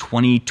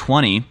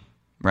 2020,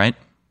 right?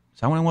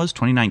 Is that when it was?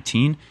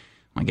 2019?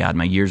 My God,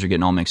 my years are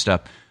getting all mixed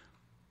up.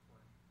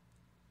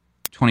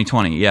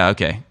 2020, yeah,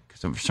 okay.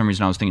 Because for some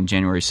reason I was thinking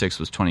January 6th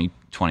was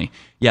 2020.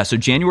 Yeah, so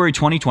January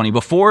 2020,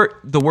 before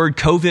the word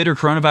COVID or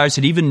coronavirus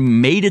had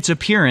even made its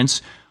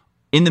appearance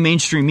in the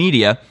mainstream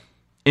media,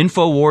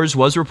 InfoWars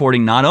was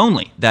reporting not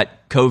only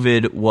that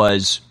COVID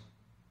was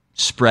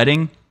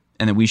spreading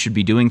and that we should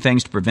be doing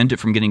things to prevent it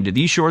from getting to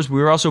these shores,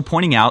 we were also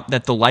pointing out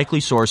that the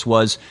likely source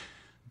was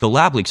the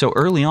lab leak. So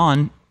early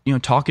on,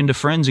 talking to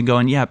friends and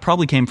going, yeah, it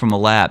probably came from a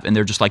lab. And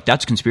they're just like,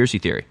 that's conspiracy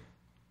theory.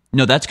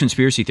 No, that's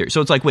conspiracy theory.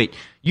 So it's like, wait,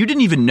 you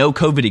didn't even know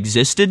COVID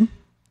existed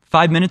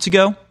 5 minutes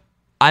ago?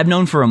 I've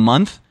known for a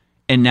month,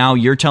 and now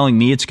you're telling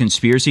me it's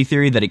conspiracy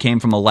theory that it came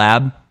from a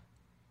lab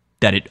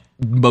that it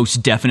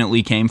most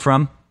definitely came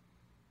from?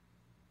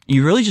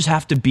 You really just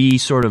have to be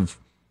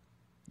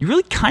you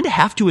really kind of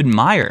have to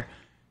admire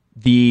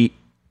the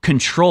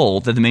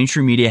control that the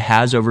mainstream media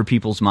has over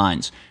people's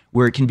minds,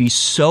 where it can be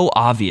so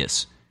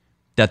obvious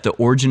that the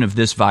origin of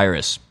this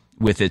virus,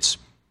 with its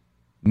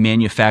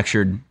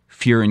manufactured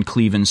furin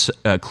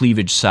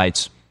cleavage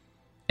sites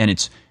and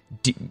its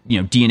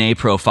DNA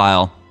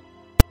profile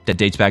that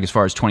dates back as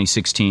far as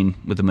 2016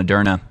 with the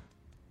Moderna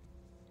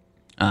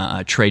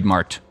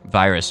trademarked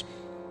virus,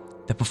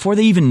 that before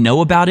they even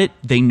know about it,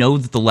 they know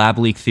that the lab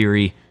leak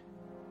theory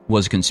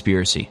was a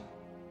conspiracy.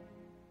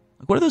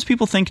 What do those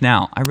people think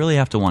now? I really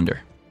have to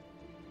wonder.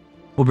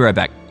 We'll be right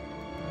back.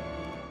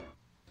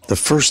 The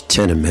first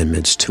 10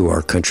 amendments to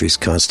our country's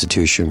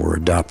Constitution were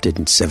adopted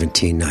in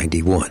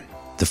 1791.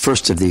 The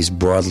first of these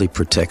broadly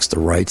protects the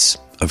rights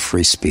of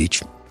free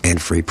speech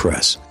and free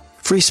press.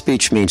 Free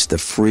speech means the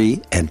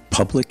free and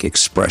public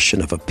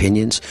expression of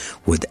opinions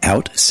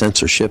without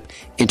censorship,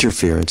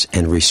 interference,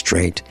 and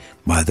restraint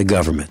by the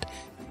government.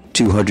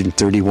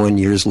 231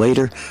 years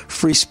later,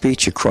 free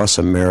speech across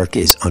America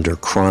is under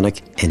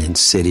chronic and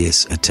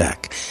insidious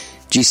attack.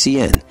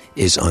 GCN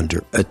is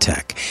under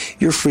attack.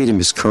 Your freedom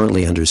is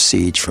currently under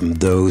siege from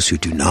those who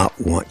do not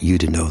want you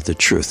to know the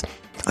truth.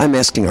 I'm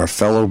asking our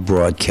fellow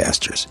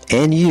broadcasters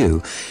and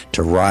you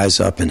to rise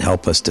up and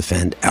help us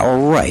defend our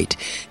right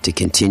to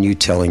continue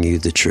telling you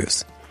the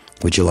truth.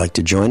 Would you like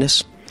to join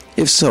us?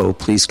 If so,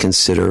 please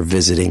consider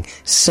visiting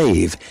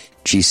SaveGCN.com.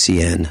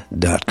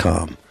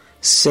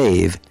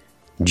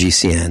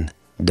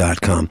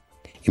 SaveGCN.com.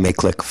 You may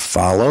click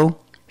follow,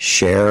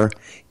 share,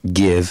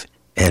 give,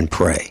 and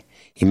pray.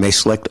 You may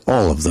select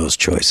all of those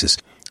choices.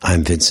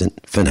 I'm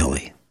Vincent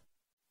Finelli.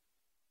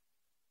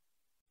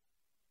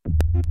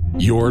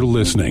 You're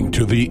listening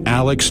to The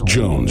Alex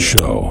Jones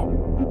Show.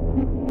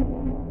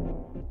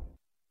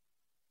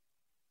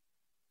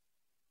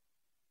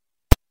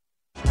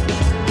 The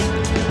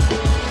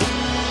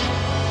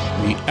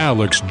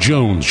Alex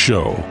Jones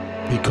Show,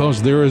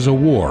 because there is a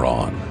war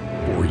on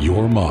for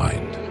your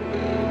mind.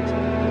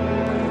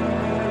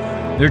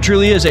 There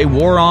truly is a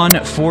war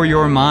on for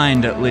your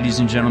mind, ladies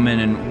and gentlemen,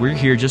 and we're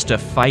here just to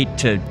fight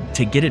to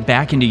get it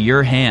back into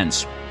your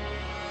hands.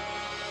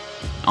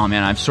 Oh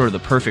man, I have sort of the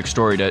perfect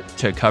story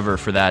to cover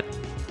for that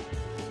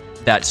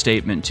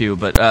statement too.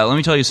 But let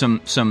me tell you,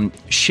 some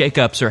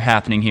shakeups are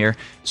happening here.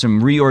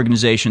 Some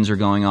reorganizations are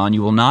going on.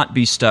 You will not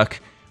be stuck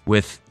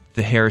with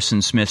the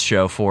Harrison Smith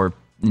Show for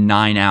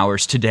 9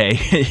 hours today.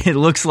 It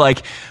looks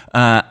like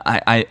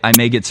I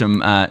may get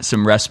some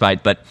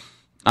respite, but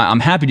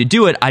I'm happy to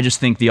do it. I just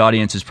think the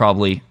audience is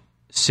probably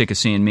sick of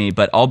seeing me.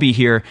 But I'll be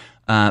here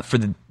for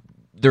the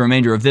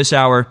remainder of this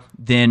hour.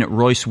 Then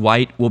Royce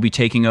White will be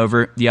taking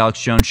over the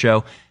Alex Jones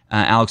Show.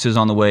 Alex is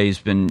on the way. He's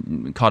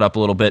been caught up a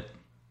little bit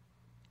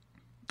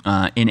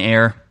in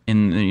air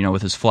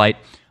with his flight,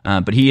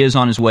 but he is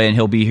on his way, and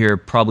he'll be here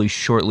probably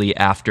shortly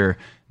after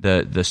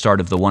the start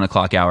of the 1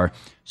 o'clock hour.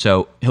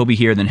 So he'll be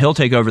here. Then he'll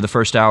take over the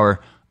first hour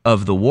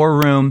of the War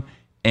Room,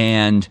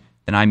 and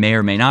then I may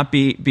or may not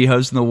be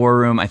hosting the War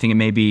Room. I think it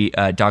may be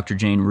Dr.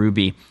 Jane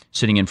Ruby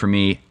sitting in for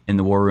me in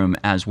the War Room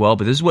as well.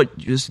 But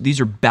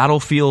these are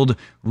battlefield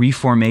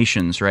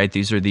reformations, right?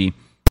 These are the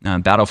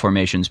battle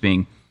formations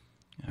being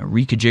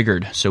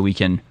reconfigured so we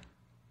can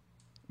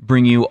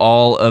bring you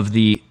all of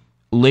the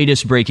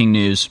latest breaking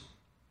news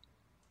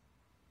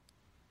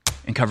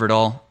and cover it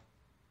all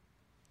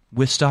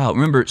with style.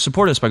 Remember,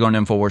 support us by going to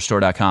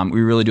InfoWarsStore.com.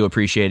 We really do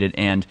appreciate it.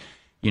 And,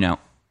 I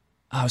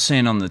was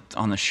saying on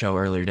the show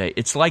earlier today,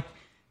 it's like,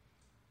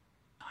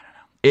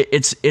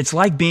 it's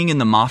like being in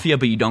the mafia,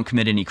 but you don't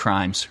commit any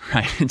crimes,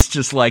 right? It's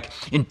just like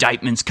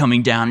indictments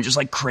coming down and just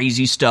like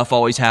crazy stuff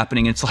always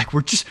happening. It's like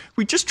we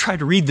just try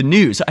to read the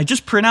news. I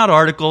just print out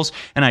articles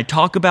and I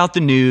talk about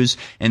the news,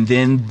 and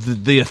then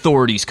the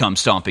authorities come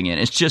stomping in.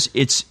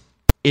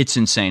 It's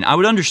insane. I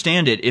would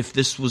understand it if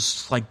this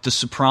was like The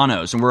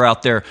Sopranos and we're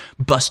out there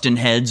busting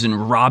heads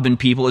and robbing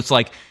people. It's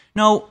like,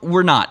 no,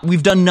 we're not.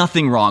 We've done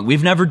nothing wrong.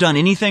 We've never done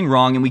anything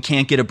wrong, and we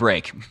can't get a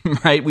break,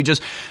 right? We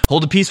just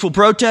hold a peaceful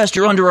protest.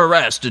 You're under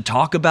arrest. To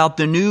talk about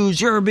the news,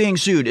 you're being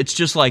sued. It's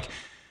just like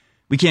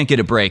we can't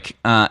get a break,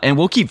 and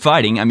we'll keep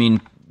fighting. I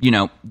mean,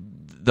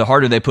 the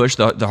harder they push,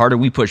 the harder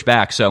we push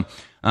back. So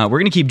we're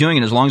going to keep doing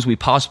it as long as we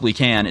possibly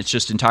can. It's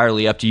just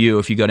entirely up to you.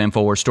 If you go to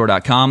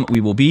InfoWarsStore.com,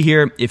 we will be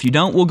here. If you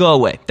don't, we'll go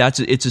away.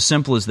 It's as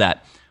simple as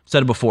that. I've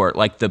said it before.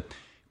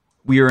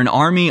 We are an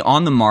army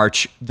on the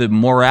march. The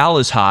morale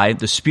is high.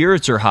 The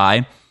spirits are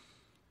high.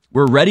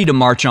 We're ready to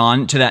march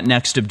on to that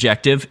next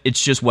objective.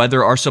 It's just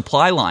whether our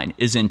supply line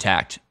is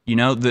intact.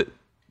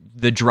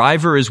 The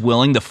driver is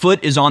willing. The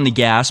foot is on the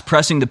gas,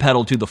 pressing the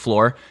pedal to the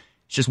floor.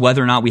 It's just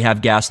whether or not we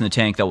have gas in the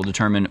tank that will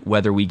determine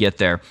whether we get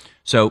there.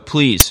 So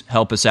please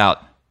help us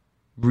out.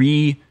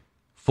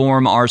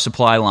 Reform our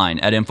supply line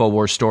at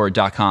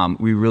InfoWarsStore.com.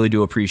 We really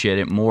do appreciate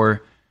it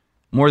more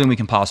than we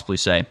can possibly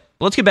say.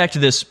 But let's get back to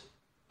this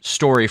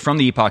story from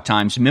the Epoch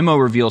Times. Memo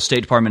reveals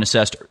State Department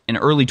assessed in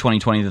early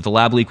 2020 that the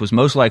lab leak was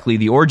most likely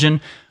the origin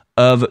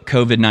of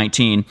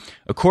COVID-19.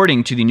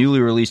 According to the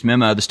newly released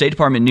memo, the State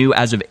Department knew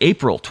as of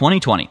April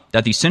 2020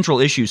 that the central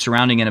issues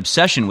surrounding an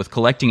obsession with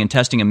collecting and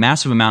testing a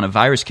massive amount of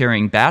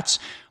virus-carrying bats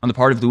on the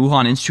part of the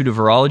Wuhan Institute of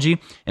Virology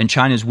and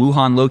China's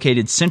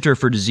Wuhan-located Center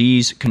for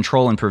Disease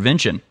Control and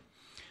Prevention.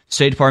 The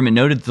State Department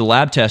noted that the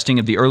lab testing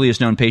of the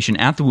earliest known patient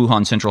at the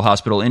Wuhan Central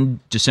Hospital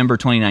in December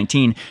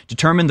 2019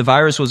 determined the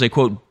virus was a,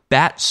 quote,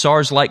 bat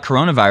SARS-like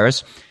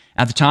coronavirus.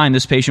 At the time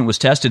this patient was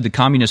tested, the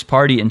Communist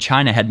Party in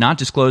China had not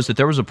disclosed that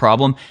there was a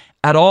problem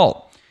at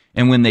all.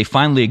 And when they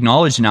finally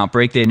acknowledged an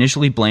outbreak, they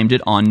initially blamed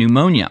it on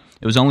pneumonia.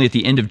 It was only at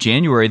the end of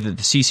January that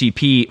the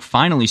CCP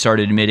finally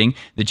started admitting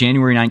that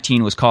January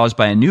 19 was caused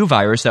by a new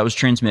virus that was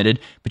transmitted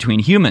between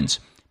humans.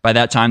 By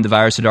that time, the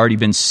virus had already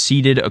been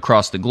seeded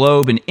across the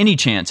globe, and any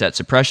chance at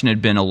suppression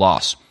had been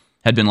lost.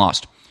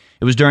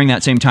 It was during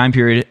that same time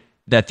period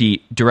that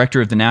the director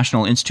of the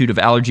National Institute of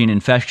Allergy and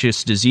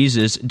Infectious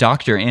Diseases,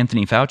 Dr.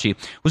 Anthony Fauci,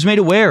 was made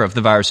aware of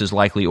the virus's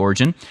likely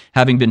origin,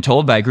 having been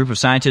told by a group of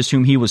scientists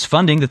whom he was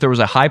funding that there was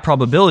a high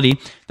probability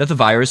that the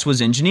virus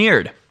was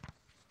engineered.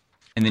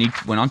 And then he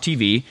went on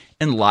TV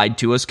and lied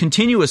to us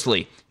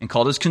continuously and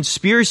called us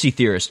conspiracy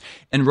theorists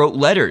and wrote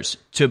letters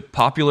to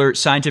popular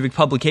scientific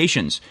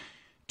publications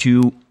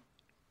to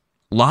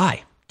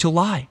lie, to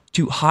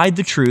hide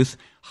the truth,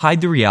 hide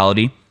the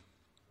reality,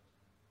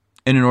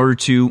 and in order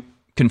to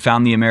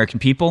confound the American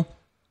people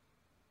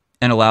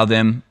and allow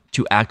them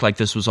to act like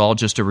this was all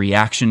just a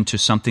reaction to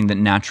something that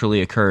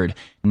naturally occurred.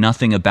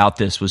 Nothing about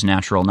this was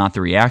natural, not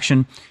the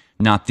reaction,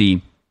 not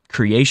the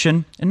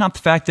creation, and not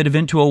the fact that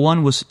Event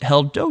 201 was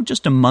held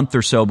just a month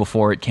or so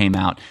before it came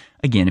out.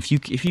 Again, if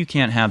you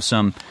can't have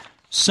some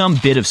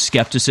bit of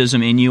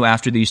skepticism in you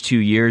after these 2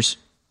 years,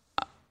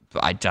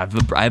 I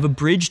have a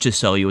bridge to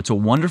sell you. It's a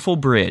wonderful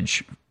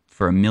bridge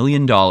for $1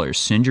 million.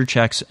 Send your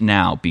checks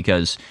now,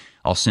 because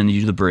I'll send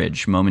you the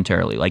bridge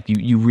momentarily. Like,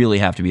 you really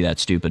have to be that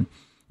stupid.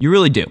 You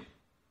really do.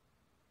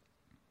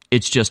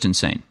 It's just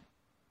insane.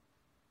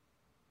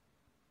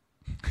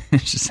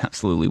 It's just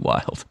absolutely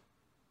wild.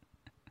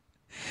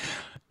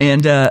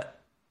 And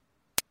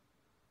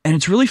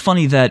it's really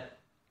funny that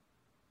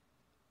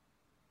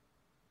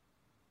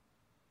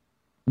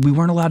we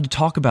weren't allowed to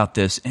talk about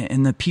this,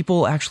 and that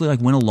people actually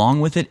went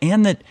along with it,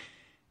 and that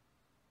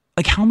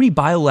how many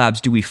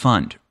biolabs do we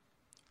fund?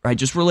 Right,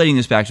 just relating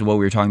this back to what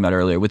we were talking about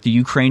earlier with the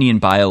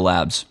Ukrainian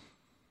biolabs.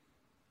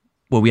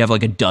 Well, we have a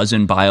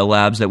dozen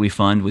biolabs that we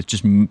fund with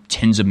just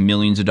tens of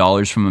millions of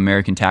dollars from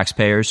American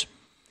taxpayers.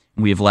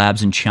 We have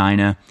labs in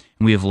China,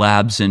 and we have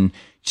labs in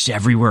just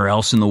everywhere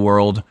else in the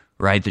world,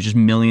 right, that just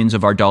millions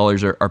of our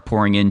dollars are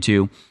pouring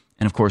into.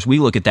 And of course, we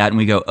look at that and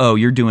we go, oh,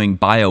 you're doing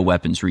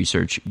bioweapons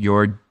research.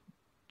 You're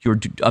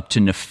up to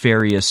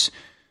nefarious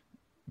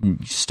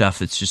stuff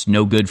that's just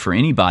no good for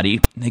anybody.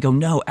 And they go,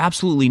 no,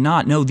 absolutely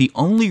not. No, the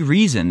only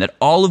reason that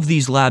all of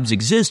these labs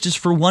exist is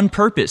for one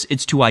purpose.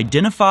 It's to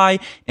identify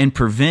and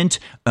prevent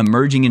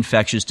emerging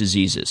infectious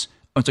diseases.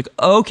 It's like,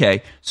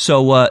 okay,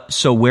 so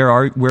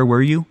where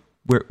were you?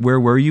 Where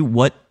were you?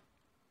 What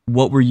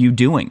were you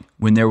doing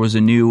when there was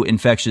a new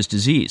infectious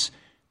disease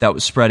that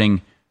was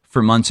spreading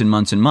for months and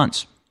months and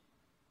months?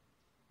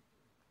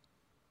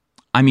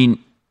 I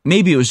mean,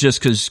 maybe it was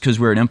just because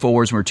we're at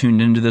InfoWars and we're tuned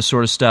into this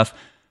sort of stuff.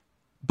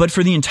 But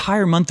for the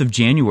entire month of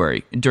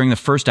January, during the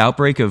first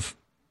outbreak of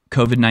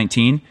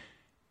COVID-19,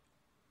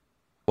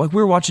 we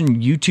were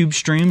watching YouTube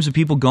streams of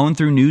people going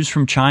through news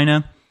from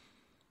China.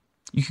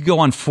 You could go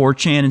on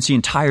 4chan and see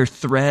entire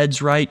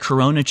threads, right?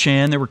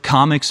 Corona-chan. There were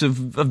comics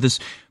of this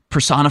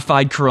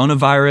personified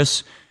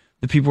coronavirus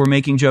that people were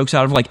making jokes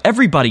out of.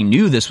 Everybody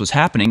knew this was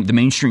happening. The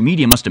mainstream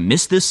media must have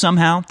missed this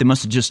somehow. They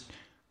must have just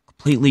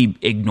completely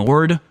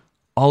ignored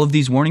all of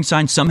these warning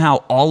signs. Somehow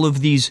all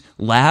of these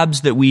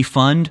labs that we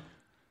fund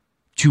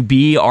to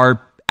be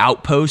our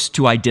outposts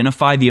to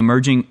identify the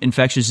emerging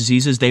infectious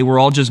diseases, they were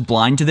all just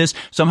blind to this.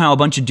 Somehow a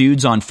bunch of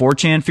dudes on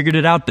 4chan figured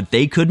it out, but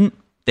they couldn't.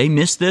 They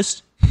missed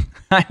this.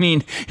 I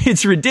mean,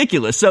 it's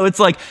ridiculous. So it's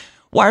like,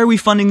 why are we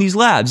funding these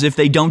labs if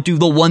they don't do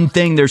the one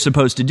thing they're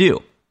supposed to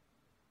do?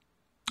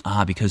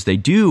 Because they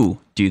do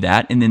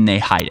that, and then they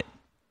hide it,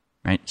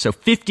 right? So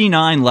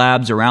 59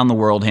 labs around the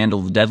world handle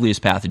the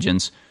deadliest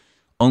pathogens.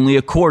 Only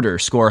a quarter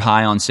score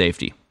high on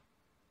safety.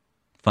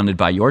 Funded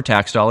by your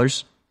tax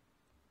dollars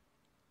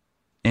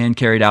and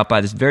carried out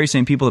by the very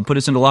same people that put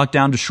us into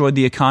lockdown, destroyed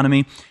the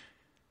economy,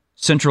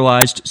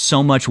 centralized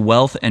so much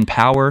wealth and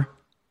power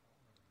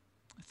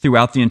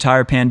throughout the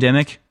entire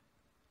pandemic,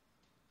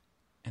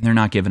 and they're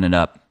not giving it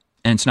up,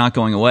 and it's not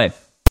going away.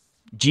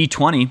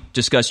 G20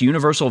 discuss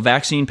universal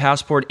vaccine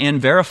passport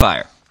and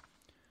verifier.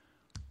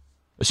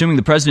 Assuming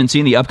the presidency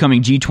in the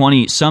upcoming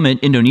G20 summit,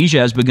 Indonesia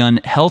has begun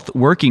Health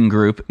Working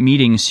Group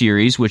meeting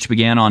series, which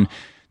began on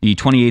the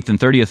 28th and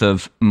 30th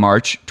of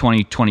March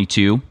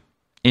 2022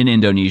 in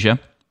Indonesia.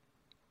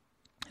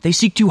 They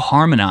seek to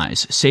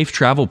harmonize safe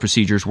travel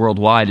procedures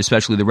worldwide,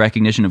 especially the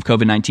recognition of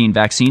COVID-19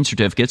 vaccine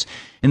certificates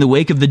in the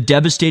wake of the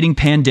devastating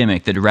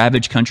pandemic that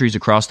ravaged countries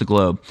across the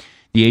globe.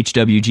 The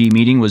HWG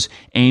meeting was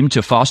aimed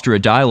to foster a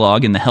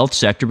dialogue in the health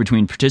sector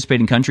between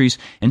participating countries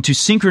and to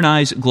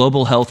synchronize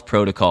global health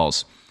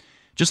protocols.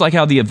 Just like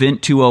how the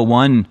Event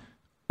 201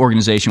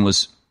 organization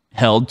was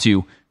held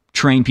to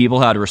train people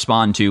how to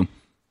respond to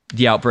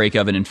the outbreak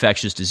of an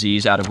infectious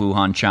disease out of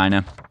Wuhan,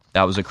 China.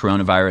 That was a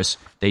coronavirus.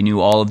 They knew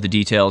all of the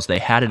details. They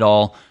had it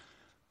all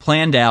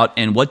planned out.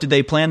 And what did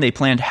they plan? They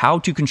planned how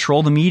to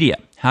control the media,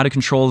 how to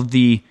control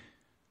the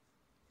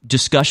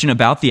discussion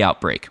about the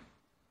outbreak,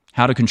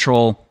 how to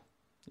control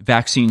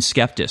vaccine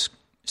skeptics,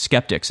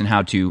 and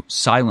how to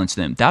silence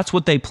them. That's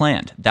what they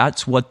planned.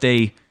 That's what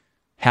they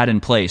had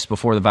in place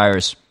before the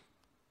virus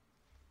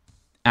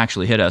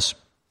actually hit us.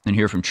 And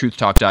here from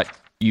truthtalk.uk,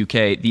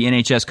 the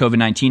NHS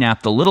COVID-19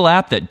 app, the little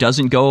app that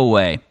doesn't go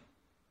away.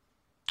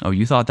 Oh,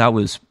 you thought that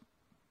was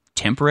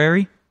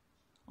temporary?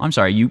 I'm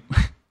sorry, you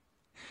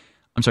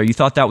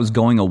thought that was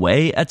going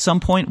away at some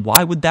point?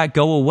 Why would that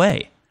go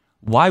away?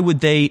 Why would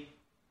they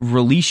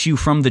release you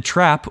from the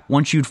trap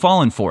once you'd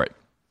fallen for it?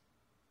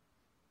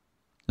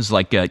 It's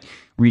like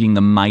reading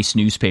the Mice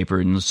newspaper,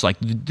 and it's like,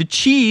 the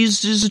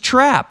cheese is a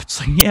trap.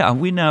 It's like, yeah,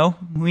 we know.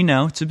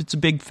 It's a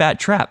big fat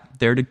trap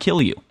there to kill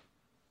you.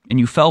 And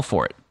you fell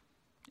for it.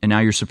 And now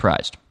you're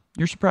surprised.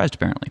 You're surprised,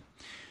 apparently.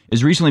 It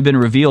has recently been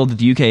revealed that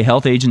the UK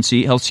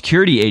Health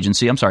Security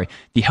Agency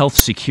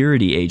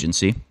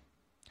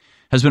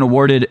has been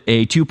awarded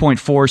a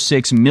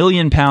 £2.46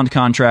 million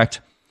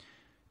contract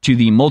to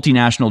the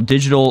multinational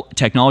digital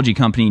technology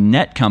company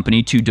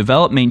Netcompany to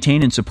develop,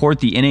 maintain, and support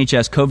the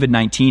NHS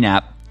COVID-19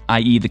 app,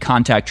 i.e. the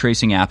contact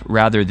tracing app,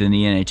 rather than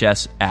the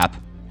NHS app.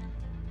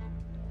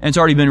 And it's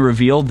already been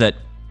revealed that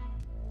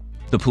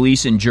the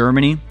police in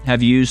Germany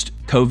have used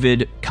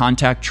COVID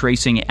contact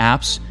tracing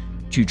apps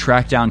to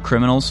track down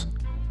criminals.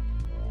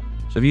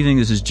 So if you think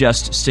this is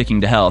just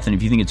sticking to health, and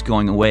if you think it's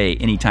going away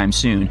anytime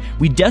soon,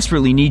 we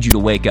desperately need you to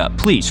wake up.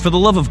 Please, for the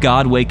love of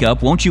God, wake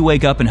up. Won't you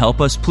wake up and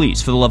help us?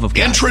 Please, for the love of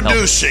God.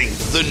 Introducing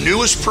the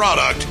newest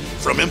product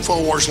from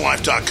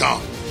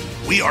InfoWarsLife.com.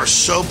 We are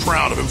so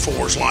proud of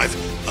InfoWars Life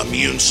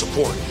Immune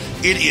Support.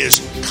 It is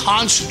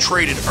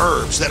concentrated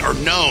herbs that are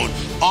known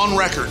on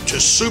record to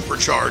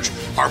supercharge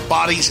our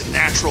body's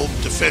natural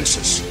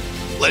defenses.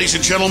 Ladies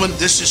and gentlemen,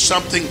 this is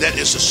something that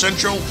is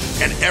essential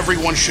and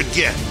everyone should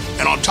get.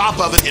 And on top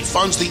of it, it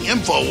funds the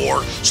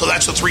InfoWar, so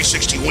that's a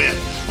 360 win.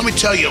 Let me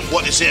tell you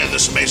what is in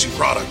this amazing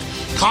product.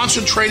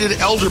 Concentrated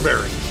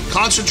elderberry,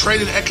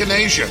 concentrated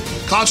echinacea,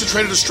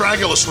 concentrated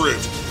astragalus root,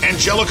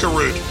 angelica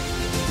root,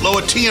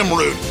 loetium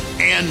root,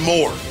 and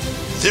more.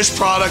 This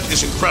product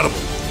is incredible.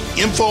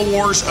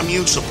 InfoWars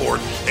Immune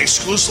Support,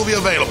 exclusively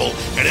available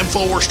at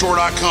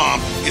InfoWarsStore.com,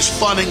 is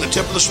funding the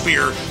tip of the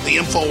spear, the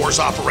InfoWars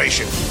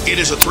operation. It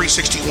is a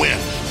 360 win.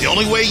 The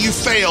only way you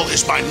fail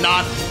is by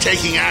not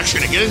taking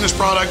action and getting this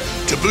product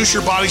to boost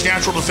your body's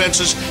natural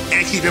defenses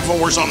and keep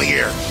InfoWars on the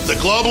air. The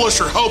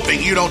globalists are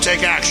hoping you don't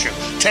take action.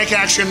 Take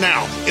action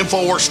now.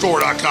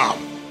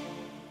 InfoWarsStore.com.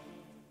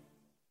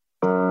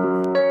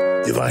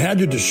 If I had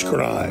to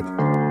describe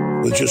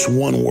with just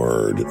one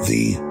word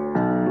the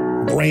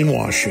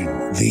brainwashing,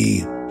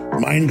 the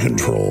mind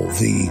control,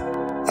 the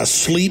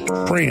asleep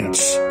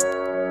trance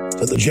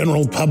that the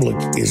general public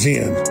is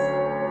in,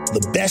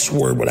 the best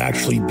word would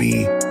actually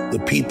be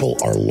the people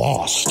are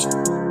lost.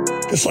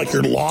 Just like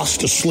you're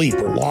lost to sleep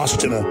or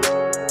lost in a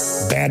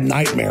bad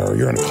nightmare, or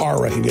you're in a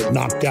car wreck and get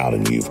knocked out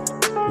and you've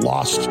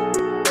lost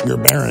your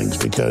bearings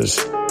because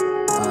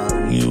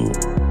you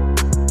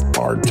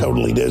are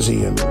totally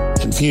dizzy and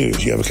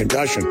confused. You have a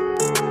concussion.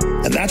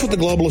 And that's what the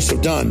globalists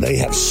have done. They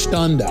have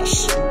stunned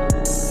us.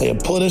 They have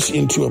put us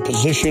into a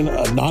position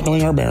of not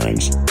knowing our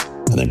bearings.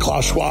 And then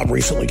Klaus Schwab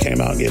recently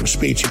came out and gave a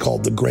speech he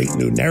called The Great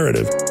New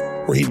Narrative,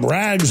 where he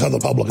brags how the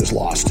public is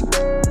lost,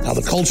 how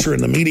the culture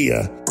and the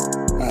media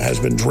has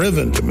been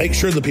driven to make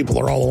sure that people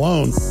are all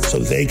alone so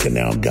they can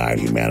now guide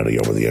humanity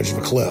over the edge of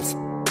a cliff.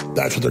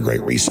 That's what their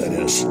Great Reset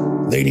is.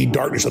 They need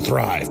darkness to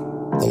thrive.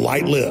 The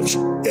light lives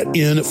at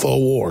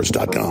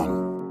Infowars.com.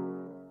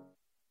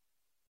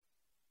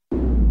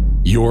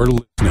 You're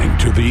listening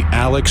to The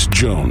Alex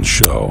Jones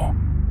Show.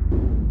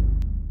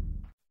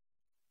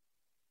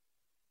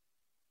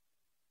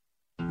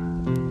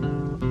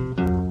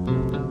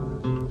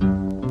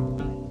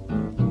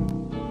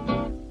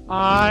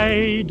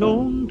 I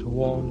don't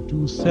want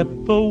to set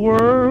the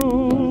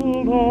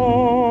world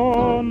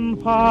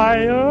on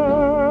fire.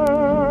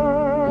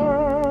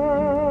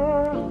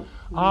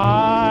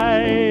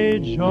 I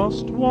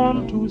just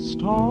want to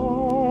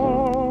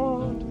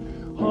start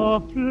a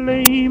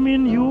flame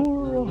in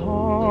your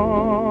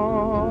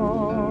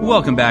heart.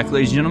 Welcome back,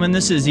 ladies and gentlemen.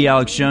 This is The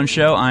Alex Jones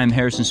Show. I'm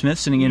Harrison Smith,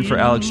 sitting in for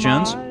Alex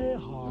Jones. You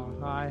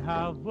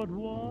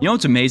know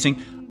what's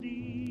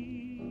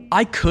amazing?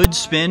 I could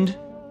spend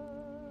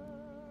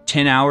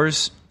 10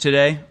 hours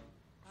today,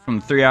 from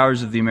the 3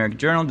 hours of the American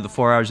Journal to the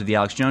 4 hours of the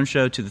Alex Jones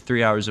Show to the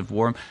 3 hours of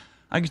War Room.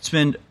 I could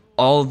spend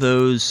all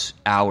those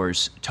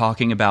hours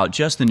talking about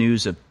just the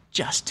news of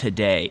just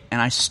today,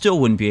 and I still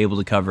wouldn't be able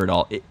to cover it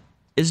all.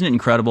 Isn't it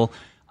incredible?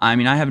 I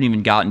mean, I haven't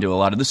even gotten to a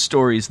lot of the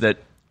stories that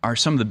are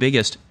some of the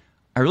biggest.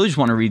 I really just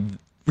want to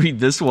read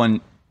this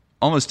one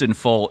almost in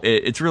full.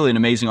 It's really an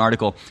amazing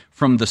article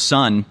from The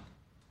Sun,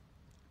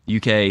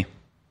 UK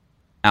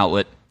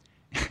outlet.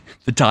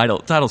 The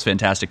title's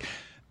fantastic.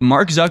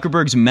 Mark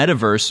Zuckerberg's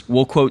metaverse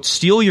will, quote,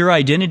 steal your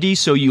identity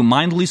so you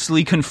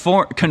mindlessly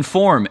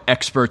conform,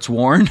 experts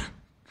warn.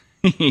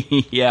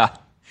 Yeah.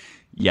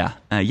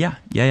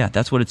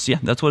 That's what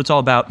it's all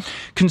about.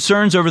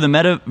 Concerns over the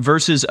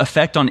metaverse's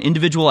effect on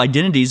individual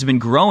identities have been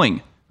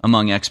growing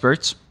among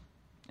experts.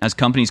 As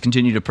companies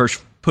continue to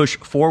push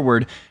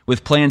forward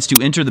with plans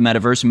to enter the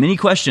metaverse, many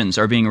questions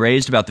are being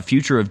raised about the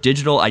future of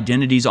digital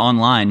identities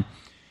online.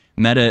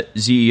 Meta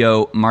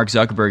CEO Mark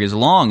Zuckerberg has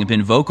long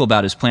been vocal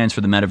about his plans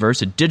for the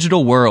metaverse, a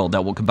digital world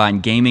that will combine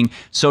gaming,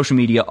 social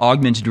media,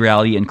 augmented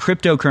reality, and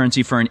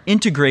cryptocurrency for an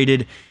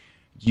integrated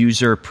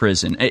user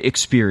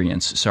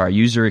experience.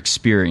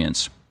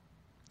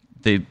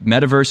 The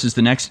metaverse is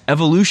the next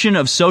evolution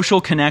of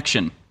social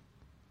connection,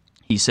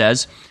 he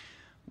says.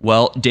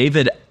 Well,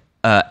 David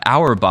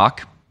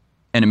Auerbach,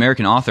 an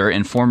American author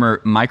and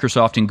former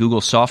Microsoft and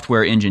Google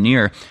software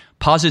engineer,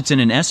 posits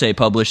in an essay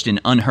published in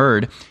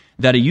Unheard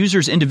that a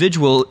user's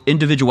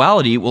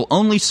individuality will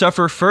only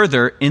suffer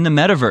further in the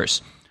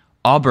metaverse.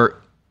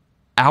 Auerbach,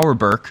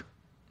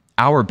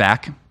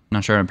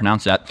 not sure how to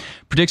pronounce that,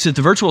 predicts that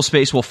the virtual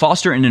space will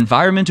foster an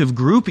environment of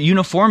group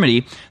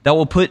uniformity that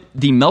will put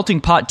the melting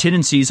pot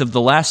tendencies of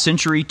the last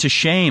century to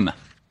shame.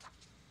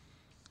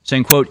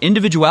 Saying, quote,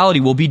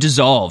 individuality will be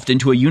dissolved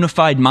into a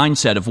unified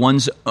mindset of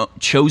one's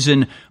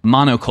chosen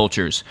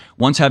monocultures.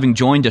 Once having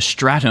joined a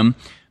stratum,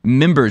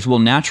 members will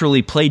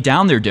naturally play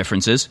down their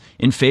differences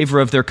in favor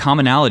of their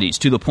commonalities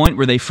to the point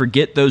where they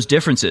forget those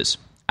differences,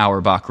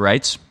 Auerbach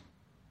writes.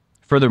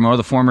 Furthermore,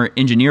 the former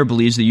engineer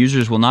believes the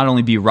users will not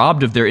only be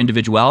robbed of their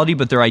individuality,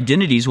 but their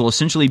identities will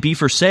essentially be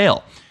for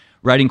sale.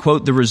 Writing,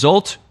 quote, the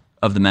result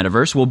of the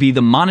metaverse will be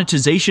the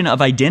monetization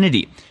of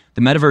identity.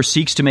 The metaverse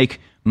seeks to make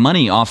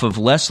money off of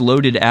less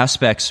loaded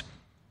aspects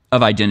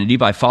of identity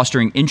by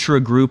fostering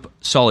intra-group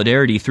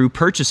solidarity through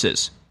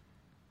purchases.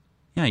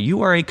 Yeah,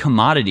 you are a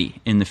commodity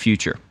in the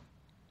future.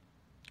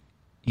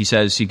 He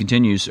says, he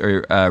continues,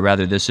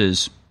 this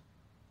is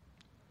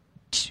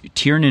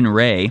Tiernan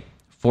Ray,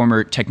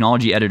 former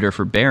technology editor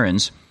for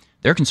Barron's.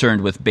 They're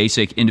concerned with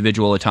basic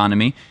individual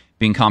autonomy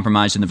being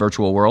compromised in the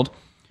virtual world.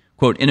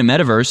 Quote, in a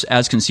metaverse,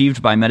 as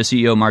conceived by Meta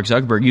CEO Mark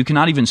Zuckerberg, you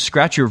cannot even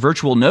scratch your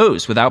virtual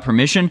nose without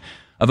permission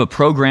of a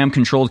program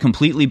controlled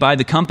completely by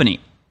the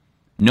company.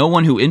 No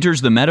one who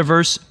enters the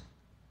metaverse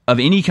of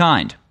any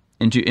kind,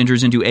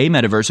 enters into a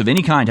metaverse of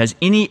any kind, has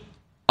any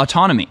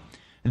autonomy.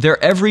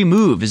 Their every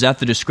move is at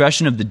the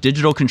discretion of the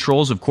digital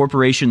controls of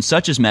corporations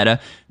such as Meta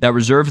that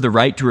reserve the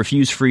right to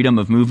refuse freedom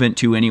of movement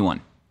to anyone.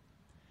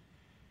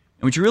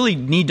 And what you really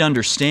need to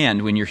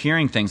understand when you're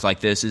hearing things like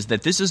this is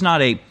that this is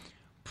not a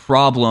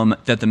problem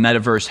that the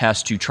metaverse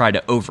has to try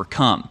to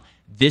overcome.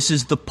 This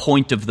is the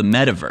point of the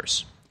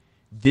metaverse.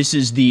 This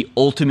is the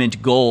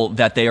ultimate goal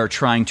that they are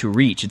trying to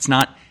reach. It's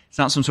not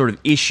some sort of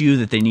issue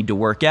that they need to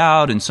work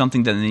out and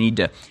something that they need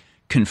to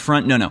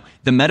confront. No.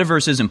 The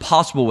metaverse is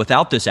impossible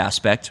without this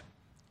aspect,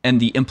 and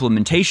the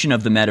implementation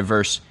of the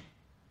metaverse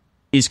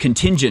is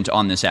contingent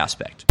on this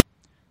aspect.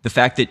 The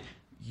fact that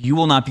you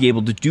will not be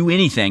able to do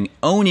anything,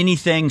 own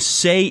anything,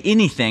 say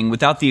anything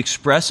without the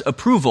express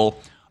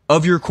approval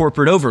of your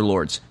corporate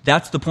overlords.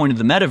 That's the point of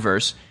the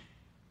metaverse,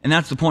 and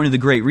that's the point of the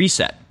Great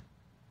Reset.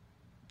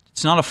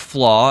 It's not a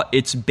flaw,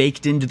 it's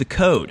baked into the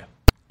code.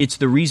 It's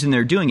the reason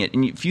they're doing it.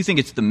 And if you think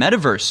it's the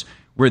metaverse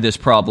where this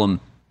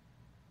problem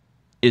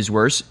is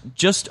worse,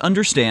 just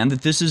understand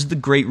that this is the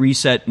Great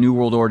Reset, New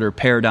World Order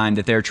paradigm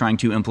that they're trying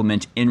to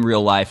implement in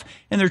real life,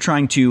 and they're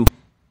trying to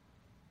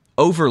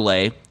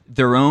overlay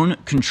their own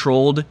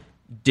controlled,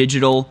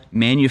 digital,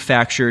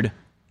 manufactured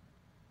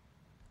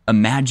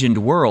imagined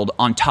world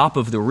on top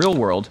of the real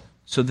world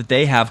so that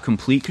they have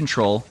complete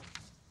control.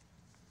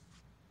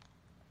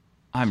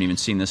 I haven't even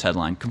seen this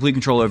headline. Complete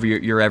control over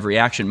your every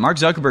action. Mark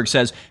Zuckerberg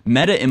says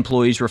Meta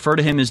employees refer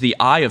to him as the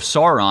Eye of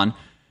Sauron,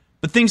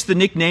 but thinks the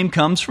nickname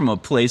comes from a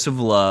place of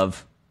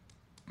love.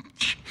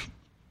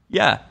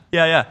 Yeah,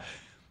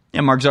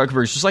 Mark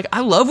Zuckerberg's just like,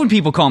 I love when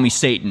people call me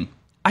Satan.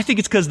 I think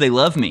it's because they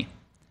love me.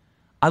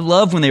 I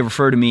love when they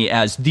refer to me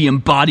as the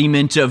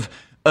embodiment of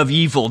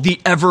evil, the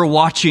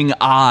ever-watching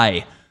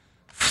eye,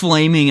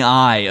 flaming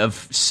eye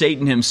of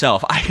Satan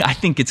himself. I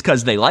think it's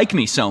because they like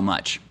me so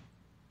much.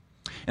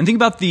 And think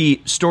about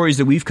the stories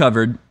that we've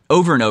covered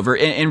over and over.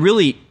 And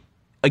really,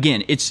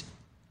 again, it's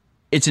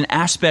an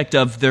aspect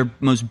of their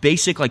most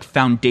basic, like,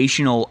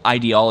 foundational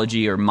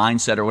ideology or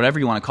mindset or whatever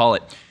you want to call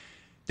it,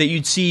 that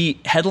you'd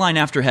see headline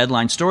after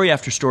headline, story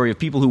after story of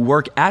people who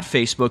work at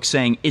Facebook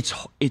saying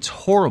it's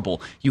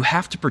horrible. You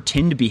have to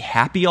pretend to be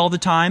happy all the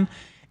time.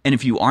 And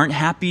if you aren't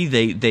happy,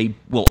 they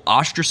will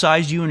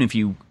ostracize you. And if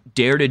you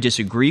dare to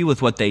disagree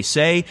with what they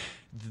say,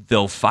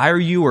 they'll fire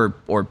you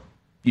or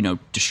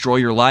destroy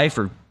your life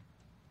or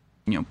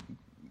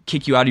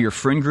kick you out of your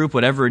friend group,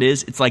 whatever it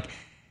is. It's like,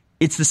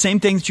 it's the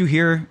same thing that you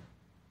hear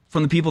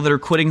from the people that are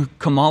quitting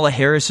Kamala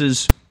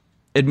Harris's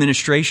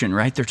administration,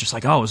 right? They're just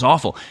like, oh, it was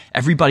awful.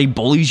 Everybody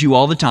bullies you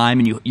all the time,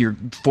 and you're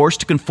forced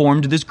to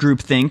conform to this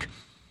groupthink,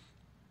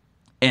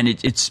 and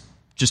it's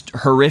just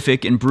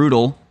horrific and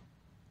brutal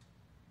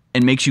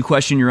and makes you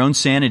question your own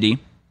sanity.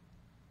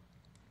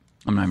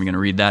 I'm not even going to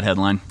read that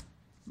headline.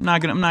 I'm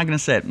not going to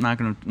say it. I'm not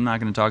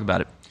going to talk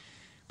about it.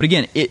 But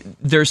again,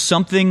 there's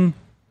something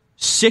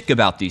sick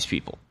about these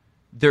people.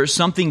 There's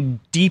something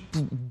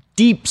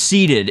deep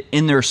seated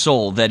in their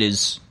soul that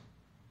is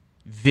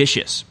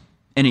vicious,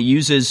 and it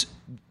uses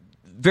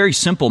very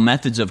simple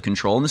methods of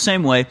control in the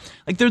same way.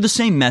 Like, they're the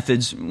same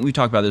methods, we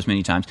talked about this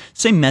many times,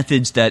 same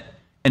methods that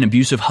an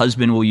abusive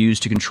husband will use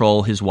to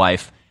control his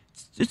wife.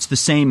 It's the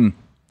same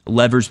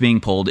levers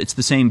being pulled. It's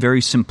the same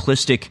very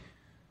simplistic,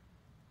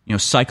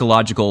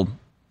 psychological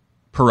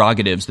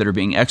prerogatives that are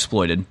being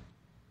exploited,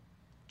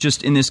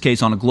 just in this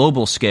case on a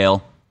global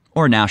scale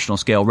or a national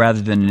scale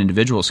rather than an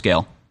individual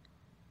scale.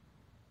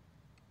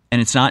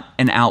 And it's not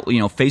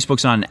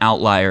Facebook's not an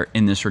outlier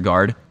in this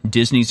regard.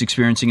 Disney's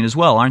experiencing it as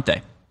well, aren't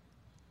they?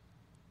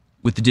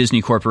 With the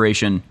Disney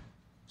Corporation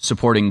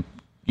supporting,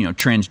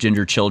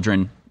 transgender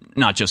children,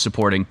 not just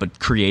supporting, but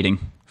creating,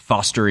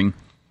 fostering,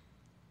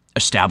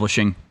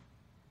 establishing,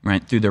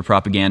 right, through their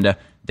propaganda.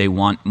 They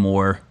want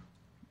more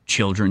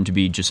children to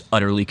be just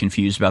utterly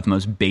confused about the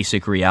most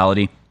basic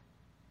reality.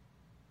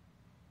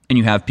 And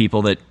you have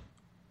people that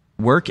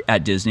work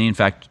at Disney. In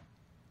fact,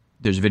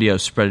 there's a video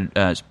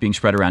being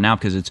spread around now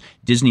because it's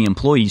Disney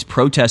employees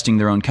protesting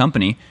their own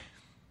company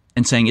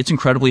and saying it's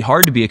incredibly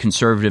hard to be a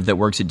conservative that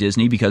works at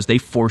Disney because they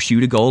force you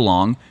to go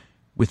along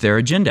with their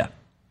agenda.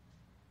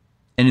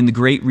 And in the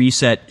Great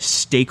Reset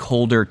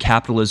stakeholder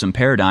capitalism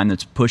paradigm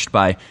that's pushed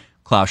by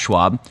Klaus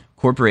Schwab,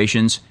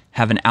 corporations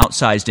have an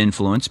outsized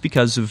influence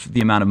because of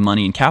the amount of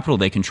money and capital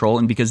they control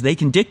and because they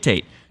can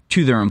dictate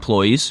to their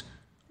employees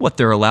what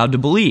they're allowed to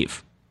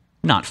believe.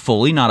 Not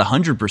fully, not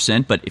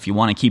 100%, but if you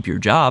want to keep your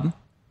job,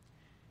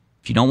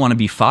 if you don't want to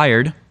be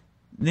fired,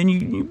 then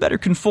you better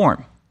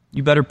conform.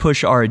 You better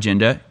push our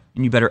agenda,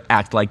 and you better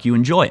act like you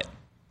enjoy it.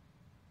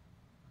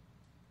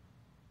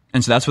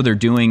 And so that's what they're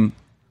doing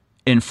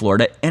in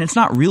Florida, and it's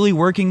not really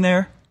working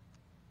there.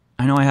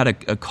 I know I had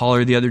a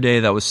caller the other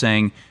day that was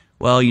saying,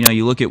 well,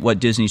 you look at what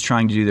Disney's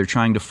trying to do. They're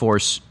trying to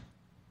force,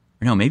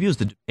 or no, maybe it was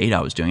the debate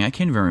I was doing. I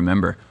can't even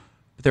remember.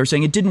 But they were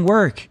saying it didn't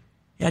work.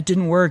 Yeah, it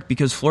didn't work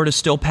because Florida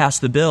still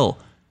passed the bill.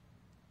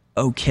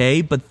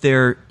 Okay, but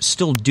they're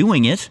still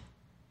doing it,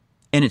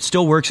 and it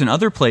still works in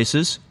other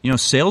places.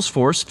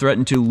 Salesforce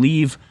threatened to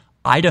leave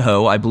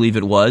Idaho, I believe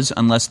it was,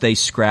 unless they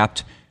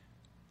scrapped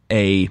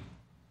a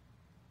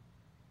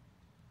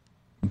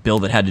bill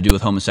that had to do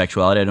with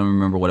homosexuality. I don't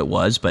remember what it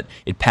was, but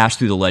it passed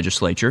through the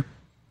legislature.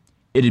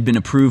 It had been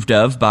approved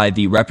of by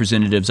the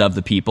representatives of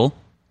the people,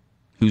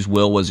 whose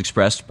will was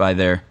expressed by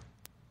their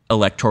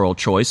electoral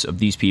choice of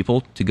these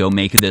people to go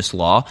make this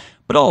law.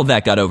 But all of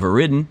that got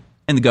overridden,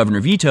 and the governor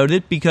vetoed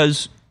it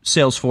because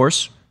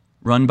Salesforce,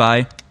 run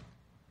by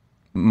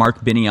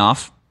Mark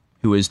Benioff,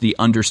 who is the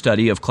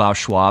understudy of Klaus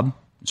Schwab,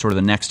 sort of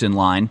the next in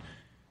line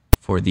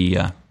for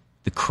the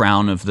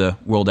crown of the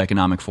World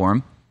Economic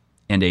Forum,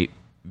 and a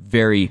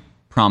very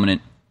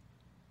prominent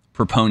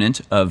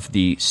proponent of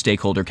the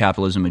stakeholder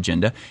capitalism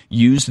agenda,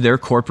 used their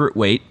corporate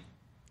weight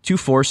to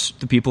force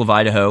the people of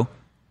Idaho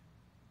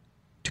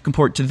to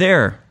comport to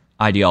their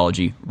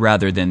ideology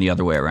rather than the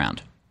other way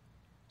around.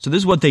 So this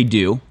is what they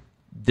do.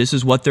 This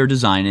is what their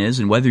design is.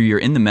 And whether you're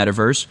in the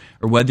metaverse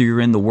or whether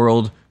you're in the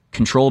world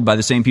controlled by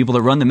the same people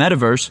that run the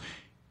metaverse,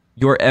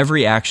 your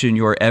every action,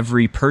 your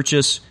every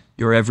purchase,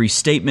 your every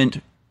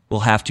statement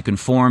will have to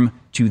conform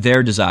to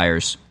their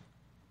desires,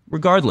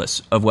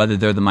 regardless of whether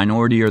they're the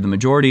minority or the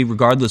majority,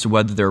 regardless of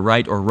whether they're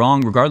right or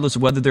wrong, regardless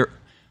of whether they're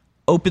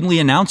openly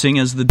announcing,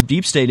 as the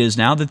deep state is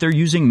now, that they're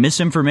using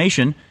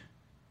misinformation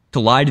to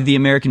lie to the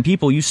American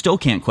people. You still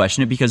can't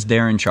question it because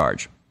they're in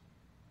charge.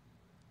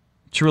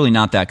 It's really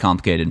not that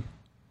complicated.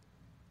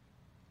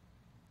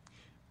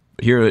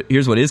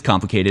 Here's what is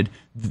complicated.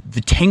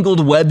 The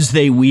tangled webs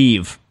they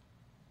weave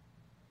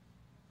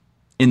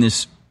in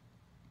this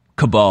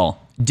cabal.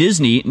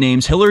 Disney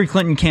names Hillary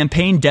Clinton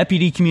campaign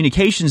deputy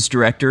communications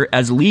director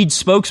as lead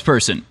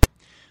spokesperson.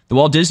 The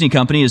Walt Disney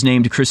Company has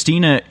named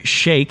Christina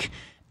Scheik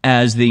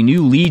as the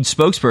new lead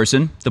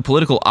spokesperson. The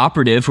political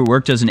operative who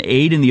worked as an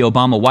aide in the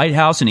Obama White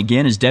House and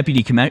again as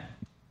deputy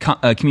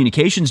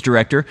communications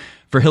director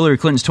for Hillary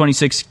Clinton's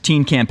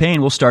 2016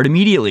 campaign will start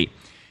immediately.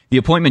 The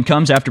appointment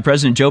comes after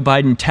President Joe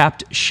Biden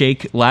tapped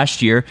Scheik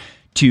last year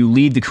to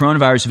lead the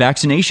coronavirus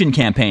vaccination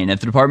campaign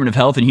at the Department of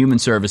Health and Human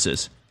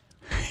Services.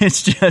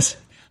 It's just...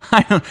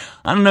 I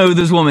don't know who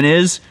this woman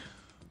is,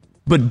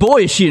 but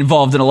boy, is she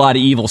involved in a lot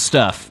of evil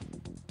stuff.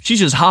 She's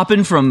just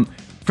hopping from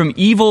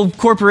evil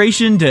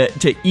corporation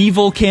to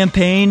evil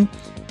campaign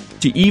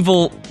to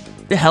evil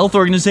health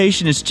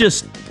organization. It's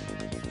just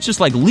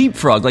like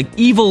leapfrog, like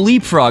evil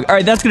leapfrog. All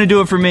right, that's going to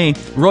do it for me.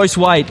 Royce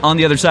White on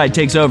the other side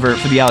takes over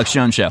for the Alex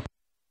Jones Show.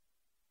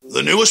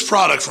 The newest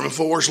product from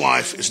InfoWars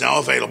Life is now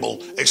available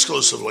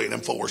exclusively at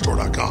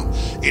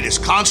InfoWarsStore.com. It is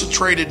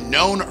concentrated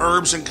known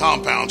herbs and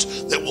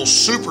compounds that will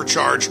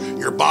supercharge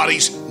your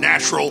body's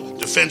natural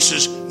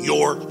defenses,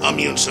 your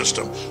immune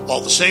system, while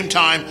at the same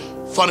time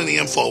funding the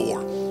info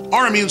war.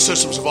 Our immune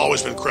systems have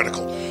always been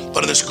critical,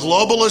 but in this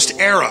globalist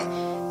era,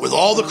 with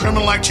all the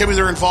criminal activity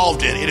they're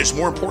involved in, it is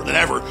more important than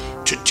ever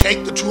to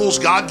take the tools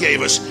God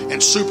gave us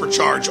and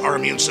supercharge our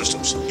immune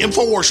systems.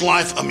 InfoWars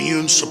Life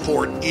Immune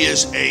Support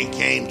is a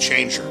game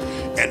changer.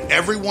 And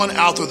everyone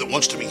out there that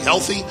wants to be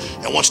healthy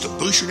and wants to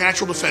boost your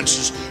natural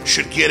defenses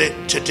should get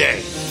it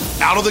today.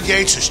 Out of the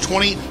gates is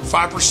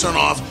 25%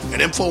 off at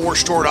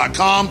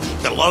InfoWarsStore.com.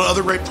 Got a lot of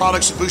other great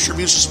products that boost your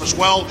immune system as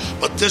well,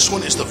 but this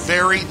one is the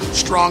very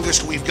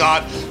strongest we've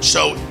got.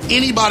 So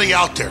anybody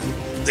out there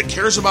that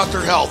cares about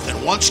their health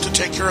and wants to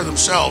take care of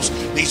themselves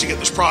needs to get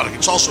this product.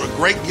 It's also a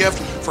great gift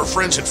for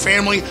friends and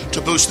family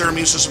to boost their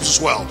immune systems as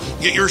well.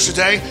 Get yours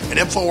today at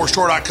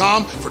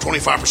InfoWarsStore.com for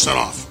 25%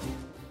 off.